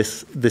giving into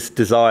this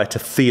desire to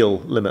feel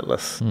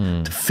limitless,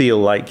 to feel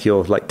like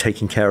you're like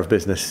taking care of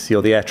business,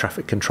 you're the air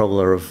traffic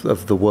controller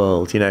of the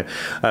world,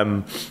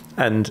 and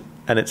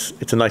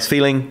it's a nice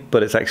feeling,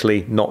 but it's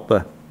actually not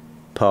the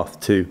path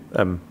to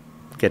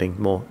getting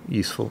more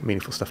useful,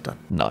 meaningful stuff done.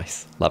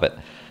 Nice, love it.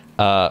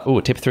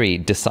 Tip 3: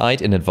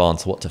 decide in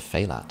advance what to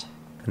fail at.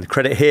 And the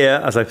credit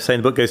here, as I say in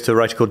the book, goes to a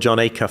writer called John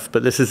Acuff.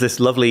 But this is this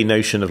lovely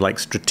notion of like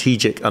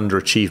strategic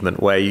underachievement,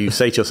 where you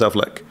say to yourself,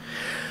 look,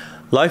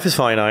 life is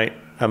finite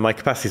and my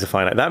capacities are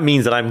finite. That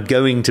means that I'm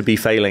going to be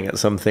failing at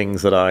some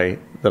things that I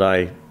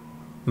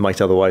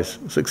might otherwise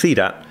succeed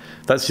at.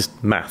 That's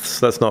just maths.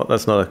 That's not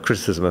a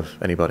criticism of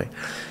anybody.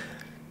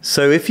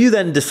 So if you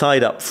then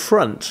decide up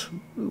front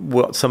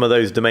what some of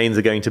those domains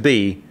are going to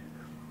be,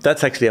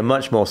 that's actually a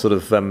much more sort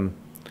of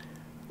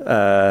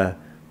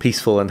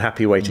peaceful and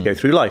happy way to go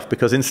through life,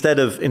 because instead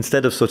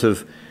of sort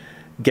of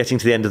getting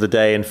to the end of the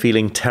day and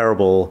feeling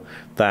terrible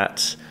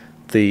that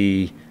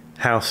the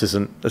house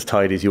isn't as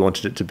tidy as you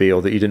wanted it to be, or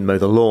that you didn't mow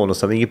the lawn or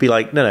something, you'd be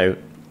like, no,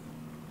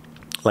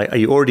 like,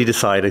 you already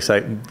decided,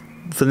 so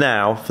for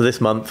now, for this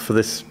month, for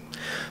this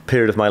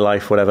period of my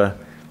life, whatever,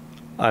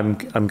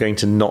 I'm going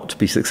to not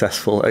be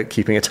successful at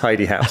keeping a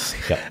tidy house.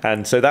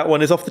 And so that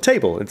one is off the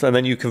table, and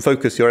then you can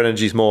focus your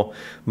energies more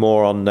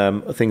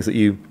on things that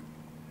you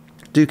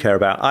do care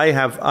about. I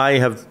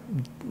have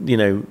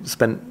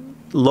spent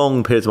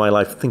long periods of my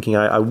life thinking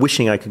I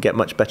wishing I could get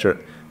much better at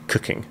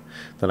cooking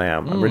than I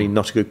am. I'm really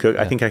not a good cook.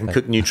 I think I can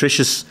cook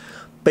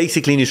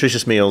basically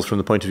nutritious meals from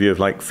the point of view of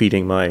like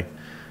feeding my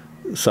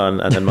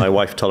son, and then my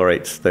wife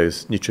tolerates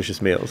those nutritious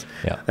meals.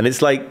 And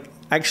it's like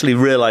actually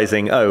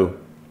realizing,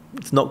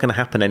 it's not going to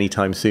happen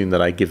anytime soon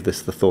that I give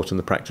this the thought and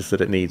the practice that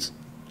it needs.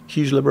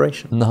 Huge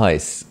liberation.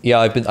 Nice. Yeah,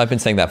 I've been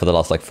saying that for the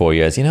last like 4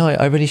 years.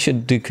 I really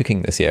should do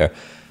cooking this year.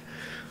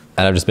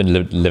 And I've just been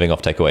living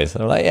off takeaways.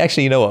 And I'm like,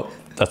 actually, you know what?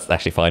 That's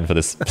actually fine for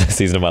this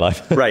season of my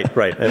life. Right.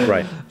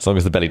 As long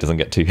as the belly doesn't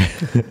get too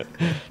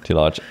too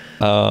large.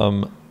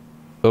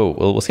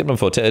 We'll skip number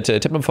 4.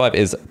 Tip number 5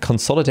 is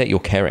consolidate your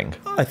caring.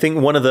 I think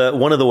one of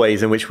the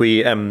ways in which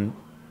we are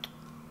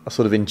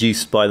sort of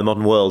induced by the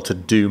modern world to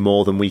do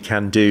more than we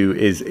can do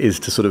is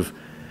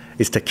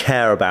to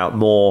care about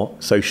more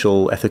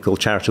social, ethical,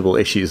 charitable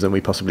issues than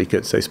we possibly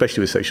could. So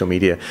especially with social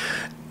media,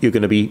 you're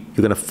going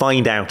to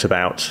find out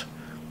about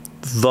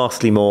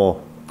vastly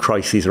more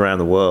crises around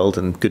the world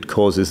and good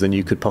causes than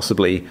you could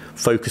possibly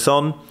focus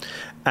on,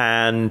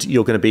 and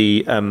you're going to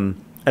be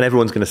and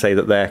everyone's going to say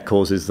that their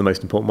cause is the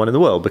most important one in the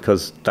world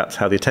because that's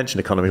how the attention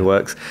economy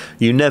works.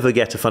 You never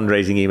get a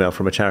fundraising email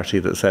from a charity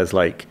that says,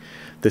 like,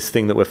 this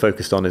thing that we're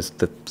focused on is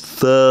the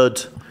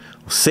 3rd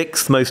or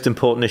 6th most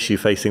important issue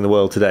facing the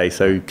world today,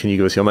 so can you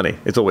give us your money?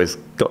 It's always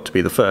got to be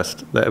the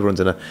first.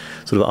 Everyone's in a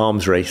sort of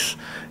arms race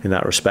in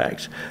that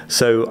respect.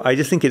 So I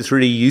just think it's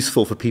really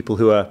useful for people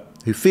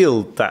who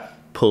feel that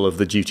pull of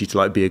the duty to,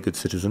 like, be a good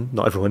citizen.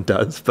 Not everyone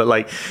does, but,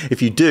 like,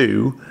 if you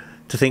do,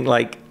 to think,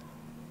 like,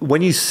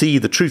 when you see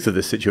the truth of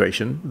this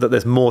situation, that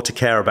there's more to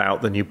care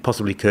about than you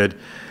possibly could,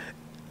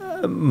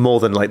 more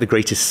than, like, the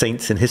greatest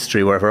saints in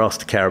history were ever asked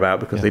to care about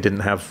because they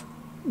didn't have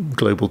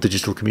global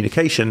digital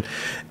communication,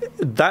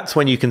 that's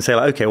when you can say,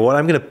 like, okay,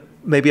 well,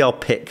 maybe I'll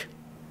pick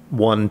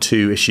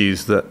 1-2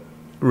 issues that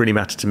really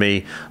matter to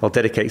me. I'll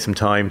dedicate some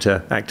time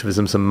to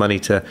activism, some money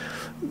to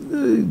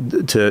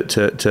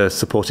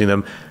supporting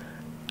them.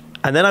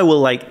 And then I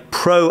will, like,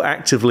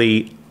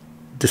 proactively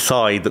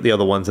decide that the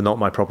other ones are not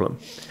my problem,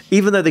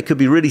 even though they could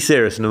be really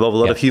serious and involve a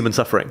lot of human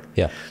suffering.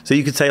 Yeah. So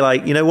you could say,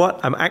 like, you know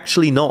what, I'm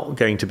actually not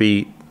going to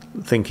be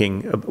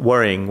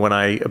worrying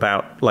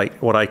about like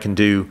what I can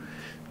do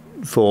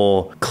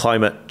for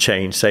climate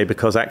change, say,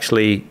 because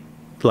actually,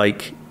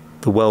 like,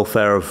 the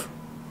welfare of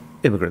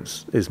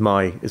immigrants is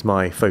my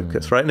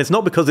focus, right? And it's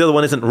not because the other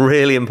one isn't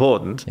really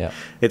important. Yeah.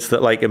 It's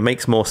that, like, it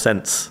makes more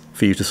sense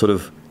for you to sort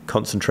of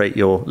concentrate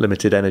your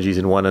limited energies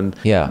in one and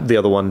the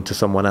other one to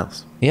someone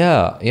else.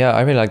 Yeah,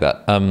 I really like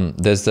that.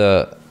 There's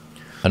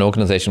an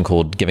organization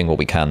called Giving What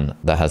We Can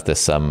that has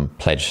this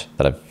pledge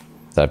that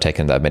I've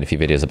taken, that I've made a few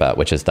videos about,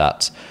 which is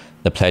that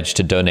the pledge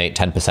to donate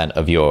 10%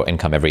 of your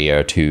income every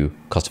year to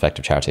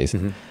cost-effective charities.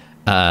 Mm-hmm.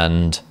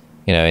 And,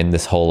 you know, in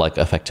this whole, like,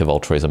 effective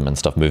altruism and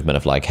stuff movement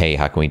of, like, hey,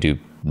 how can we do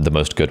the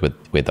most good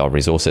with our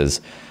resources?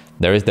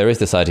 There is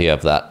this idea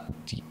of that,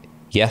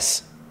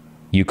 yes,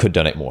 you could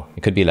donate more.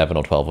 It could be 11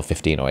 or 12 or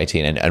 15 or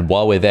 18. And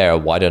while we're there,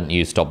 why don't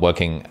you stop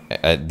working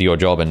at your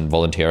job and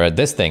volunteer at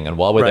this thing? And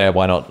while we're there,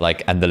 why not,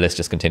 like, and the list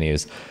just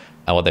continues.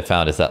 And what they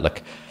found is that,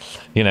 look,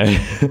 you know,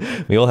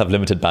 we all have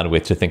limited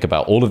bandwidth to think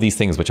about all of these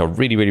things, which are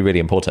really, really, really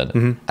important.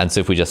 Mm-hmm. And so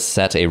if we just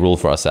set a rule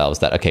for ourselves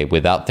that, okay,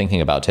 without thinking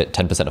about it,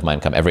 10% of my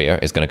income every year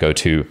is going to go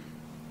to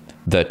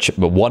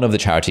one of the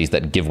charities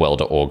that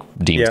GiveWell.org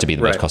deems to be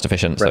the most cost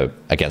efficient. So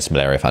Against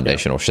Malaria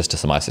Foundation or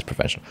Schistosomiasis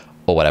Prevention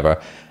or whatever.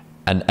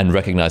 And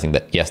recognizing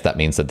that, yes, that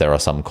means that there are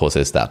some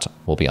causes that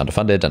will be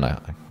underfunded,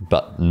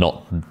 but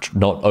not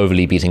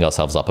overly beating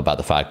ourselves up about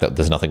the fact that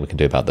there's nothing we can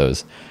do about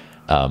those.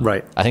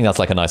 I think that's,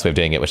 like, a nice way of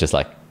doing it, which is,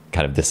 like,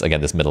 kind of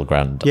this middle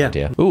ground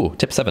idea. Ooh,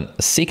 tip 7,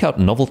 seek out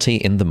novelty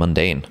in the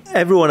mundane.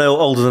 Everyone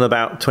older than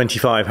about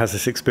 25 has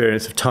this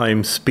experience of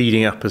time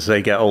speeding up as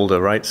they get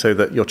older, right? So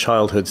that your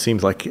childhood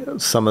seems like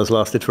summer's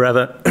lasted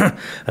forever.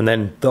 And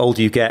then the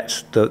older you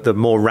get, the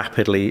more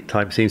rapidly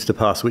time seems to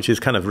pass, which is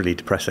kind of really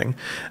depressing.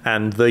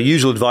 And the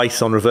usual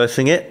advice on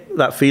reversing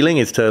that feeling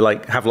is to,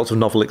 like, have lots of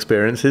novel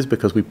experiences,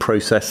 because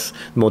the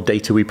more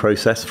data we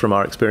process from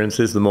our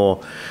experiences, the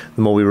more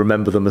we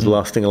remember them as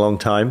lasting a long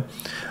time.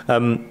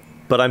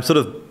 But I'm sort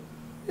of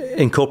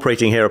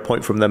incorporating here a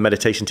point from the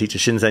meditation teacher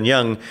Shinzen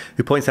Young,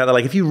 who points out that,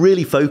 like, if you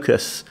really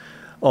focus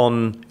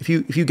on, if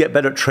you get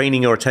better at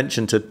training your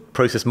attention to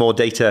process more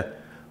data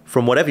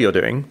from whatever you're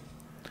doing,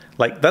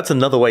 like, that's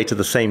another way to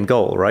the same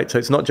goal, right? So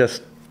it's not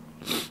just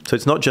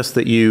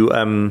that you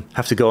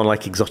have to go on,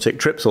 like, exotic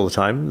trips all the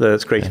time.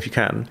 That's great if you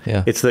can.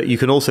 Yeah. It's that you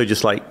can also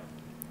just, like,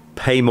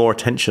 pay more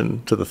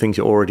attention to the things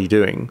you're already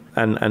doing,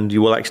 and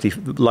you will actually,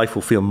 life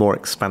will feel more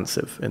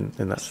expansive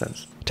in that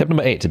sense. Tip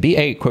number 8, to be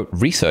a, quote,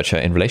 researcher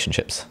in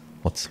relationships.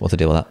 What's the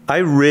deal with that? I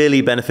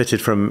really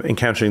benefited from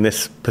encountering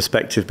this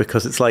perspective,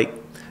 because it's like,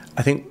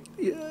 I think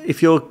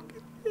if you're,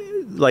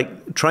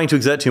 like, trying to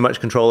exert too much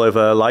control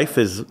over life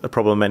is a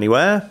problem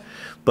anywhere,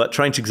 but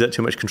trying to exert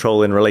too much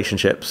control in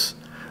relationships,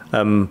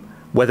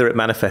 whether it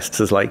manifests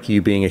as, like,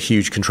 you being a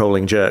huge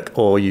controlling jerk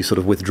or you sort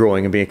of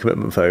withdrawing and being a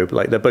commitment phobe,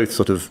 like, they're both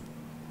sort of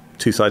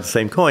two sides of the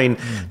same coin.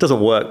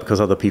 Doesn't work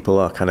because other people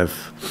are kind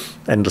of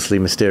endlessly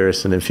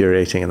mysterious and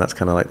infuriating, and that's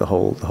kind of like the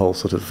whole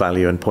sort of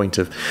value and point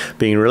of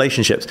being in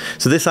relationships.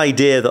 So this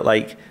idea that,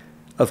 like,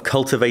 of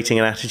cultivating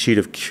an attitude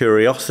of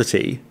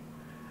curiosity.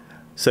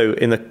 So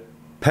in the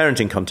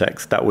parenting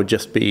context, that would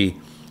just be,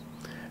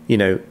 you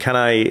know,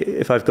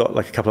 if I've got,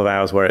 like, a couple of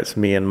hours where it's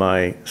me and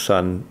my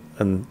son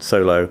and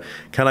solo,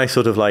 can I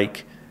sort of,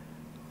 like,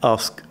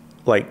 ask,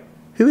 like,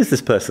 who is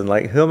this person?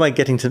 Like, who am I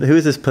getting to? Who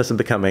is this person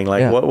becoming?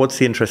 Like, what's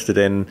he interested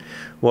in?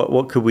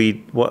 What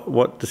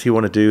does he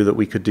want to do that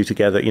we could do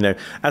together? You know,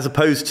 as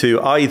opposed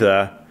to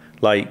either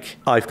like,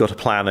 I've got a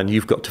plan and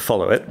you've got to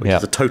follow it, which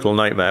is a total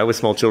nightmare with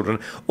small children,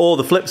 or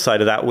the flip side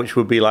of that, which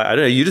would be like, I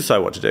don't know, you decide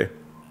what to do.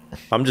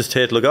 I'm just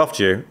here to look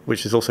after you,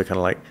 which is also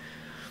kind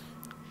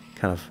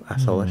of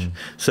asshole-ish.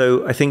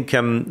 So I think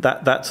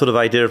that sort of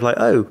idea of like,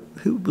 oh,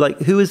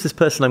 who is this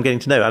person I'm getting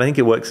to know? And I think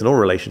it works in all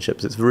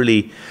relationships. It's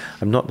really,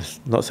 I'm not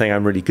saying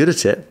I'm really good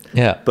at it,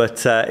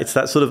 but it's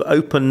that sort of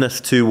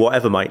openness to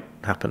whatever might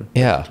happen.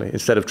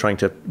 Instead of trying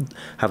to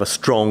have a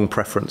strong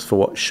preference for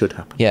what should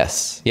happen.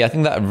 Yes. Yeah, I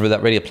think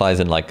that really applies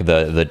in like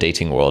the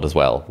dating world as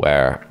well,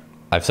 where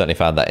I've certainly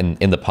found that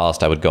in the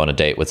past I would go on a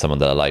date with someone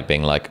that I like,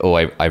 being like, oh,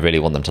 I really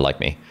want them to like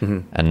me.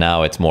 And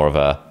now it's more of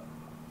a,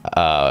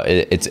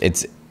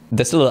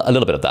 there's still a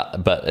little bit of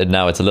that, but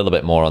now it's a little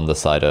bit more on the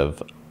side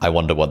of, I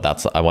wonder what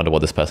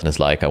this person is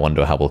like. I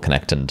wonder how we'll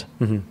connect. And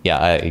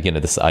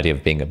this idea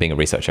of being a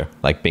researcher,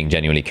 like being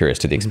genuinely curious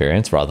to the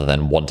experience rather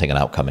than wanting an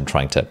outcome and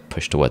trying to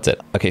push towards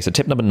it. Okay, so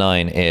tip number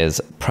 9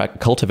 is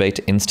cultivate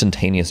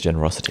instantaneous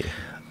generosity.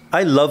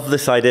 I love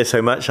this idea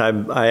so much.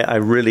 I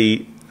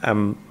really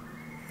am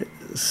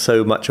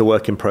so much a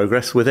work in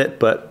progress with it,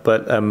 but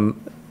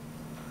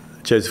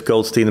Joseph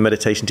Goldstein, the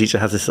meditation teacher,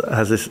 has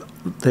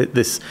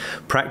this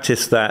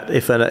practice that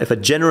if a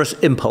generous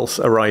impulse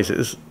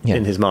arises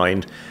in his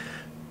mind,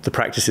 the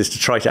practice is to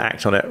try to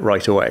act on it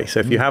right away. So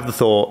if you have the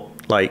thought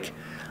like,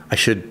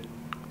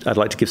 I'd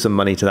like to give some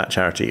money to that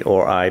charity,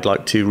 or I'd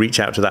like to reach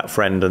out to that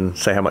friend and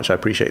say how much I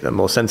appreciate them,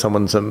 or send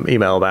someone some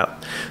email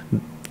about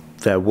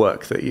their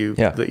work that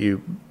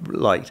you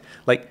liked,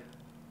 like,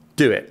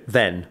 do it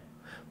then.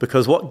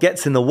 Because what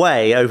gets in the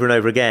way over and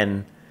over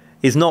again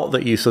is not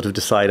that you sort of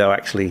decide, oh,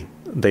 actually,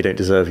 they don't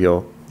deserve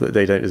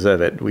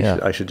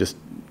it. I should just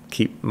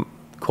keep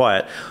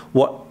quiet.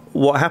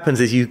 What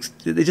happens is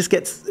it just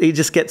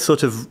gets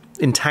sort of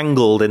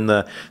entangled in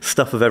the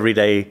stuff of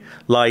everyday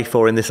life,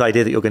 or in this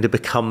idea that you're going to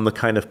become the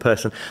kind of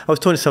person. I was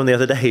talking to someone the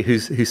other day who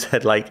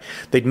said like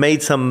they'd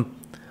made some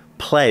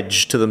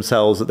pledge to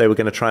themselves that they were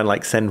going to try and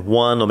like send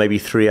 1 or maybe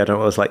 3, I don't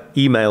know, it was like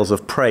emails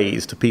of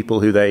praise to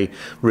people who they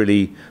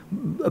really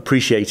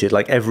appreciated,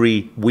 like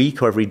every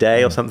week or every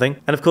day or something.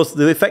 And of course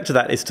the effect of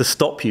that is to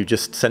stop you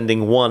just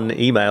sending 1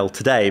 email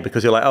today,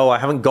 because you're like, oh, I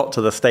haven't got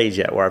to the stage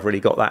yet where I've really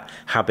got that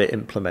habit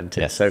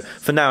implemented. So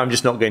for now I'm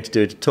just not going to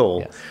do it at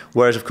all.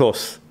 Whereas of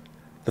course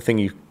the thing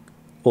you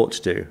ought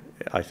to do,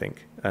 I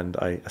think, and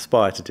I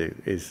aspire to do,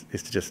 is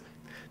to just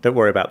don't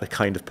worry about the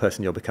kind of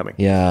person you're becoming.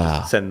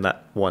 Just send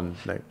that 1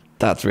 note.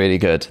 That's really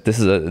good. This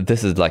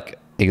is like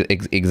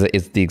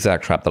it's the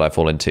exact trap that I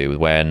fall into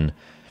when,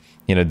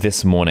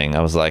 this morning I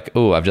was like,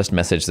 oh, I've just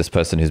messaged this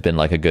person who's been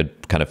like a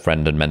good kind of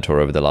friend and mentor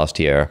over the last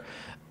year.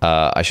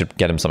 I should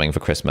get him something for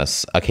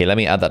Christmas. Okay, let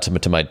me add that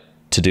to my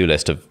to-do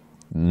list of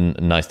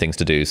nice things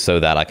to do so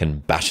that I can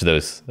bash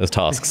those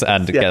tasks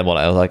and get them all.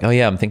 I was like, oh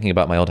yeah, I'm thinking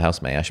about my old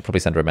housemate. I should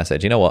probably send her a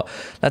message. You know what?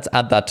 Let's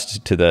add that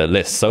to the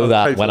list so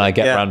that when I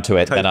get around to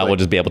it, then I will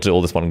just be able to do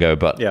all this one go.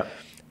 But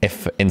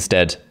if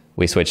instead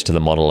we switch to the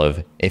model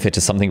of, if it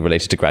is something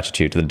related to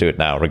gratitude, then do it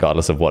now,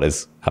 regardless of what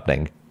is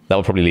happening. That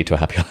will probably lead to a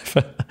happy life.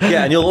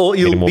 And you'll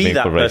be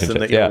that person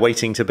that you're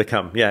waiting to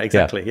become.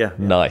 Exactly.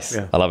 Nice.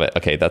 I love it.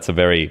 Okay, that's a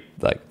very,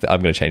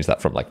 I'm going to change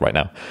that from like right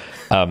now.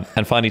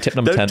 And finally, tip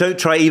number 10. Don't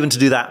try even to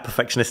do that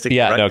perfectionistically,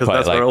 right? Because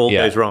that's where it all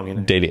goes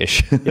wrong.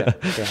 Daily-ish.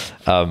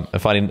 And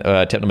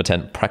finally, tip number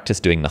 10, practice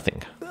doing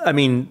nothing. I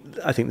mean,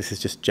 I think this is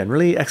just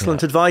generally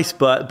excellent advice,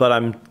 but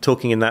I'm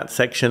talking in that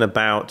section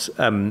about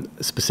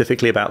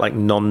specifically about like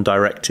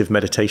non-directive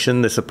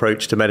meditation, this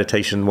approach to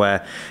meditation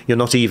where you're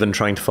not even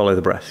trying to follow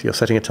the breath. You're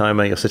setting a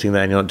timer, you're sitting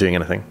there and you're not doing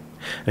anything.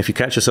 And if you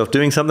catch yourself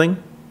doing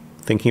something,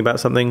 thinking about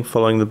something,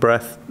 following the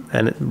breath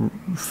and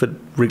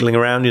wriggling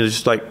around,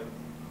 just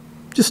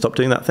stop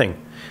doing that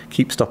thing.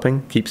 Keep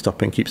stopping, keep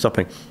stopping, keep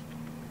stopping.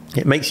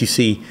 It makes you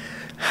see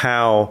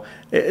how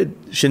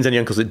Shinzen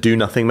Young calls it do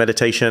nothing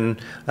meditation.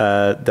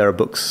 There are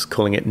books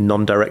calling it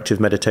non-directive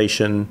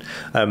meditation.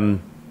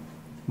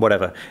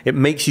 Whatever. It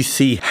makes you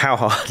see how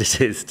hard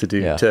it is to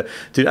do.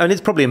 And it's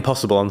probably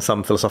impossible on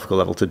some philosophical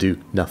level to do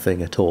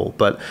nothing at all.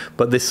 But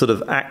this sort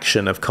of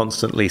action of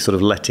constantly sort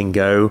of letting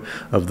go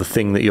of the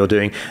thing that you're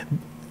doing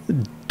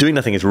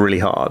nothing is really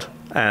hard.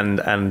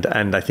 And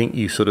I think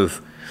you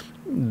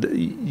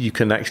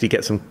can actually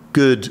get some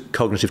good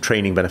cognitive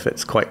training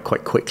benefits quite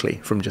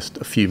quickly from just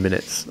a few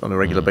minutes on a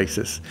regular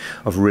basis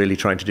of really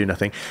trying to do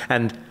nothing.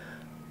 And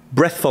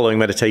breath following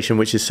meditation,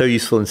 which is so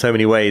useful in so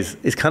many ways,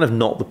 is kind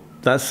of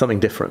that's something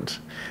different.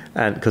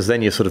 And because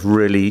then you're sort of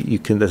really,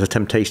 there's a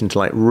temptation to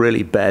like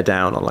really bear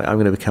down on like, I'm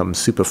going to become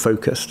super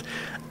focused.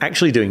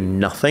 Actually doing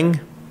nothing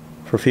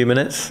for a few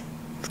minutes,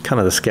 it's kind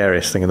of the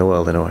scariest thing in the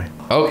world in a way.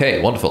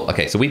 Okay, wonderful.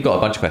 Okay, so we've got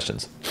a bunch of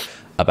questions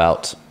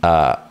about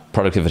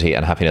productivity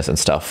and happiness and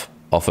stuff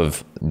off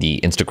of the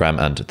Instagram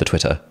and the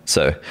Twitter.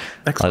 So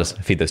Excellent. I'll just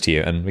feed those to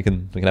you and we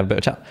can have a bit of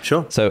a chat.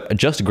 Sure. So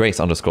Just Grace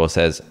 _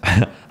 says,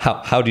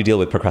 how do you deal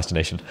with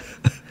procrastination?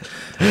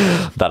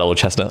 That old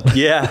chestnut.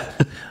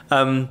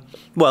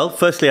 Well,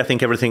 firstly, I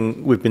think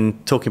everything we've been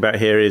talking about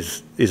here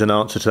is an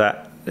answer to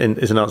that.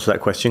 Is an answer to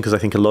that question, because I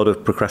think a lot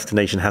of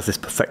procrastination has this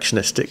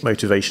perfectionistic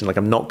motivation. Like,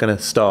 I'm not going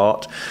to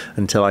start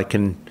until I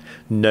can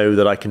know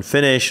that I can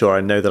finish, or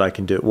I know that I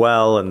can do it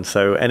well. And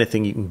so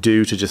anything you can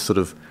do to just sort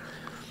of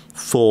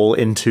fall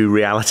into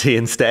reality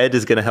instead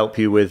is going to help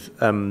you with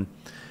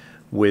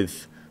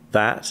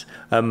that.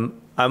 I'm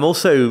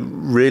also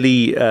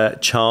really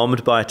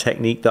charmed by a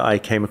technique that I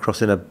came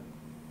across it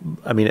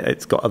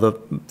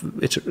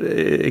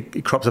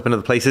crops up in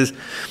other places.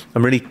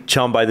 I'm really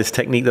charmed by this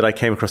technique that I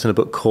came across in a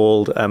book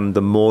called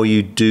The More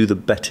You Do, The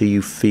Better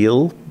You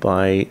Feel,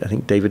 by, I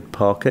think, David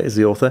Parker is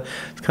the author.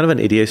 It's kind of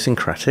an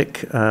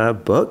idiosyncratic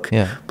book,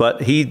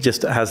 but he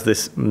just has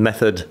this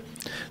method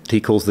that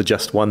he calls the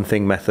just one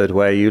thing method,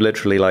 where you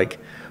literally like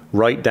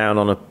write down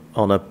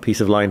on a piece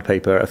of lined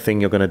paper a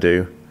thing you're going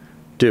to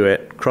do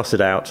it, cross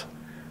it out,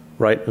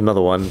 write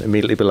another one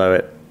immediately below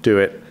it, do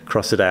it,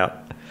 cross it out,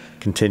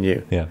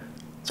 continue. Yeah.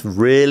 It's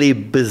really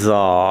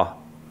bizarre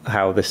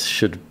how this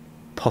should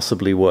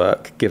possibly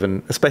work,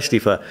 given, especially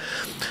for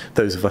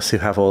those of us who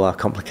have all our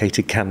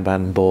complicated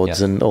Kanban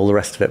boards and all the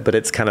rest of it. But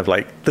it's kind of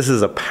like, this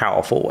is a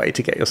powerful way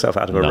to get yourself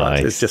out of a rut.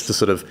 It's just to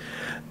sort of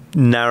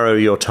narrow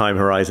your time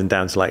horizon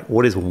down to like,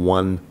 what is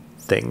one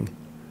thing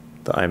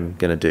that I'm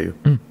going to do?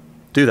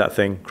 Do that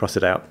thing, cross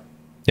it out.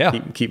 Yeah.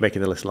 Keep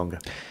making the list longer.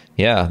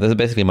 Yeah, this is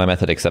basically my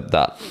method, except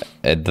that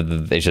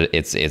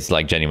it's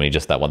like genuinely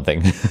just that one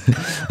thing,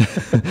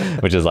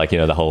 which is like,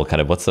 the whole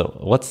kind of what's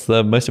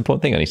the most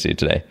important thing I need to do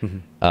today.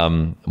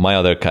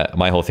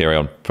 My whole theory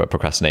on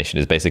procrastination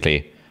is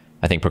basically,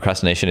 I think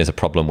procrastination is a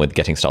problem with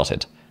getting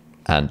started,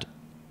 and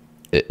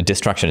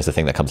distraction is the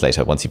thing that comes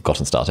later once you've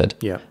gotten started.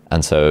 Yeah.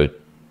 And so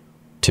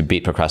to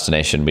beat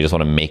procrastination, we just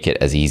want to make it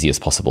as easy as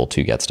possible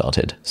to get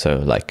started. So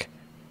like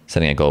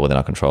setting a goal within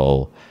our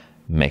control,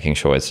 making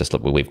sure it's just,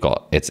 look,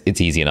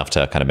 it's easy enough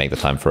to kind of make the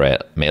time for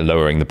it,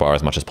 lowering the bar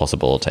as much as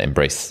possible to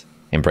embrace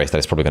that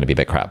it's probably going to be a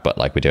bit crap, but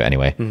like we do it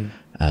anyway.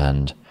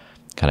 And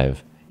kind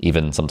of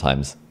even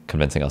sometimes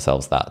convincing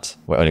ourselves that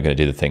we're only going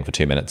to do the thing for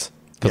 2 minutes.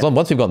 Because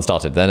once we've gotten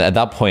started, then at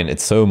that point,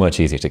 it's so much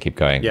easier to keep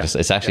going.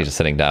 It's actually just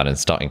sitting down and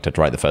starting to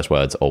write the first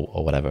words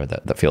or whatever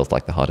that feels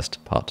like the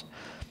hardest part.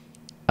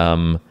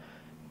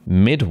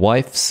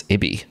 Midwife's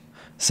Ibby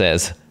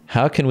says,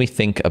 how can we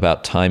think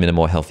about time in a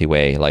more healthy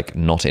way, like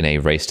not in a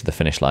race to the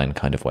finish line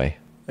kind of way?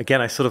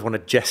 Again, I sort of want to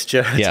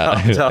gesture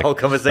to our whole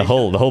conversation. The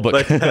whole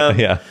book.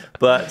 But,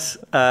 but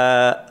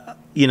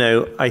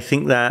I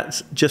think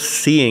that just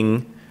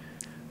seeing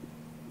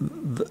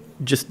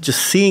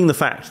the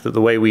fact that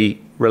the way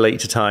we relate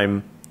to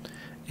time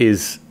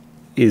is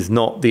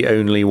not the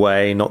only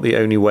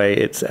way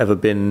it's ever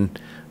been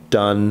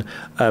done.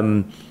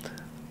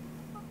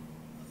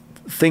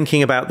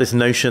 Thinking about this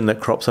notion that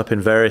crops up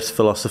in various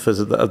philosophers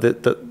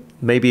that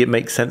maybe it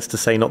makes sense to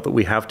say not that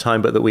we have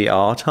time, but that we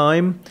are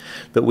time,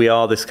 that we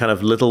are this kind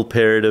of little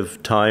period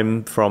of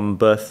time from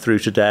birth through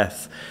to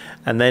death,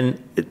 and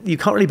then you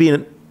can't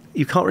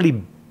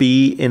really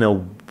be in a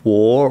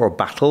war or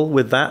battle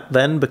with that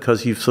then,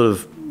 because you've sort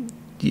of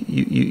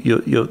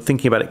you're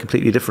thinking about it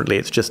completely differently.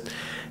 It's just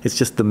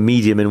the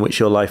medium in which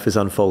your life is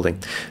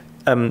unfolding.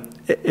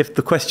 If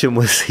the question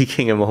was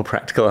seeking a more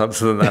practical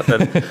answer than that,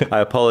 then I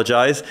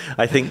apologize.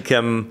 I think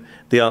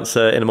the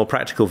answer in a more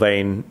practical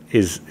vein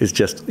is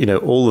just,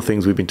 all the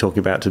things we've been talking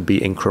about, to be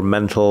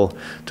incremental,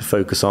 to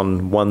focus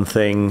on one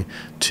thing,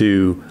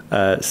 to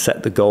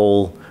set the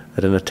goal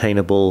at an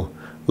attainable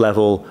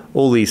level.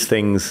 All these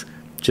things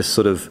just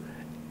sort of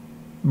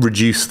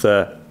reduce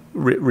the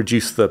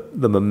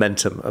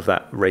momentum of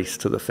that race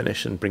to the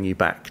finish and bring you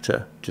back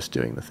to just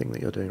doing the thing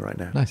that you're doing right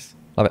now. Nice.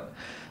 Love it.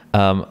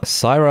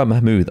 Syra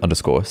Mahmood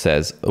 _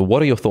 says, what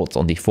are your thoughts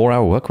on the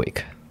 4-hour work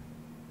week?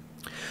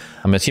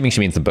 I'm assuming she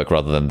means the book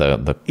rather than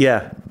the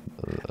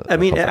I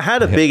mean, it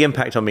had a big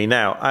impact on me.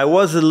 Now, I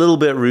was a little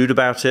bit rude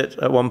about it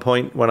at one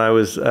point when I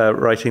was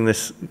writing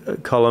this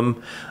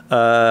column,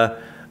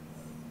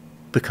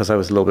 because I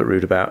was a little bit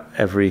rude about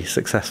every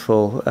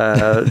successful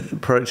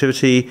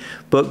productivity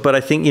book. But I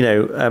think,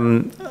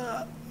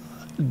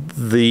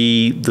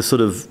 the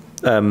sort of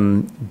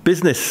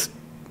business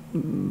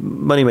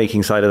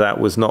money-making side of that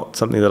was not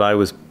something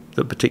that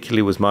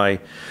particularly was my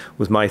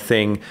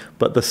thing.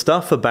 But the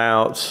stuff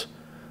about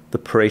the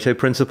Pareto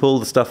principle,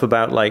 the stuff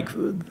about like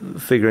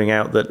figuring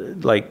out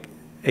that like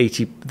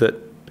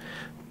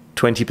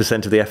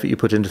 20% of the effort you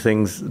put into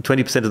things,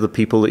 20% of the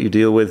people that you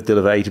deal with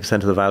deliver 80%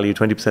 of the value,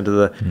 20%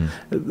 of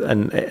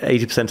and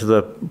 80% of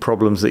the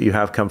problems that you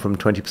have come from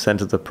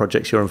 20% of the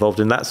projects you're involved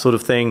in, that sort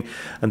of thing.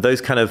 And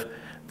those kind of,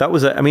 it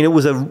was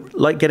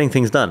like getting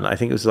things done. I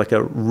think it was like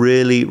a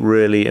really,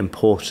 really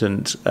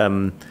important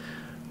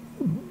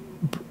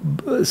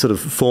sort of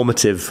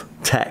formative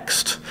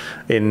text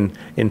in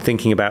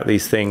thinking about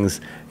these things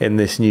in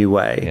this new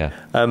way.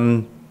 I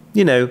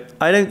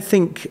don't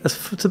think,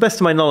 to the best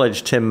of my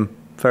knowledge, Tim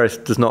Ferriss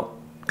does not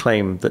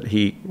claim that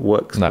he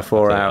works for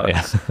 4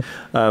 hours.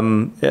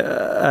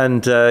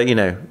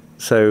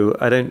 So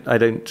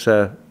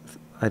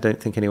I I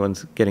don't think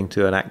anyone's getting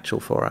to an actual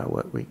 4-hour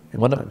work week.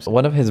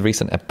 One of his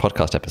recent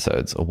podcast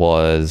episodes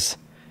was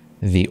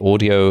the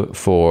audio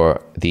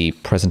for the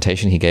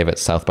presentation he gave at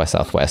South by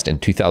Southwest in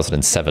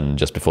 2007,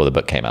 just before the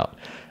book came out.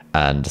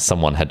 And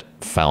someone had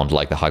found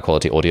like the high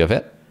quality audio of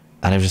it.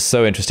 And it was just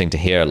so interesting to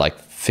hear, like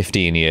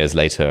 15 years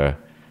later,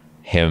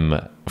 him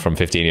from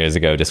 15 years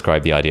ago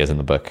describe the ideas in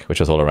the book, which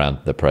was all around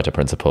the Pareto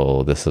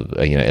principle, this,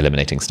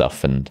 eliminating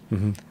stuff. And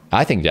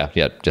I think,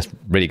 just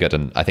really good.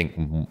 And I think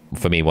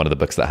for me, one of the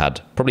books that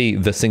had probably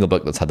the single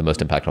book that's had the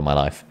most impact on my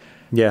life.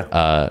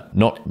 Yeah.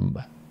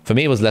 For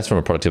me, it was less from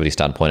a productivity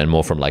standpoint and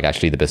more from like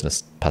actually the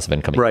business passive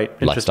income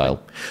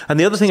lifestyle. And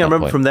the other thing I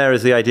remember from there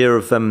is the idea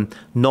of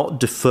not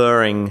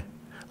deferring,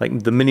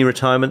 like the mini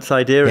retirements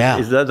idea.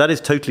 Is that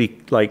is totally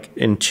like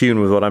in tune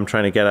with what I'm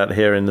trying to get at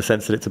here, in the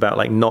sense that it's about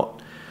like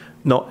not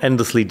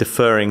endlessly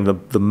deferring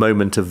the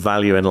moment of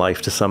value in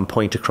life to some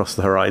point across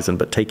the horizon,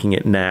 but taking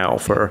it now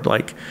for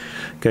like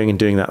going and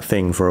doing that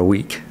thing for a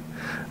week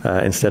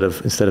instead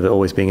of it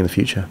always being in the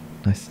future.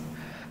 Nice.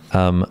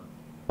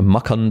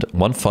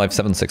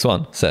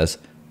 Mukund15761 says,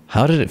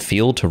 how did it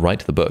feel to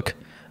write the book?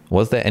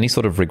 Was there any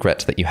sort of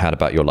regret that you had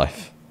about your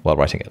life while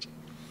writing it?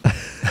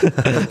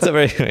 It's a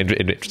very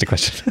interesting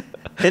question.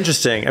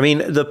 Interesting. I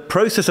mean, the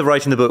process of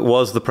writing the book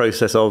was the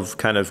process of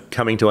kind of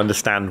coming to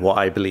understand what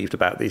I believed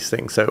about these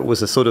things. So it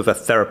was a sort of a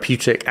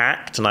therapeutic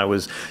act, and it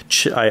was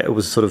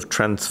sort of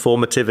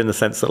transformative in the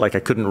sense that like I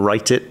couldn't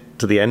write it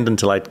to the end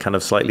until I'd kind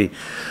of slightly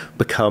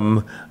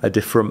become a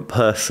different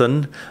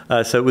person.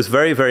 So it was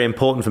very, very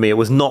important for me. It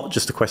was not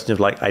just a question of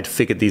like I'd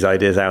figured these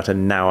ideas out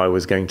and now I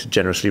was going to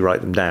generously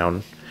write them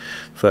down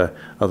for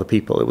other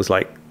people. It was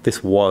like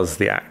this was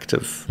the act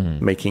of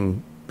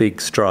making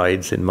big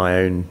strides in my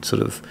own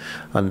sort of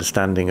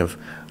understanding of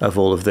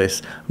all of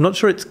this. I'm not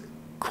sure it's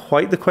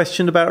quite the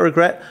question about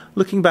regret.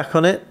 Looking back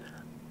on it,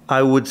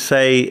 I would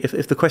say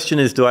if the question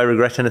is, do I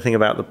regret anything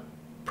about the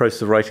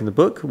process of writing the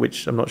book,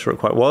 which I'm not sure it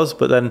quite was,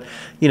 but then,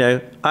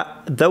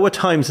 there were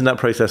times in that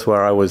process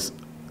where I was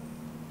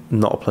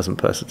not a pleasant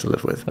person to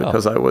live with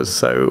because I was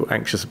so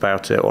anxious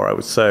about it, or I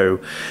was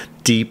so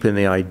deep in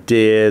the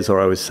ideas,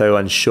 or I was so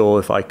unsure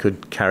if I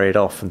could carry it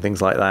off and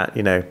things like that,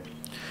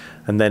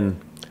 And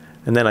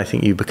then I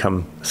think you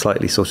become a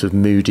slightly sort of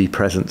moody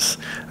presence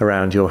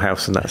around your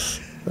house, and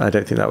I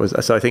don't think that was...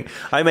 So I think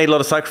I made a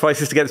lot of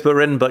sacrifices to get this book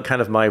written, but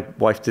kind of my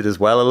wife did as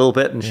well a little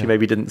bit, and she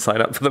maybe didn't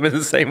sign up for them in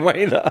the same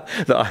way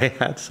that I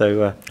had.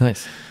 So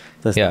nice.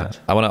 Yeah,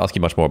 I want to ask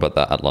you much more about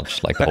that at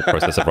lunch, like the whole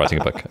process of writing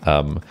a book.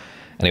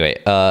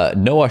 Anyway,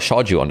 Noah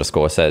Shaju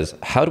 _ says,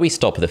 how do we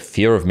stop the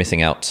fear of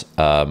missing out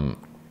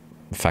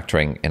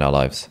factoring in our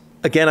lives?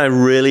 Again, I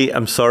really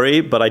am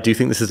sorry, but I do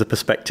think this is a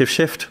perspective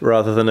shift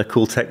rather than a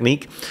cool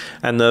technique.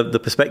 And the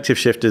perspective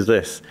shift is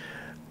this.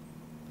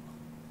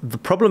 The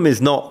problem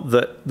is not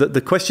that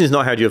the question is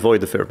not how do you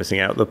avoid the fear of missing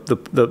out.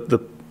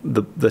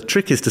 The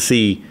trick is to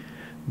see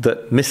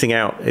that missing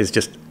out is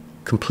just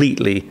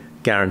completely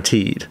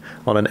guaranteed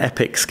on an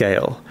epic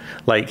scale.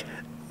 Like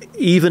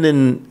even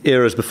in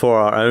eras before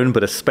our own,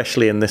 but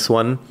especially in this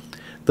one,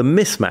 the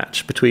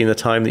mismatch between the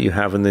time that you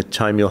have and the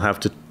time you'll have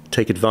to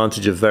take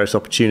advantage of various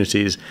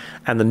opportunities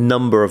and the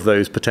number of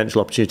those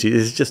potential opportunities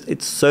is just,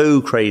 it's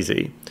so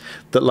crazy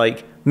that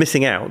like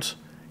missing out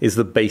is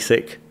the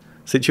basic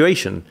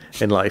situation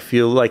in life.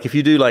 You'll like, if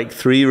you do like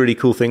 3 really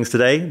cool things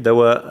today, there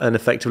were an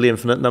effectively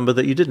infinite number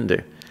that you didn't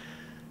do.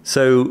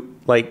 So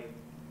like,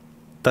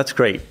 that's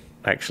great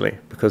actually,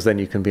 because then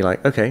you can be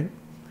like, okay,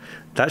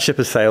 that ship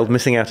has sailed,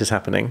 missing out is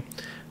happening.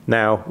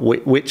 Now,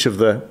 which of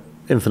the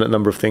infinite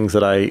number of things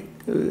that I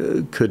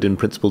could in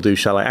principle do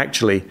shall I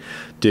actually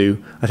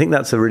do? I think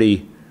that's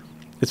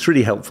it's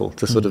really helpful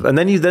to sort of, and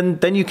then you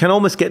can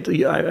almost get to,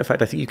 in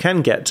fact I think you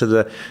can get to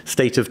the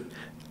state of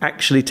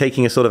actually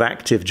taking a sort of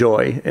active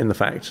joy in the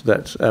fact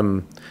that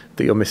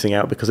that you're missing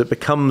out, because it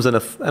becomes an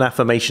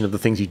affirmation of the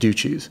things you do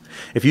choose.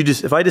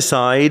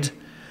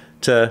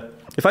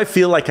 If I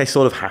feel like I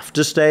sort of have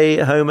to stay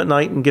at home at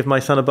night and give my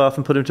son a bath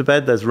and put him to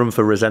bed, there's room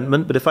for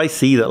resentment. But if I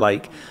see that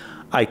like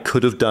I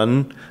could have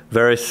done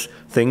various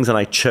things and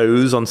I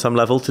chose on some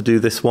level to do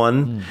this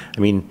one. I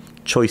mean,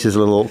 choice is a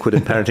little awkward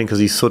in parenting because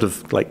you sort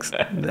of like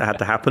had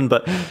to happen,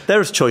 but there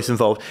is choice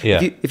involved.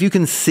 Yeah. If you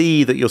can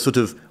see that you're sort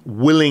of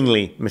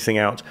willingly missing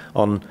out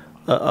on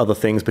other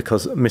things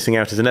because missing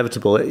out is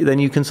inevitable, then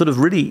you can sort of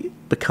really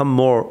become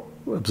more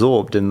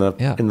absorbed in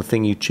the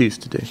thing you choose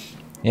to do.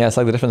 Yeah, it's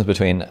like the difference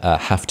between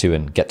have to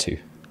and get to.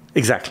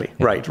 Exactly.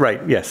 Yeah.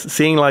 Right. Yes.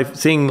 Seeing life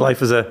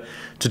as a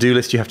to-do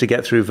list you have to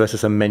get through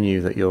versus a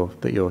menu that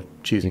you're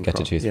choosing. You get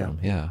to choose from.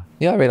 Yeah,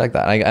 I really like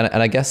that.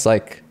 And I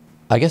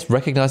guess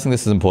recognizing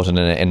this is important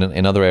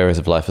in other areas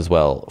of life as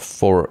well.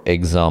 For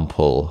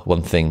example,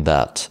 one thing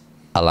that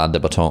Alain de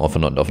Botton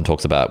often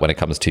talks about when it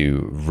comes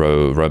to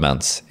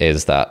romance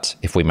is that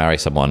if we marry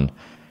someone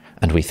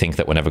and we think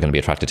that we're never going to be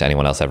attracted to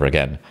anyone else ever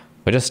again,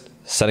 we're just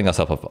setting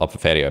ourselves up for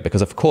failure,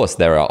 because of course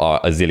there are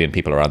a zillion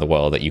people around the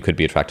world that you could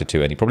be attracted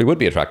to and you probably would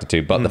be attracted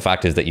to, but the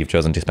fact is that you've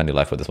chosen to spend your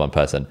life with this one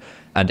person,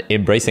 and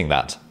embracing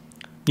that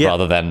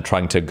rather than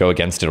trying to go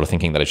against it or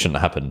thinking that it shouldn't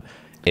happen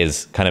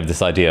is kind of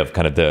this idea of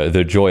kind of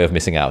the joy of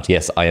missing out.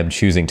 Yes, I am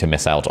choosing to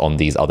miss out on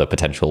these other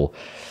potential,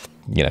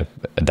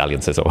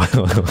 dalliances or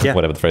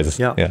whatever the phrase is.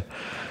 Yeah.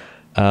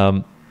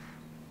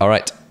 All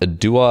right.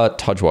 Dua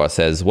Tajwar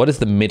says, what is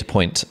the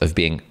midpoint of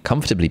being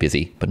comfortably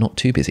busy but not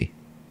too busy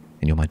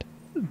in your mind?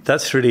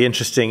 That's really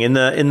interesting. In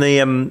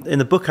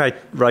the book I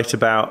write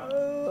about,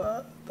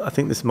 I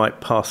think this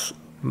might pass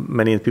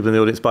many of the people in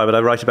the audience by, but I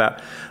write about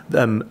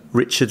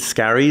Richard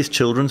Scarry's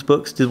children's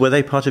books. Were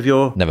they part of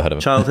your Never heard of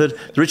childhood?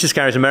 Richard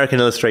Scarry is an American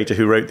illustrator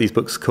who wrote these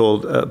books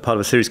called part of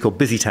a series called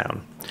Busy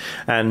Town,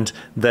 and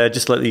they're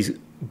just like these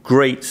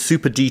great,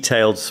 super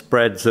detailed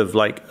spreads of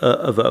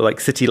like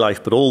city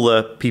life, but all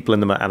the people in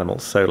them are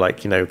animals. So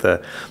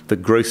the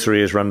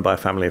grocery is run by a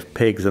family of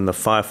pigs, and the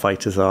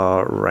firefighters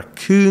are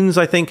raccoons,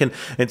 I think, and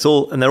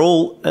they're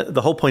all.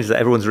 The whole point is that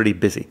everyone's really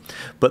busy,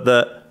 but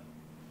the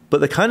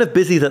kind of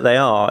busy that they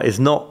are is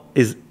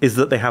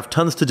that they have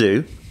tons to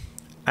do,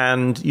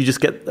 and you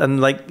get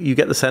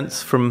the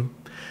sense from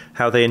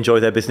how they enjoy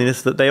their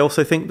busyness that they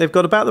also think they've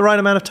got about the right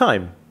amount of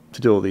time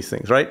to do all these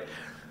things, right?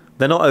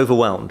 They're not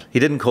overwhelmed. He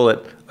didn't call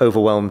it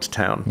Overwhelmed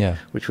Town,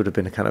 which would have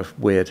been a kind of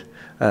weird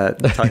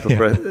title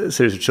for a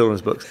series of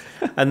children's books.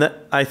 And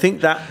I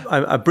think that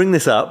I bring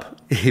this up,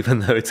 even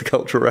though it's a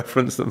cultural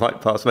reference that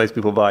might pass most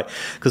people by,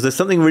 because there's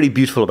something really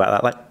beautiful about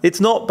that. Like, it's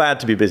not bad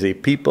to be busy.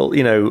 People,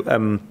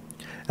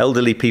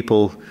 elderly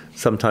people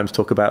sometimes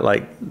talk about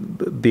like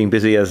being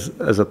busy as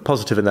a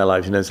positive in their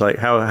lives. It's like,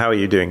 how are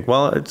you doing?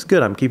 Well, it's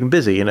good. I'm keeping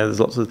busy. There's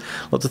lots of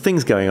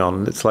things going on.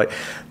 And it's like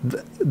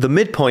the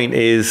midpoint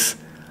is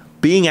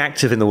being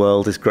active in the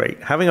world is great.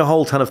 Having a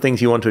whole ton of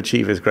things you want to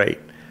achieve is great.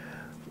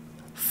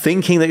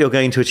 Thinking that you're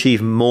going to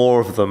achieve more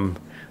of them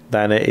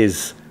than it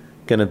is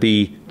going to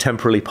be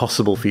temporarily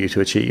possible for you to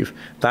achieve,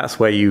 that's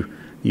where you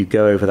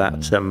go over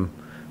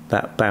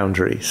that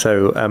boundary.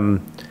 So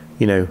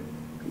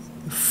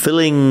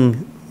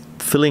filling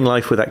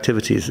life with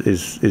activities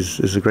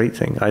is a great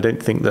thing. I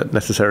don't think that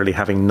necessarily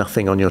having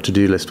nothing on your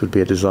to-do list would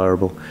be a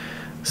desirable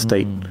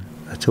state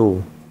at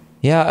all.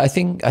 Yeah, I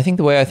think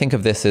the way I think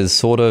of this is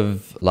sort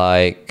of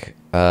like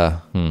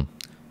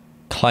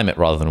climate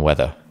rather than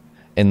weather,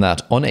 in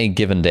that on a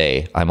given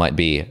day, I might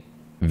be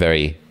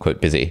very,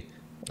 quote, busy,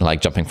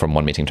 like jumping from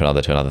one meeting to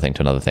another thing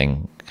to another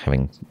thing,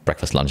 having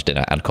breakfast, lunch,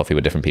 dinner, and coffee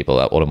with different people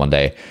all in one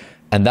day.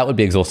 And that would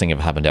be exhausting if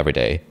it happened every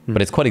day,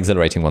 but it's quite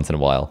exhilarating once in a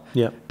while.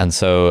 Yeah. And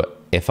so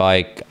if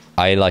I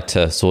like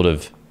to sort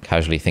of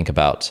casually think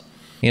about,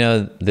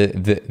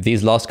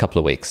 these last couple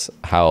of weeks,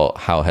 how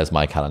has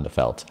my calendar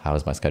felt? How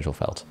has my schedule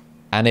felt?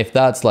 And if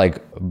that's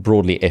like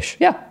broadly-ish,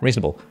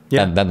 reasonable,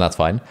 then that's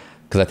fine.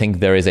 Because I think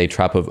there is a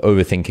trap of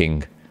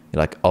overthinking,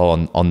 like,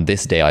 on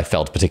this day I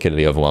felt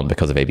particularly overwhelmed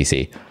because of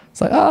ABC.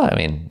 It's like,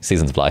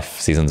 seasons of life,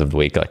 seasons of the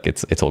week, like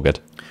it's all good.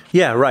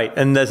 Yeah, right.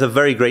 And there's a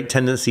very great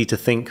tendency to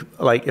think,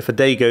 like, if a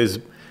day goes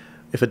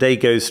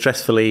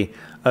stressfully,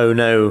 oh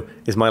no,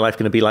 is my life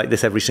going to be like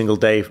this every single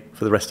day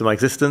for the rest of my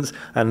existence?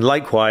 And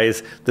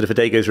likewise, that if a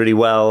day goes really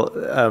well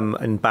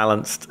in a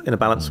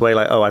balanced way,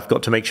 like, oh, I've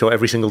got to make sure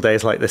every single day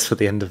is like this to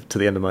the end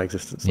of my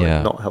existence.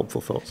 Like, not helpful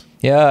thoughts.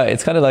 Yeah,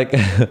 it's kind of like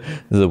this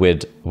is a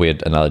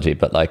weird analogy,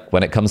 but like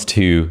when it comes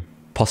to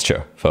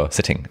posture for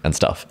sitting and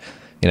stuff,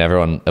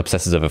 everyone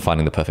obsesses over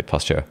finding the perfect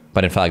posture,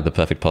 but in fact, the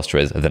perfect posture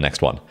is the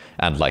next one.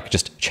 And like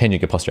just changing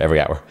your posture every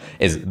hour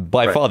is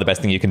by far the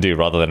best thing you can do,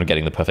 rather than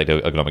getting the perfect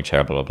ergonomic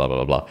chair, blah, blah,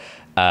 blah, blah, blah.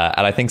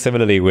 And I think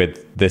similarly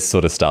with this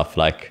sort of stuff,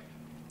 like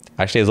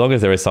actually, as long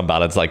as there is some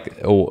balance, like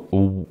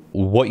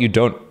what you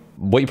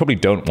probably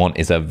don't want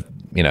is a,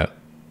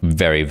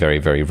 very, very,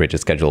 very rigid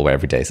schedule where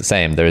every day is the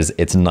same.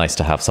 It's nice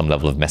to have some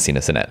level of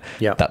messiness in it.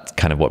 Yeah. That's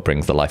kind of what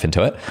brings the life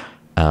into it.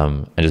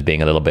 And just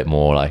being a little bit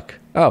more like,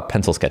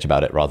 pencil sketch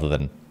about it rather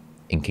than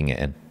inking it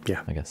in. Yeah,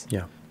 I guess.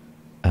 Yeah.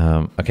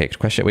 Okay,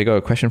 question. We got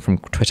a question from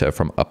Twitter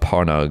from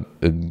Aparna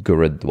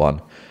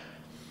Guridwan.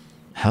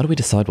 How do we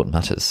decide what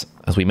matters?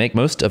 As we make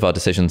most of our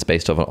decisions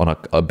based on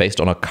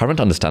our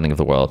current understanding of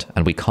the world,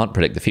 and we can't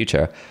predict the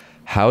future,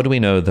 how do we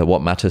know that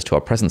what matters to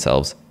our present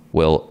selves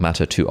will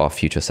matter to our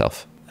future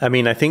self?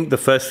 I think the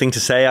first thing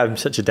to say, I'm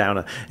such a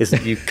downer, is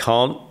that you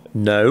can't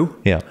know.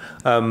 Yeah.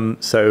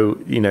 So,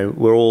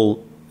 we're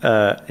all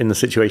in the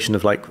situation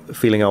of like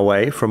feeling our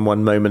way from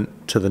one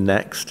moment to the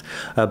next.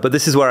 But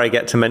this is where I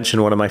get to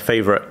mention one of my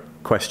favorite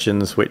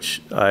questions,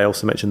 which I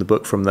also mentioned in the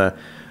book, from the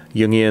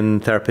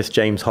Jungian therapist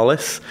James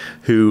Hollis,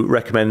 who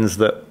recommends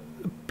that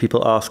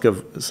people ask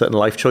of certain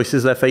life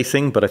choices they're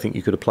facing, but I think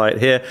you could apply it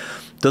here.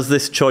 Does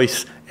this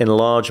choice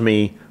enlarge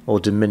me or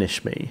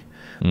diminish me?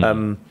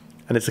 And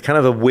it's a kind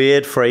of a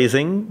weird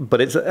phrasing,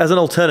 but it's as an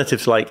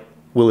alternative to like,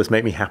 will this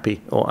make me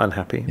happy or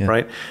unhappy,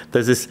 right?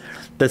 There's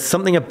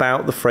something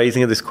about the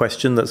phrasing of this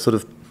question that sort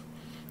of,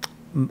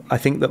 I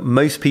think that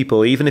most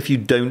people, even if you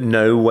don't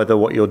know whether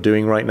what you're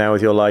doing right now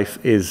with your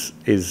life is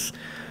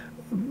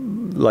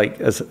like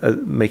as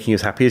making you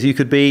as happy as you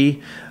could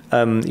be,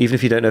 even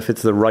if you don't know if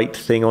it's the right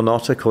thing or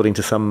not according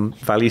to some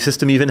value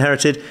system you've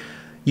inherited,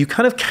 you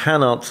kind of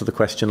can answer the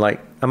question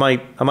like, am I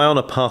on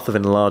a path of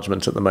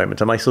enlargement at the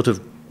moment? Am I sort of,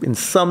 in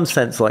some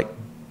sense, like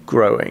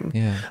growing.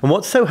 Yeah. And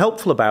what's so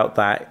helpful about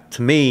that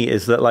to me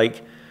is that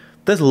like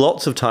there's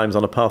lots of times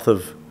on a path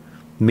of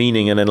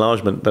meaning and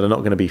enlargement that are not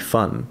going to be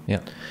fun.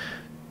 Yeah.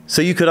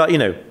 So you could,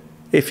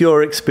 if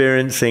you're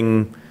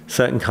experiencing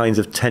certain kinds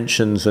of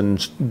tensions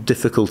and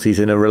difficulties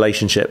in a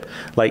relationship,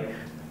 like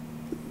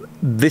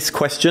this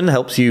question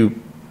helps you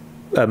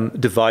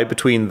divide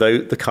between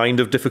the kind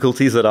of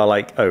difficulties that are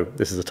like, oh,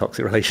 this is a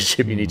toxic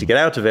relationship, you need to get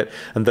out of it,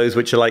 and those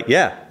which are like,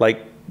 yeah, like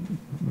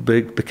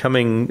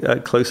becoming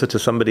closer to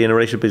somebody in a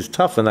relationship is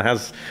tough and that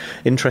has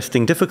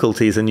interesting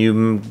difficulties, and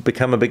you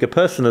become a bigger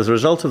person as a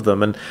result of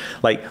them. And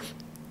like,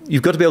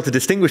 you've got to be able to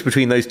distinguish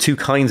between those two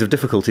kinds of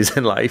difficulties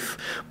in life,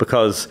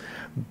 because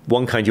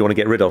one kind you want to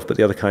get rid of, but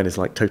the other kind is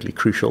like totally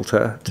crucial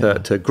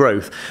to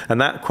growth. And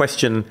that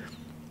question,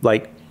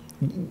 like,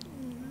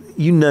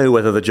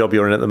 whether the job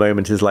you're in at the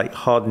moment is like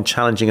hard and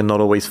challenging and not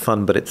always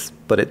fun, but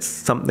it's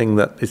something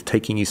that is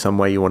taking you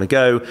somewhere you want to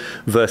go,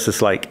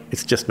 versus like,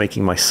 it's just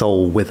making my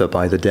soul wither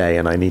by the day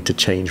and I need to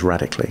change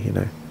radically,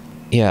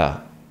 Yeah,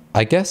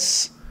 I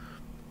guess,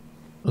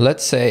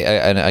 let's say,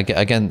 and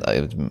again,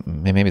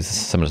 maybe it's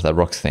similar to that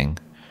rocks thing,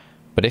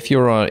 but if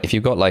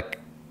you've got like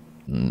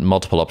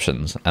multiple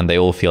options and they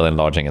all feel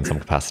enlarging in some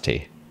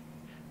capacity,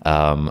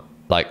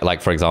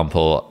 like for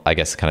example, I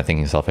guess kind of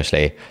thinking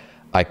selfishly,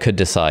 I could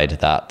decide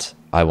that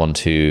I want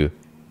to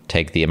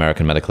take the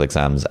American medical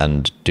exams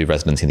and do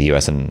residency in the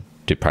US and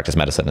do practice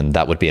medicine, and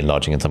that would be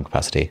enlarging in some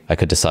capacity. I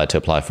could decide to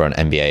apply for an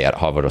MBA at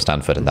Harvard or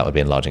Stanford, and that would be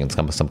enlarging in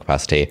some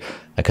capacity.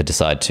 I could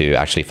decide to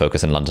actually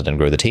focus in London and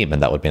grow the team,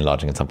 and that would be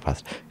enlarging in some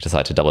capacity.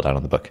 Decide to double down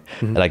on the book.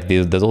 Like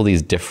there's all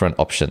these different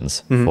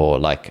options for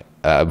like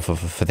for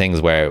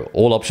things where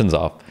all options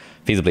are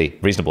feasibly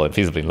reasonable and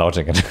feasibly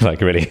enlarging, and like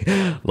really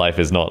life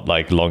is not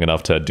like long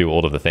enough to do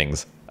all of the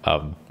things.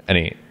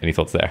 Any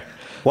thoughts there?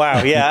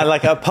 Wow, yeah,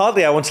 like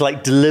partly I want to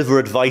like deliver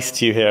advice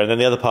to you here, and then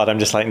the other part I'm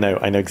just like, no,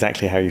 I know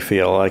exactly how you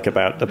feel like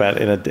about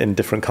in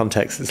different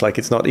contexts. It's like,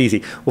 it's not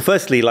easy. Well,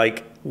 firstly,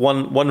 like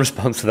one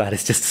response to that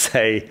is just to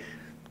say,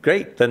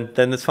 great, then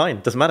it's fine.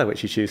 Doesn't matter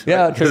which you choose.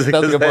 Yeah, right? that's a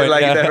good point.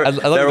 Like, yeah.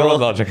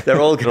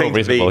 they're all going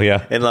to be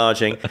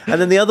enlarging.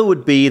 And then the other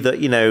would be that,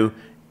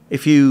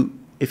 if you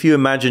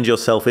imagined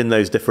yourself in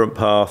those different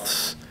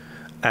paths,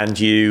 and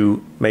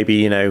you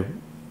maybe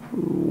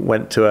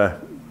went to a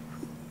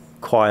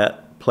quiet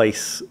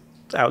place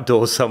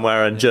outdoors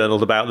somewhere and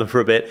journaled about them for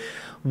a bit,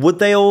 would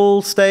they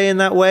all stay in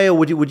that way, or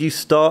would you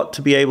start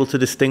to be able to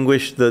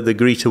distinguish the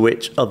degree to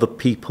which other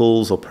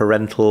people's or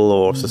parental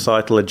or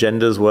societal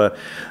agendas were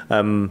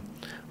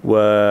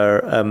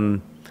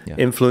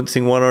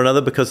influencing one or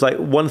another? Because like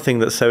one thing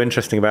that's so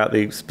interesting about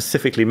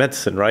specifically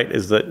medicine, right,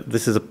 is that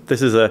this is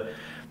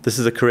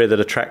a career that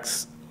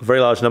attracts very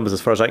large numbers, as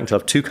far as I can tell,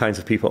 of two kinds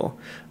of people.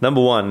 Number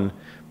one,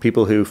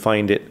 people who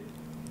find it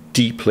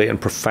deeply and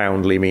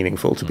profoundly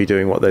meaningful to be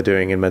doing what they're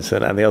doing in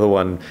medicine, and the other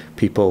one,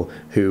 people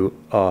who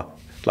are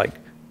like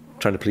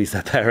trying to please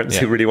their parents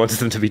who really wanted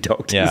them to be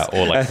doctors,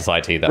 or like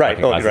society that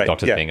recognizes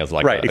doctors being as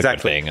like a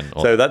good thing. And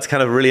so that's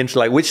kind of really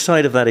interesting. Like, which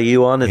side of that are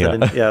you on?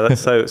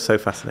 That's so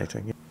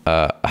fascinating.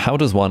 How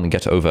does one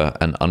get over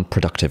an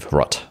unproductive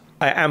rut?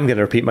 I am going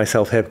to repeat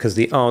myself here, because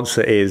the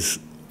answer is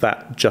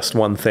that just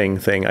one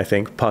thing. I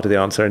think part of the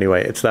answer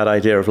anyway. It's that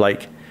idea of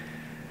like,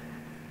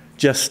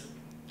 just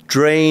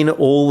drain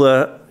all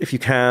the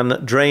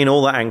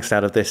angst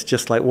out of this.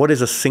 Just like, what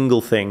is a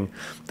single thing?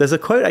 There's a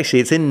quote, actually,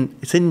 it's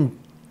in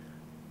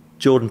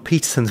Jordan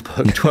Peterson's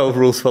book, 12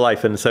 Rules for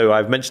Life. And so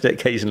I've mentioned it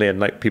occasionally, and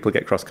like people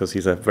get cross because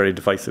he's a very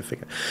divisive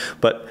figure.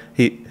 But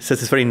he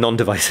says this very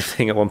non-divisive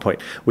thing at one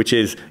point, which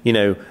is,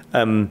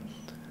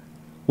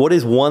 what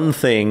is one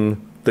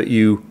thing that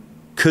you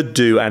could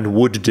do and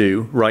would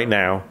do right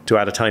now to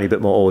add a tiny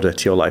bit more order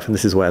to your life? And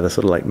this is where the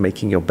sort of like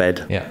making your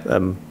bed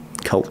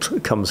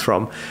cult comes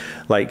from.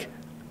 Like,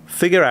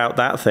 figure out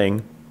that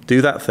thing,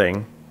 do that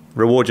thing,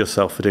 reward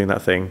yourself for doing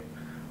that thing,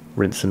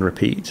 rinse and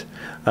repeat.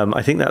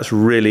 I think that's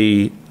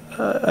really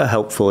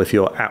helpful if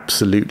you're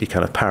absolutely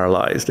kind of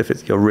paralyzed,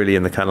 if you're really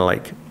in the kind of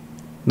like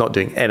not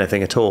doing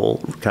anything at all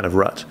kind of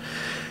rut.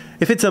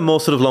 If it's a more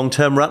sort of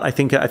long-term rut, I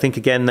think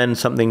again, then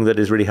something that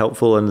is really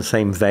helpful in the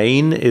same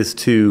vein is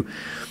to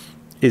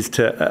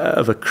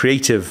of a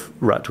creative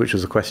rut, which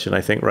was a question, I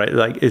think, right?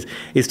 Like is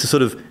to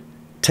sort of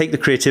take the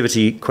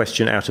creativity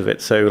question out of it.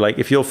 So like,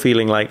 if you're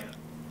feeling like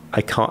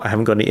I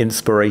haven't got any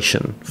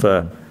inspiration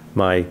for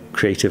my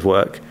creative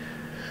work,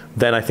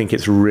 then I think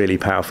it's really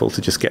powerful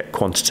to just get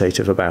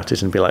quantitative about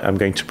it and be like, I'm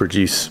going to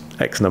produce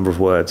X number of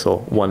words or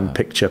one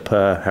picture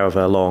per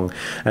however long,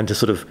 and to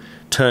sort of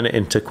turn it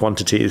into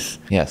quantities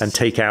and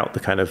take out the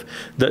kind of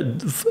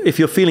if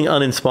you're feeling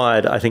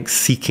uninspired, I think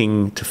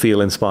seeking to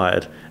feel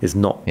inspired is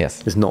not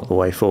the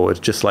way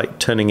forward. Just like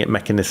turning it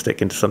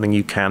mechanistic into something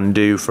you can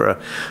do for a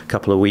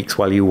couple of weeks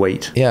while you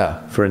wait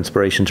for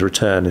inspiration to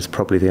return is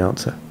probably the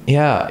answer.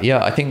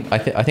 I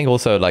think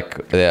also,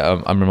 like,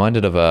 I'm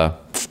reminded of I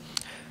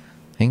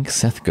think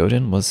Seth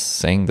Godin was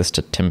saying this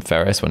to Tim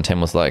Ferriss when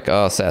Tim was like,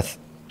 oh, Seth,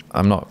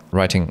 I'm not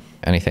writing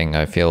anything,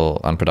 I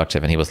feel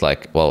unproductive. And he was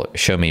like, well,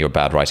 show me your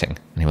bad writing.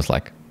 And he was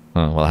like,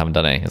 oh, well, I haven't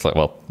done any. It's like,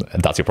 well,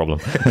 that's your problem.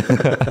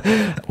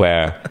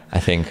 Where I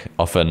think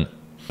often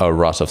a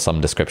rut of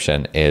some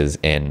description is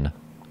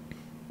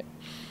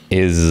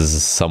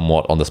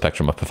somewhat on the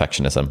spectrum of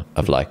perfectionism,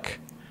 of like,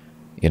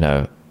 you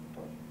know,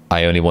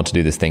 I only want to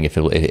do this thing if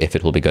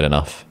it will be good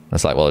enough.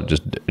 It's like, well,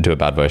 just do a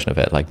bad version of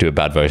it. Like, do a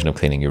bad version of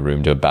cleaning your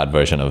room, do a bad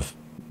version of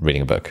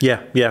reading a book.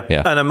 Yeah.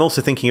 And I'm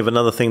also thinking of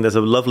another thing. There's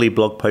a lovely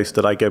blog post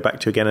that I go back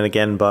to again and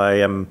again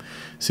by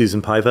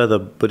Susan Piver, the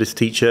Buddhist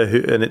teacher,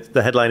 and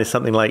the headline is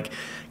something like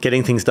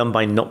 "Getting Things Done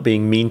by Not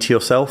Being Mean to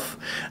Yourself,"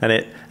 and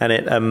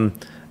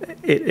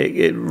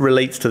it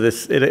relates to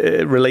this.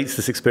 It relates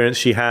this experience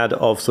she had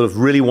of sort of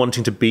really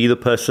wanting to be the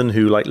person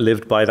who like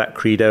lived by that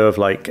credo of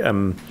like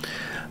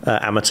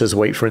amateurs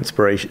wait for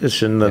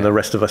inspiration and the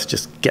rest of us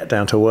just get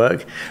down to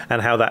work,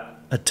 and how that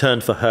had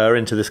turned for her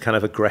into this kind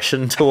of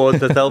aggression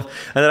towards herself.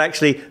 And that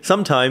actually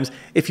sometimes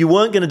if you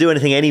weren't going to do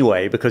anything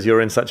anyway because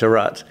you're in such a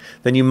rut,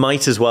 then you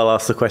might as well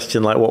ask the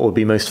question like, what would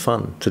be most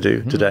fun to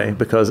do today?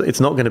 Because it's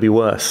not going to be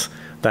worse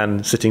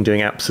than sitting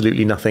doing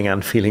absolutely nothing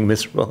and feeling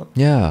miserable.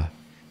 Yeah,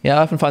 I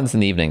often find this in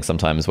the evening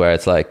sometimes, where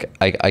it's like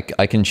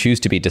I can choose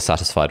to be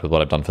dissatisfied with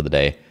what I've done for the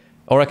day,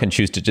 or I can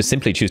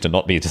simply choose to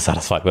not be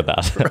dissatisfied with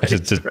that. Right.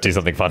 just do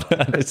something fun.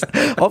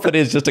 Often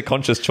it's just a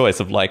conscious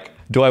choice of like,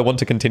 do I want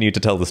to continue to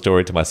tell the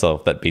story to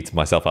myself that beats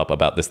myself up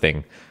about this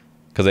thing?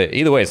 Because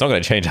either way, it's not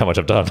going to change how much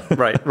I've done.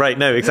 Right.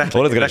 No, exactly.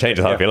 All it's going to change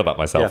is how I feel about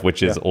myself,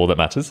 which is all that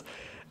matters.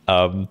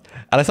 And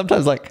I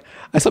sometimes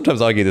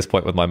argue this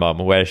point with my mum,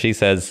 where she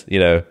says, you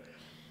know,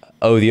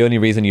 oh, the only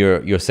reason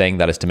you're saying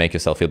that is to make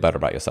yourself feel better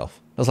about yourself.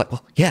 I was like,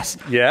 well, yes.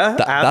 Yeah.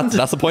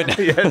 That's the point.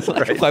 Yes,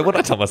 like, right. Why would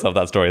I tell myself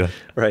that story then?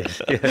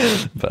 Right.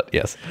 Yeah. But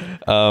yes.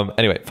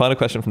 Anyway, final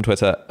question from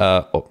Twitter.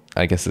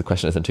 I guess the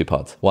question is in two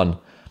parts. One,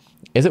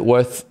 is it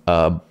worth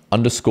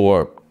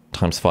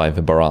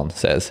 _5 Baran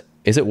says,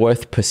 is it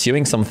worth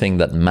pursuing something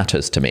that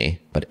matters to me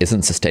but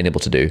isn't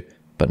sustainable to do,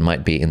 but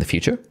might be in the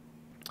future?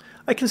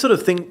 I can sort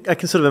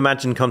of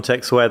imagine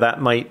contexts where that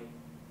might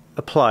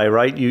apply,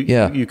 right?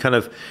 You kind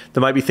of,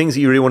 there might be things that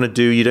you really want to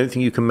do. You don't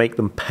think you can make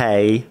them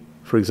pay,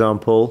 for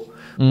example,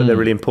 but they're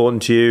really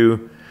important to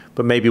you.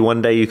 But maybe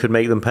one day you could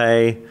make them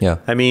pay. Yeah.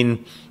 I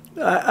mean,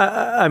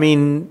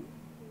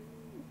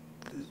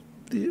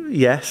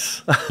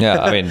 yes. Yeah.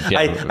 I mean,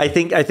 yeah. I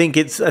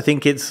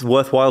think it's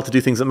worthwhile to do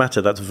things that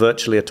matter. That's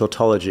virtually a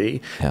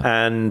tautology. Yeah.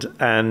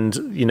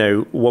 And you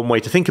know, one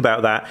way to think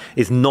about that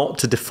is not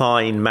to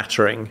define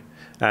mattering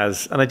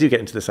as, and I do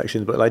get into this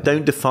section, but like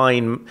don't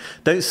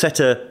set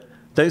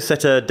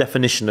a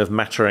definition of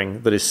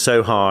mattering that is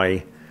so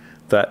high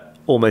that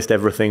almost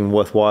everything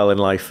worthwhile in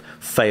life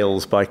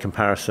fails by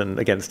comparison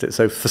against it.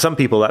 So for some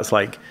people that's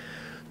like,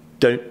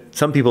 don't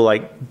think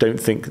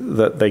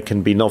that they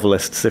can be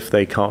novelists if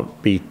they can't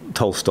be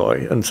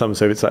Tolstoy, and so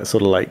it's that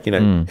sort of like, you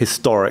know,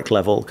 historic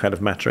level kind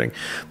of mattering.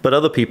 But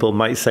other people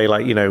might say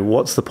like, you know,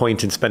 what's the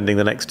point in spending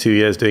the next 2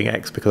 years doing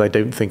X, because I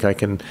don't think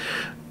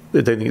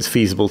it's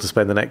feasible to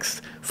spend the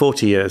next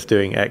 40 years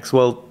doing X.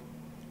 Well,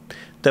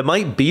 there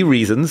might be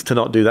reasons to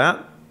not do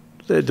that,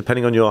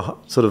 depending on your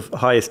sort of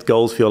highest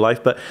goals for your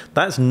life, but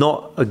that's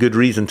not a good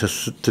reason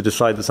to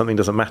decide that something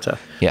doesn't matter.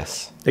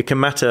 Yes. It can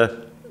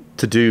matter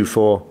to do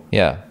for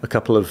a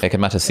couple of... It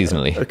can matter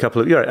seasonally.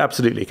 Yeah,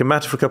 absolutely. It can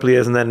matter for a couple of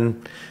years and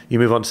then you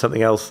move on to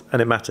something else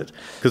and it mattered.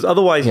 Because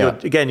otherwise,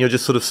 you're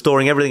just sort of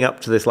storing everything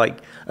up to this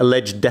like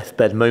alleged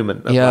deathbed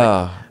moment.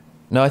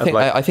 No, I think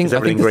I think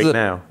everything this great is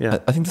now. Yeah.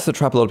 I think this is a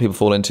trap a lot of people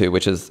fall into,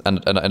 which is,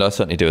 and I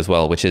certainly do as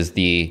well, which is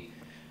the,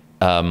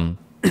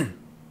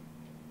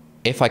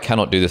 if I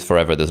cannot do this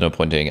forever, there's no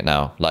point doing it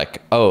now.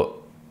 Like, oh,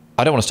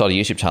 I don't want to start a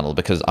YouTube channel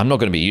because I'm not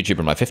going to be a YouTuber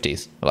in my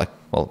 50s. Like,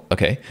 well,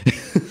 okay,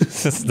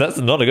 that's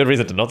not a good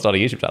reason to not start a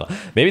YouTube channel.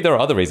 Maybe there are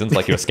other reasons,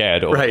 like you're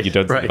scared or you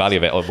don't see the value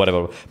of it or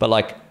whatever. But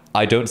like,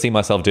 I don't see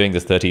myself doing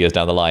this 30 years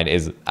down the line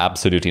is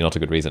absolutely not a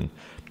good reason.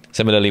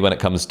 Similarly, when it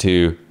comes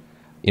to,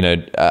 you know,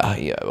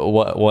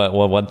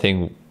 one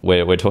thing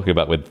we're talking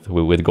about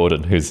with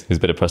Gordon, who's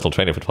been a personal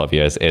trainer for 12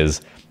 years, is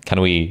can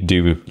we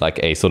do like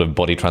a sort of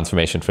body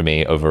transformation for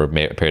me over a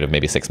period of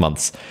maybe 6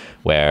 months,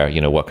 where,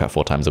 you know, work out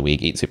 4 times a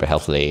week, eat super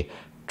healthily,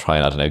 try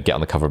and, I don't know, get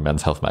on the cover of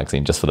Men's Health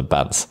magazine just for the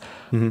bands.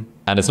 And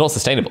it's not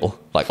sustainable,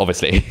 like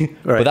obviously,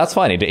 but that's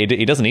fine.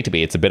 It doesn't need to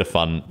be. It's a bit of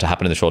fun to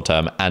happen in the short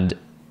term, and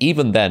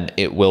even then,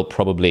 it will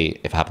probably,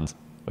 if it happens,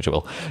 which it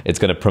will, it's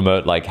going to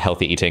promote like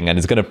healthy eating and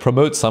it's going to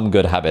promote some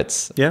good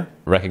habits. Yeah.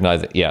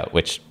 Recognize it. Yeah.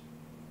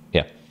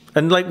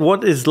 And like,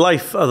 what is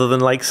life other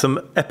than like some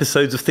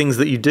episodes of things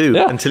that you do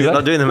until you're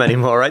not doing them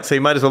anymore, right? So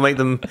you might as well make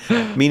them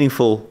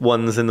meaningful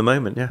ones in the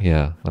moment. Yeah.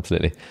 Yeah,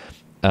 absolutely.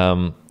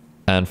 And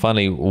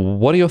finally,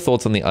 what are your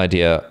thoughts on the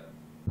idea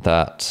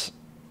that,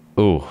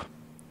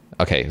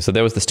 okay, so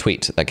there was this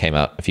tweet that came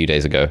out a few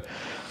days ago.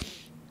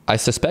 I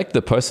suspect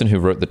the person who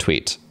wrote the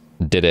tweet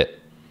did it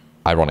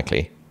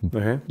ironically.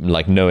 Okay.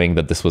 Like knowing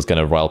that this was going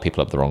to rile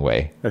people up the wrong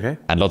way. Okay.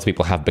 And lots of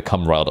people have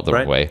become riled up the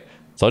wrong way.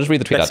 So I'll just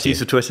read the tweet out to you. Best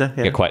use of Twitter.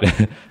 Yeah, quite.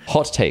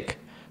 Hot take.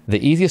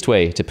 The easiest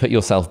way to put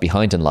yourself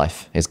behind in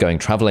life is going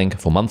traveling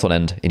for months on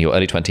end in your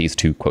early 20s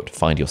to, quote,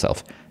 find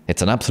yourself.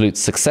 It's an absolute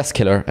success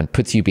killer and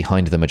puts you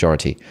behind the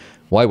majority.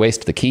 Why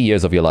waste the key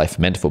years of your life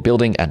meant for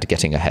building and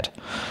getting ahead?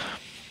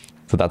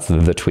 So that's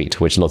the tweet,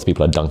 which lots of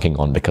people are dunking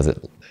on because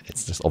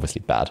it's just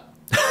obviously bad.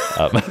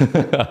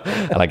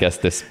 And I guess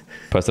this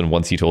person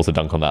wants you to also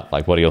dunk on that.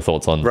 Like, what are your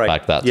thoughts on the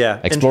fact that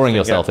exploring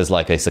yourself is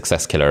like a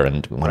success killer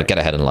and you want to get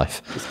ahead in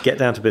life? Just get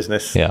down to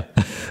business. Yeah.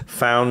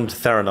 Found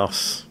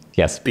Theranos.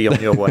 Yes. Be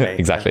on your way.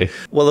 Exactly.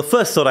 Well, the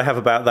first thought I have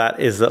about that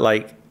is that,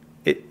 like,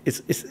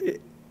 it's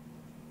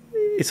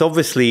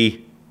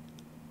obviously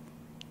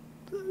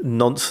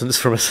nonsense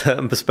from a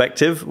certain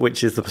perspective,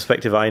 which is the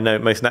perspective I know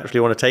most naturally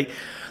want to take.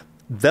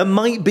 There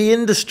might be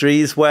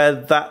industries where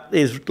that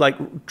is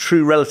like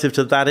true relative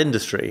to that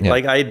industry.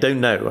 Like, I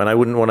don't know, and I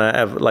wouldn't want to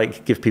ever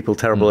like give people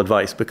terrible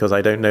advice because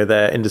I don't know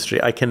their industry.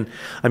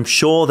 I'm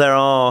sure there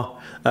are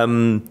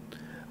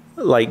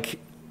like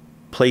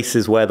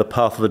places where the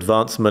path of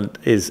advancement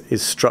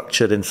is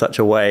structured in such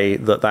a way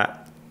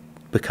that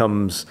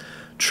becomes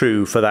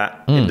true for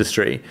that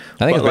industry.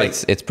 I think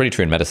it's pretty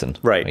true in medicine.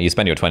 Right. You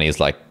spend your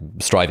 20s like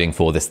striving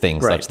for this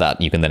thing such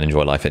that you can then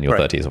enjoy life in your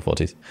 30s or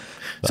 40s.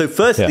 So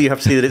firstly, you have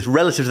to see that it's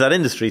relative to that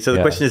industry. So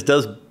the question is,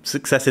 does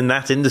success in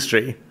that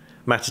industry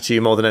matter to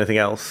you more than anything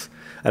else,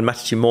 and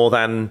matter to you more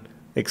than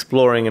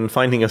exploring and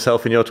finding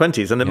yourself in your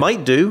 20s? And it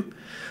might do.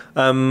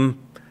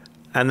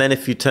 And then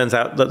if it turns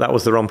out that that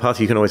was the wrong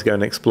path, you can always go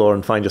and explore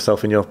and find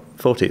yourself in your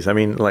 40s. I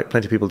mean, like,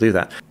 plenty of people do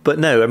that. But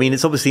no, I mean,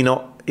 it's obviously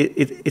not,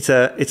 it's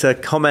a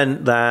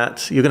comment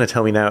that you're going to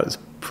tell me now it's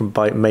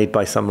made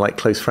by some like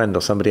close friend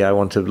or somebody I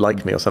want to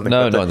like me or something.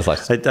 No, not in the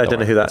slightest. I don't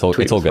know who that tweet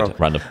It's all good,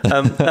 from. random.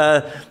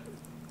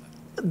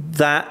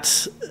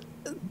 That,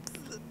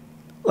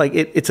 like,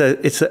 it's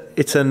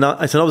an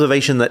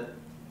observation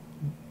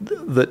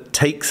that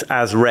takes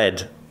as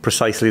read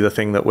precisely the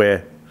thing that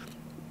we're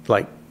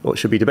like, what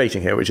should be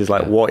debating here, which is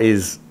like, what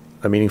is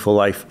a meaningful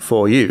life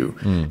for you?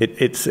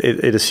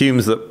 It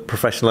assumes that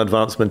professional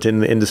advancement in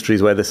the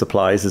industries where this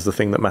applies is the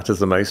thing that matters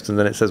the most, and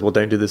then it says, well,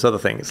 don't do this other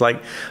thing. It's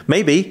like,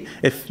 maybe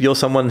if you're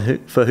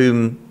someone for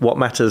whom what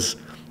matters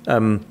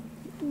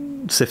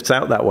sifts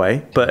out that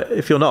way, but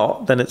if you're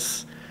not, then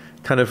it's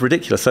kind of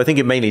ridiculous. So I think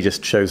it mainly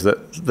just shows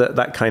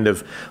that kind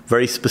of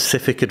very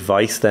specific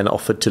advice then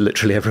offered to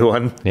literally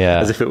everyone,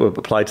 as if it were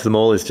applied to them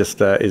all, is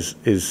just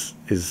is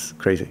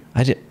crazy.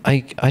 I don't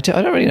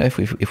really know if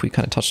we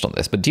kind of touched on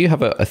this, but do you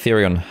have a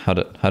theory on how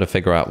to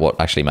figure out what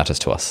actually matters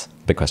to us?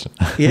 Big question.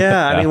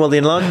 I mean, well, the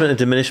enlargement and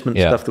diminishment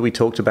stuff that we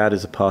talked about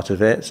is a part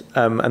of it,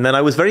 and then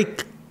I was very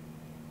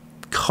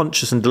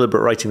conscious and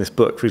deliberate writing this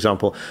book, for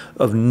example,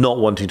 of not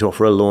wanting to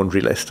offer a laundry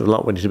list, of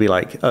not wanting to be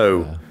like,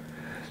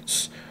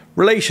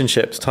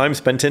 relationships, time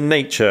spent in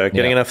nature,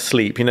 getting enough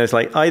sleep. You know, it's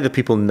like either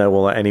people know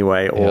all that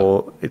anyway,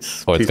 or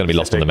it's going to be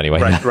lost on them anyway.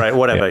 Right,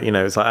 whatever. You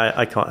know, it's like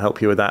I can't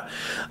help you with that,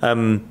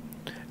 and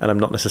I'm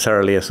not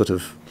necessarily a sort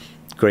of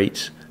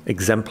great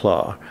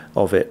exemplar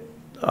of it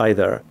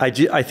either.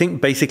 I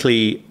think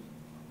basically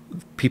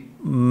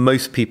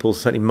most people,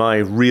 certainly my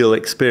real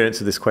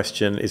experience of this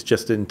question is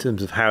just in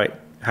terms of how it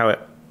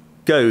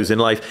goes in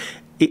life.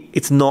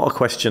 It's not a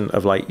question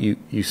of like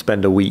you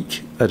spend a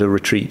week at a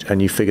retreat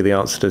and you figure the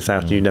answer to this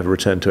out and you never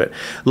return to it.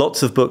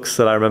 Lots of books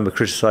that I remember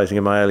criticizing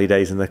in my early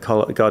days in the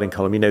Guardian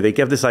column, you know, they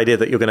give this idea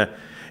that you're going to,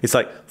 it's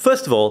like,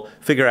 first of all,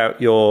 figure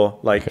out your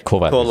like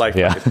core life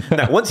values.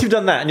 Now, once you've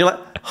done that and you're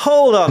like,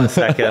 hold on a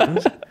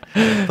second.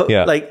 But,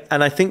 like,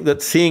 and I think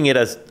that seeing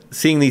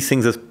these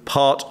things as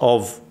part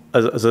of,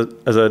 as a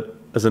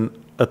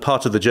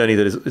part of the journey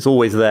that is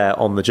always there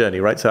on the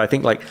journey, right? So I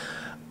think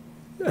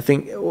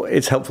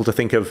it's helpful to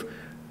think of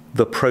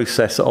the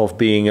process of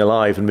being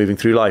alive and moving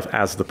through life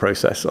as the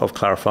process of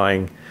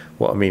clarifying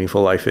what a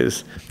meaningful life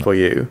is for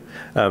you.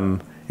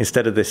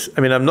 Instead of this, I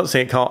mean, I'm not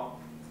saying it can't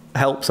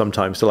help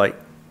sometimes to like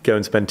go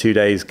and spend 2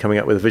 days coming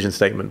up with a vision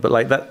statement, but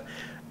like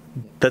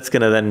that's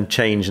going to then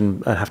change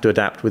and have to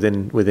adapt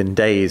within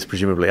days,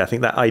 presumably. I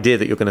think that idea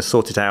that you're going to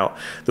sort it out,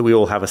 that we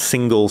all have a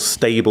single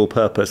stable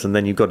purpose, and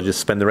then you've got to just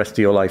spend the rest of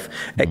your life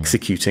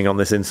executing on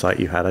this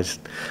insight you had.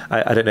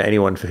 I don't know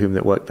anyone for whom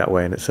that worked that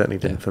way, and it certainly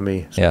didn't for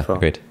me so far.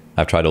 Agreed.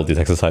 I've tried all these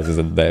exercises,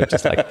 and they're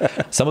just like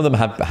some of them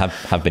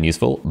have been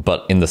useful,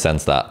 but in the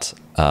sense that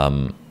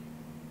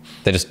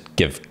they just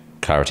give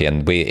clarity,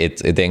 and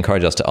they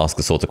encourage us to ask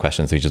the sorts of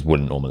questions we just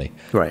wouldn't normally.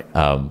 Right.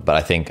 But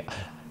I think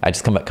I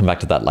just come back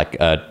to that like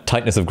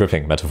tightness of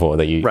gripping metaphor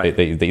that you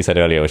said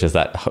earlier, which is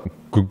that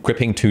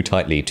gripping too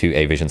tightly to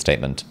a vision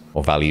statement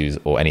or values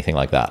or anything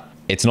like that.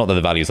 It's not that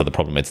the values are the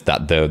problem; it's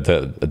that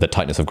the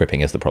tightness of gripping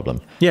is the problem.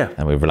 Yeah,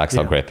 and we relax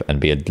our grip and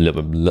be a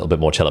little bit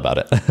more chill about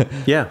it.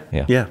 Yeah.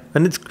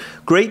 And it's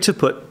great to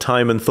put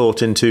time and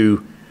thought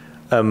into,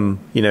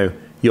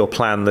 your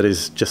plan that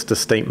is just a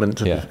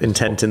statement of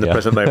intent in the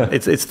present moment.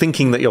 It's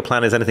thinking that your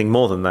plan is anything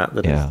more than that.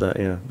 That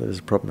is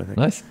a problem, I think.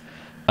 Nice.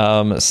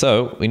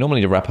 So we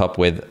normally wrap up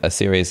with a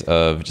series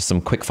of just some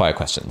quick fire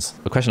questions.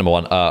 Question number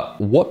one,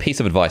 what piece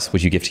of advice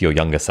would you give to your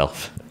younger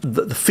self?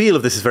 The feel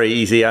of this is very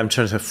easy. I'm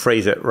trying to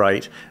phrase it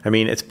right. I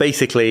mean, it's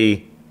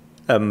basically,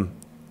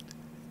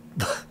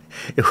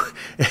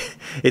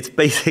 it's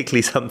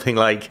basically something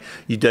like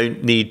you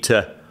don't need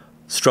to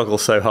struggle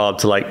so hard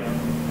to like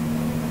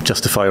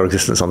justify your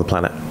existence on the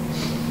planet.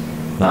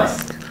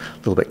 Nice. A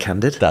little bit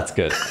candid. That's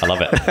good. I love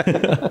it.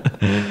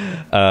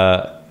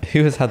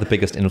 Who has had the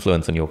biggest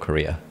influence on your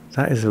career?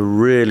 That is a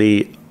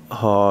really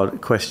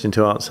hard question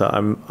to answer.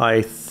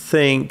 I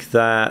think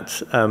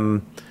that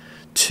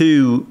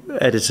two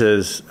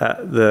editors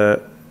at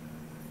the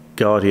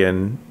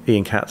Guardian,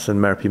 Ian Katz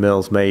and Mary P.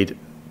 Mills,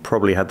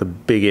 probably had the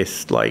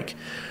biggest like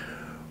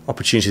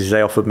opportunities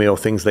they offered me, or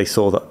things they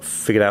saw that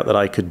figured out that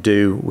I could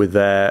do with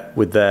their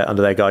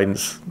under their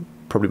guidance,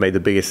 probably made the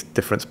biggest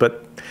difference.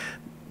 But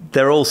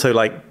they're also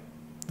like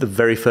the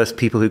very first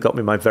people who got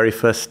me my very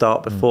first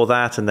start before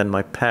that, and then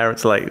my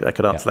parents. Like, I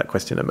could answer that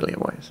question a million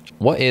ways.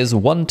 What is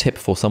one tip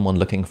for someone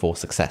looking for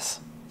success?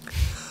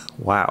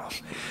 Wow.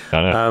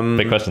 I know.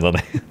 Big questions,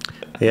 aren't they?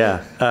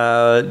 Yeah.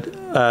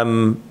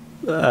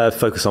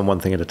 Focus on one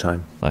thing at a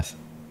time. Nice.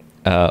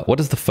 What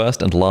does the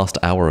first and last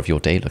hour of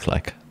your day look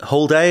like?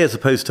 Whole day as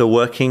opposed to a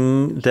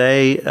working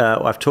day.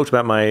 I've talked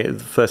about my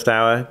first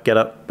hour. Get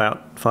up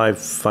about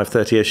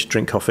 5:30ish,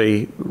 drink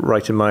coffee,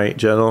 write in my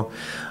journal.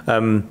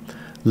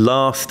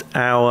 Last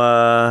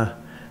hour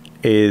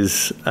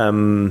is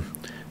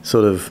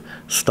sort of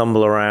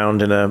stumble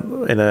around in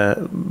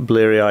a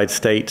bleary-eyed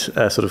state,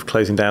 sort of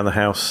closing down the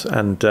house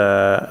and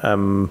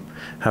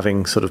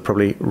having sort of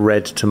probably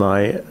read to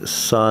my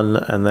son,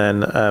 and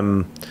then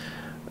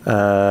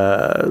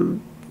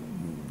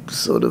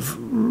sort of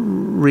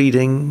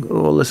reading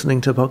or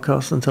listening to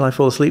podcasts until I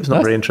fall asleep. It's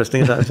not very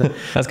interesting. Is that?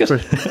 That's good.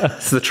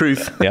 It's the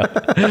truth. Yeah.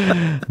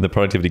 The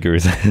productivity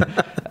gurus.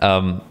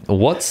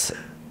 What's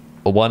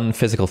one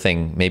physical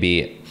thing,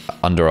 maybe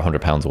under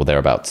 100 pounds or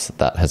thereabouts,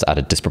 that has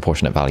added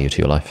disproportionate value to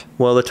your life?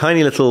 Well, the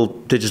tiny little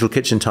digital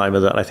kitchen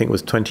timer that I think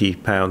was 20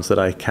 pounds that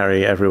I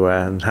carry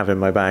everywhere and have in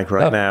my bag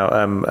right now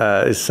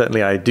is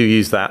certainly, I do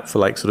use that for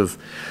like sort of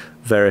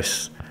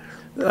various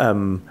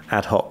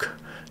ad hoc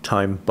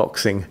time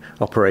boxing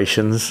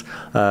operations.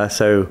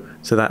 So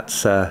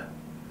that's at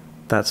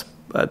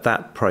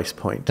that price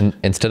point. And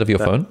instead of your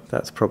phone?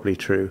 That's probably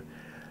true.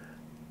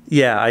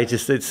 Yeah,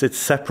 it's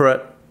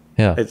separate.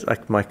 Yeah. It's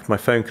like my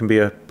phone can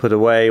be put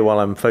away while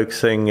I'm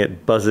focusing.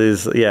 It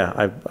buzzes.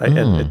 Yeah,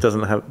 it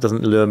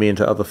doesn't lure me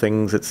into other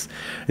things. It's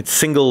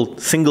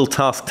single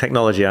task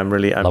technology. I'm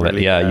really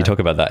yeah. You talk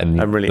about that in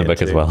the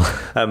book as well.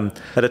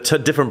 At a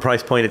different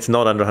price point, it's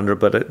not under 100,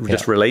 but it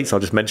just relates. I'll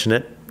just mention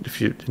it if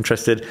you're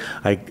interested.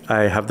 I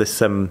have this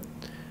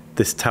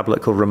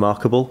tablet called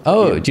Remarkable.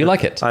 Oh, do you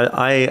like it?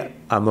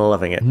 I'm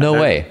loving it. No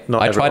way.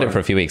 I tried it for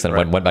a few weeks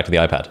and went back to the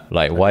iPad.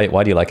 Like,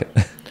 why do you like it?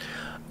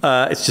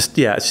 It's just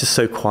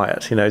so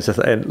quiet, it's just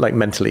like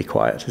mentally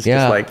quiet. It's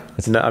just like,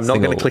 I'm not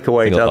going to click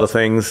away to other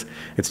things.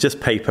 It's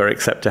just paper,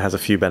 except it has a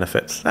few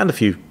benefits and a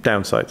few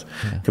downsides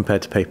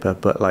compared to paper.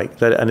 But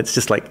like, and it's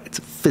just like, it's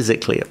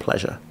physically a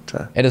pleasure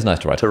it is nice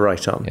to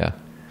write on. Yeah.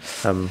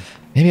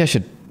 Maybe I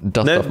should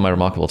dust off my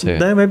Remarkable too.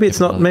 No, maybe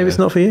it's not. Maybe it's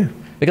not for you.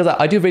 Because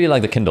I do really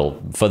like the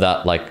Kindle for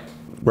that, like,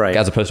 right,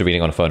 as opposed to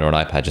reading on a phone or an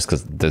iPad, just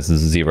because there's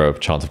zero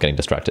chance of getting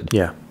distracted.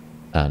 Yeah.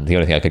 And the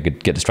only thing I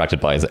could get distracted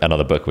by is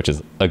another book, which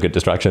is a good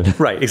distraction.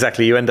 Right,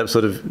 exactly. You end up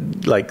sort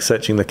of like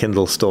searching the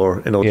Kindle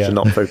store in order to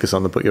not focus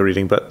on the book you're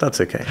reading, but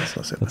that's okay. It's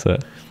not so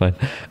bad. That's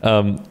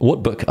fine.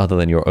 What book other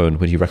than your own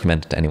would you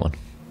recommend to anyone?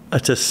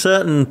 At a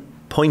certain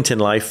point in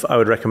life, I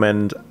would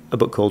recommend a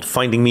book called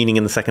Finding Meaning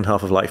in the Second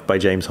Half of Life by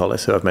James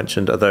Hollis, who I've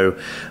mentioned, although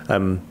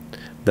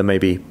there may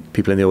be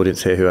people in the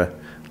audience here who are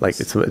like,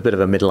 it's a bit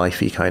of a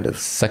midlife-y kind of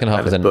second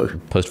half is in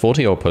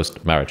post-40 or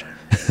post-marriage?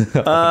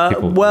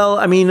 Well,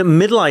 I mean,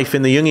 midlife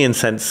in the Jungian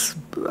sense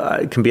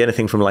can be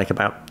anything from like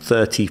about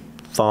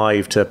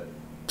 35 to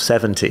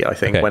 70, I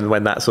think,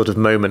 when that sort of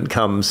moment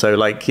comes. So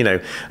like,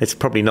 it's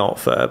probably not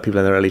for people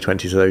in their early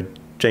 20s, although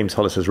James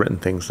Hollis has written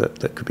things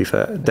that could be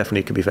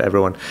definitely could be for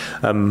everyone.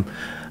 I'm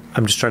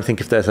just trying to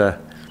think if there's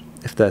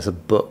a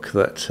book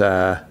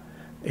that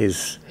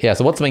is... Yeah,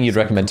 so what's something you'd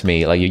recommend to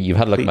me? Like, you've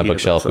had a look at my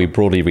bookshelf. We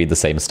broadly read the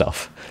same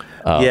stuff.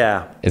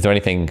 Is there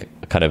anything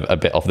kind of a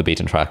bit off the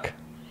beaten track,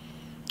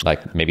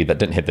 like maybe that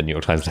didn't hit the New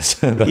York Times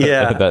list,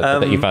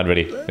 that you found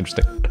really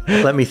interesting?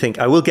 Let me think.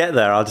 I will get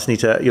there. I'll just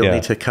need to... You'll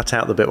need to cut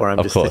out the bit where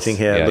I'm just sitting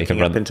here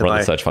looking up into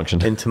my search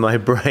function. Into my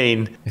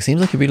brain. It seems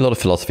like you read a lot of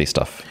philosophy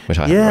stuff, which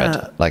I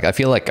haven't read. Like, I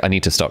feel like I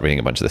need to start reading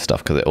a bunch of this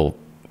stuff because it all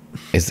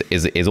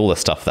is all the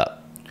stuff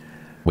that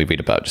we read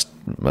about just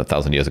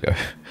 1,000 years ago.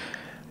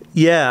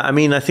 Yeah, I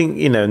mean, I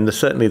think, and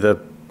certainly the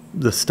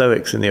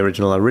Stoics in the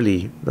original are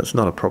really, that's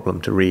not a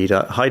problem to read.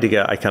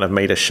 Heidegger, I kind of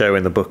made a show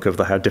in the book of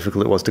how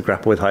difficult it was to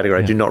grapple with Heidegger.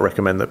 I do not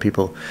recommend that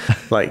people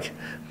like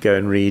go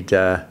and read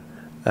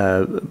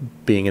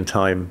Being in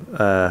Time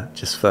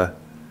just for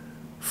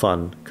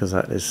fun, because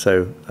that is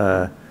so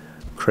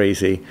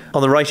crazy.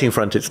 On the writing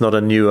front, it's not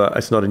a new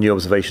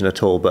observation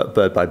at all, but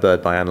Bird by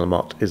Anne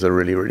Lamott is a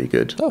really, really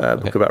good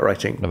book about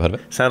writing. Never heard of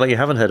it. Sound like you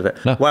haven't heard of it?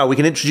 No. Wow, we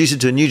can introduce it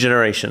to a new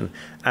generation.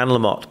 Anne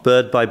Lamott,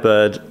 Bird by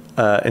Bird,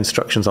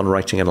 Instructions on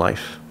Writing and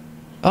Life.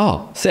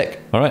 Oh, sick.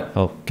 All right,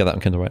 I'll get that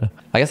on Kindle right now.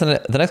 I guess the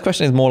next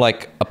question is more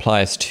like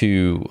applies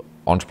to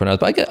entrepreneurs,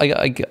 but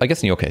I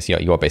guess in your case, yeah,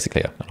 you are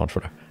basically an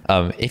entrepreneur.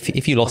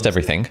 If you lost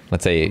everything,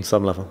 let's say on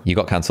some level, you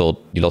got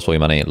cancelled, you lost all your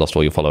money, lost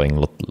all your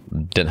following,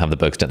 didn't have the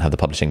books, didn't have the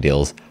publishing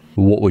deals,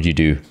 what would you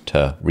do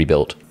to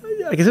rebuild?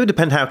 I guess it would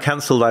depend how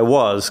cancelled I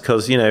was,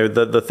 because, you know,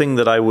 the thing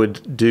that I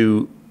would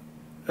do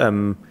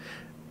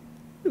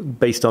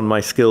based on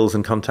my skills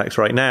and contacts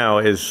right now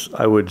is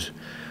I would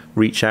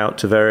reach out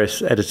to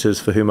various editors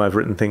for whom I've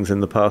written things in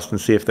the past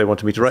and see if they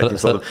wanted me to write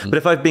things for them. But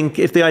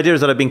if the idea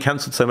is that I've been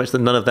cancelled so much that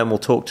none of them will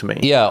talk to me.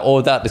 Yeah,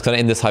 or that is kind of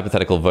in this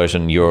hypothetical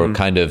version, you're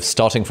kind of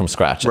starting from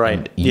scratch.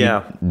 Right,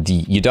 and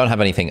you don't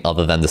have anything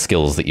other than the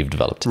skills that you've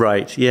developed.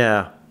 Right,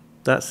 yeah.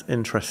 That's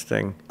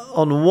interesting.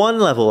 On one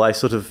level, I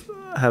sort of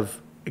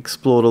have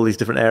explored all these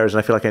different areas, and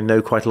I feel like I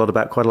know quite a lot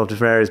about quite a lot of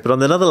different areas. But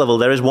on another level,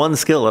 there is one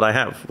skill that I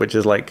have, which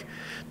is like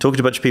talking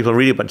to a bunch of people and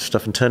reading a bunch of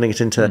stuff and turning it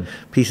into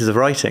pieces of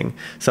writing.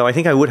 So I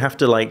think I would have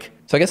to like.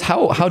 So I guess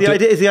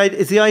is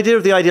the idea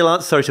of the ideal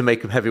answer? Sorry to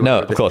make a heavy.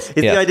 No, of course.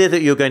 Is the idea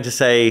that you're going to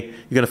say you're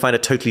going to find a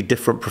totally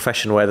different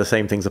profession where the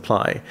same things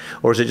apply,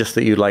 or is it just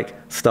that you like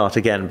start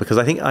again? Because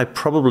I think I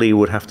probably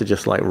would have to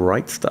just like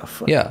write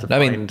stuff. Yeah, I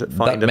mean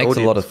that makes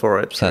a lot of for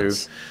it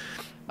sense.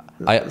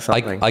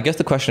 I guess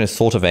the question is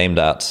sort of aimed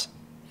at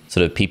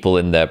sort of people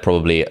in their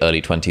probably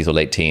early 20s or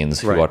late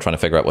teens who are trying to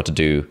figure out what to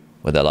do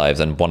with their lives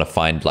and want to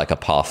find like a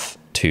path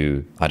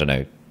to, I don't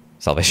know,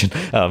 salvation.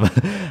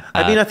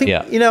 I mean, I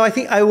think, you know, I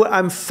think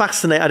I'm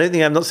fascinated.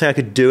 I'm not saying I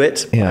could do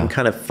it. I'm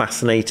kind of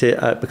fascinated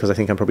because I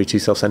think I'm probably too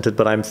self-centered,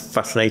 but I'm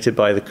fascinated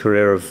by the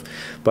careers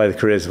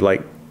of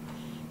like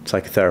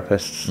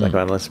psychotherapists,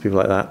 psychoanalysts, people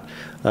like that.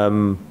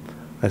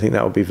 I think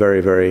that would be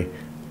very, very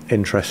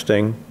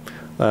interesting.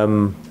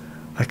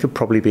 I could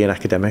probably be an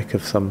academic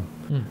of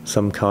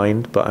some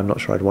kind, but I'm not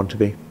sure I'd want to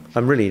be.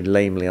 I'm really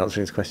lamely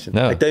answering this question.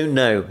 No. I don't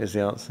know is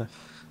the answer.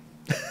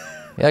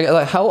 Yeah,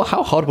 like how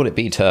hard would it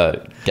be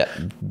to get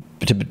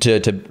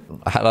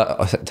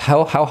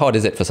how hard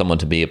is it for someone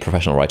to be a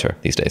professional writer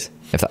these days?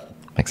 If that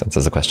makes sense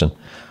as a question.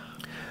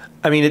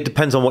 I mean, it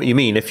depends on what you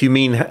mean. If you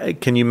mean,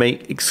 can you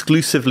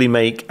exclusively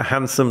make a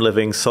handsome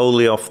living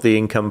solely off the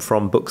income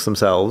from books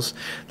themselves,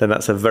 then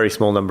that's a very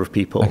small number of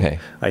people,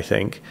 I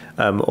think.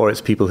 Or it's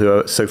people who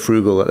are so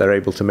frugal that they're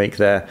able to make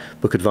their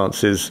book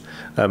advances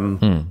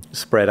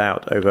spread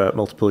out over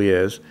multiple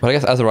years. But I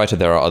guess as a writer,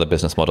 there are other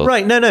business models.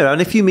 Right, no.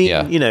 And if you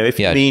mean, you know, if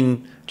you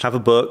mean have a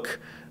book,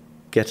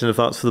 get an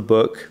advance for the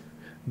book,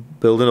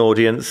 build an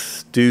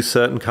audience, do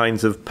certain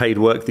kinds of paid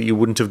work that you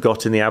wouldn't have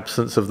got in the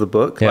absence of the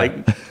book. Like,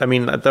 I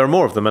mean, there are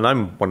more of them, and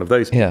I'm one of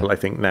those people, I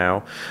think,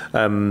 now.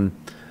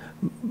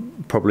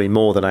 Probably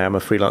more than I am a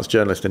freelance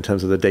journalist in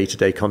terms of the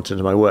day-to-day content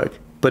of my work.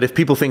 But if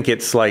people think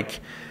it's like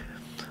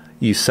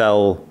you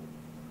sell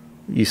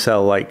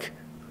like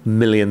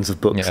millions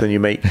of books and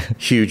you make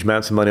huge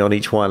amounts of money on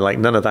each one, like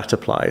none of that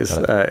applies,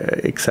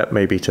 except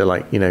maybe to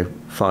like, you know,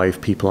 5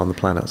 people on the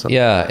planet or something.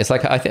 Yeah, it's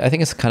like, I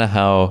think it's kind of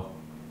how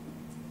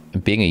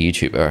being a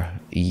YouTuber,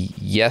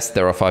 yes,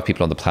 there are 5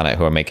 people on the planet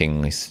who are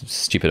making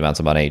stupid amounts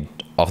of money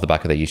off the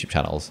back of their YouTube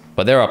channels,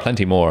 but there are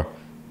plenty more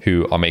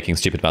who are making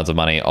stupid amounts of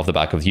money off the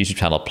back of the YouTube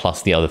channel,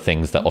 plus the other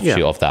things that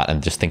offshoot of that,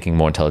 and just thinking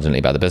more intelligently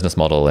about the business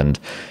model, and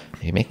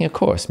maybe making a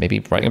course, maybe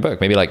writing a book,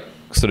 maybe like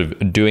sort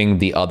of doing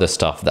the other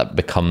stuff that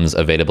becomes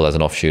available as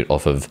an offshoot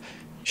off of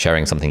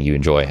sharing something you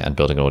enjoy and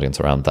building an audience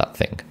around that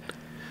thing.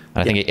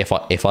 And I think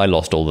if I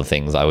lost all the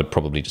things, I would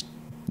probably just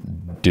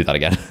do that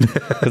again,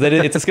 because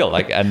it's a skill,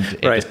 like, and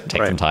it just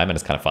takes some time and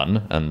it's kind of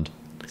fun, and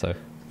so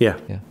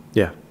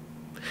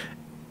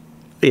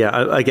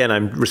again,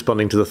 I'm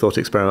responding to the thought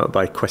experiment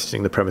by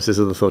questioning the premises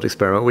of the thought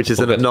experiment, which is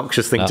an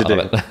obnoxious thing to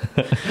do.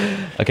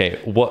 Okay,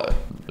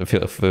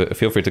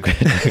 feel free to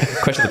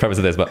question the premise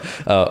of this,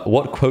 but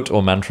what quote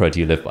or mantra do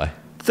you live by?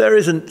 There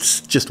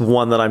isn't just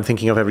one that I'm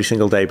thinking of every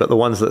single day, but the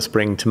ones that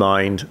spring to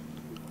mind,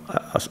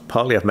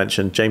 partly I've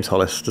mentioned James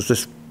Hollis. Does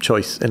this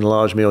choice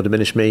enlarge me or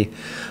diminish me?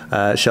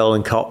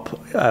 Sheldon Kopp,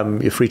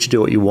 you're free to do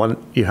what you want.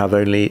 You have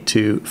only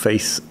to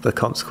face the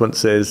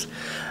consequences.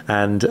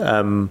 And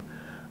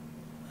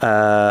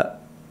a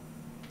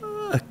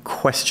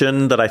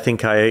question that I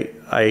think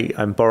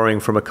I'm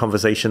borrowing from a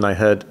conversation I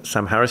heard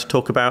Sam Harris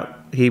talk about.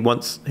 He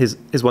once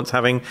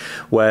having,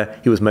 where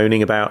he was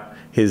moaning about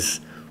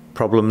his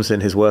problems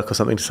in his work or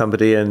something to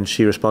somebody, and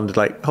she responded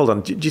like, "Hold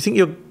on, do you think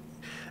are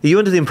you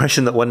under the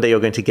impression that one day you're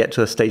going to get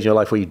to a stage in your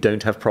life where you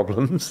don't have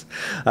problems?"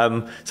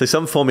 So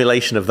some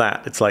formulation of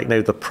that. It's like,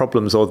 no, the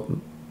problems, or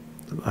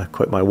I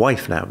quote my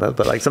wife now, but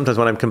like sometimes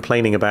when I'm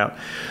complaining about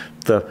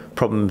the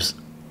problems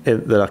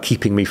that are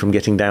keeping me from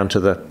getting down to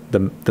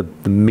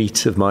the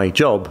meat of my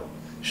job,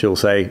 she'll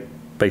say,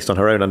 based on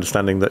her own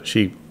understanding that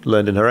she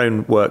learned in her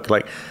own work,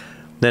 like,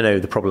 no,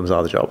 the problems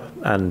are the job.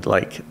 And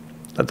like,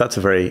 that's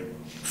a very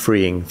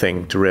freeing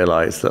thing to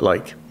realize that,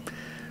 like,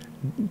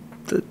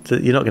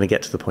 you're not going to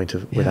get to the point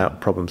of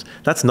without problems.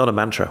 That's not a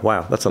mantra.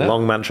 Wow, that's a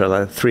long mantra,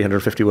 like a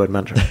 350-word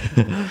mantra.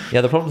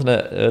 Yeah,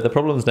 the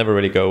problems never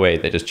really go away.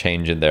 They just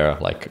change in their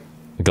like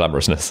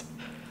glamorousness.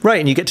 Right,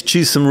 and you get to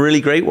choose some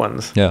really great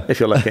ones if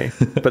you're lucky.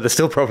 But there's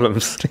still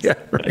problems. Yeah,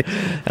 right.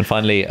 And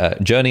finally,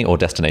 journey or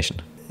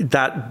destination?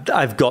 that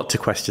I've got to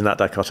question that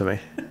dichotomy.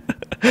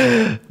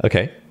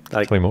 Okay.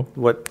 Like, tell me more.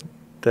 What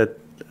that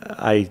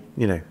I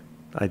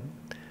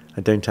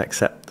don't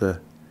accept the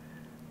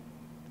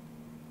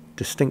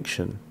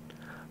distinction.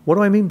 What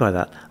do I mean by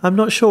that? I'm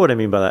not sure what I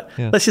mean by that.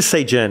 Yeah. Let's just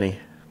say journey.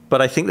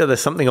 But I think that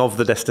there's something of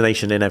the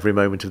destination in every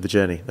moment of the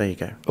journey. There you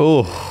go.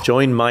 Oh,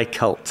 join my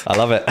cult. I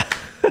love it.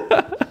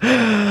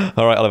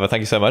 All right, Oliver,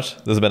 thank you so much.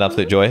 This has been an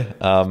absolute joy.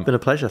 It's been a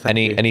pleasure. Thank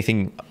you.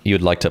 Anything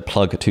you'd like to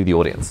plug to the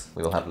audience?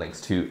 We will have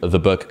links to the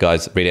book,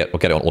 guys. Read it or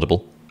get it on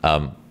Audible,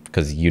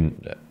 because you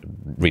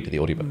read the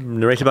audiobook.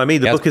 Narrated by me.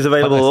 The book is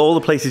available all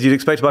the places you'd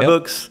expect to buy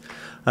books.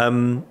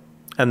 And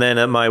then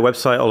at my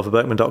website,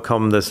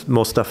 oliverburkeman.com, there's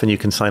more stuff, and you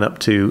can sign up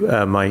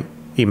to my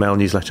email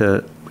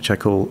newsletter, which I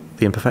call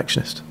The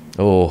Imperfectionist.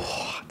 Oh,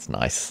 it's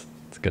nice.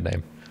 It's a good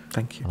name.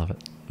 Thank you. I love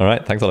it. All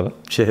right. Thanks, Oliver.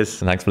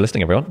 Cheers. And thanks for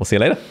listening, everyone. We'll see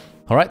you later.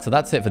 All right, so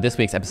that's it for this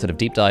week's episode of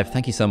Deep Dive.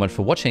 Thank you so much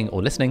for watching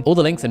or listening. All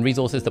the links and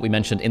resources that we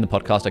mentioned in the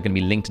podcast are going to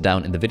be linked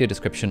down in the video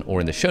description or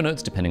in the show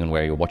notes, depending on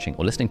where you're watching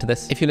or listening to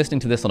this. If you're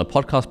listening to this on a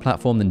podcast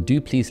platform, then do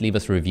please leave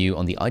us a review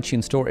on the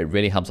iTunes store. It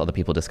really helps other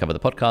people discover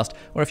the podcast.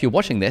 Or if you're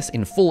watching this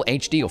in full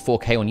HD or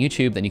 4K on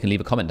YouTube, then you can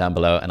leave a comment down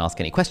below and ask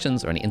any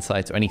questions or any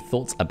insights or any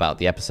thoughts about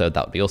the episode.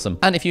 That would be awesome.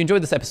 And if you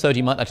enjoyed this episode,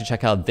 you might like to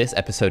check out this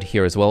episode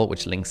here as well,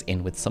 which links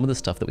in with some of the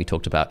stuff that we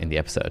talked about in the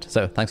episode.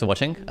 So thanks for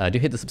watching. Do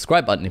hit the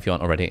subscribe button if you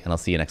aren't already, and I'll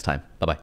see you next time. Bye-bye.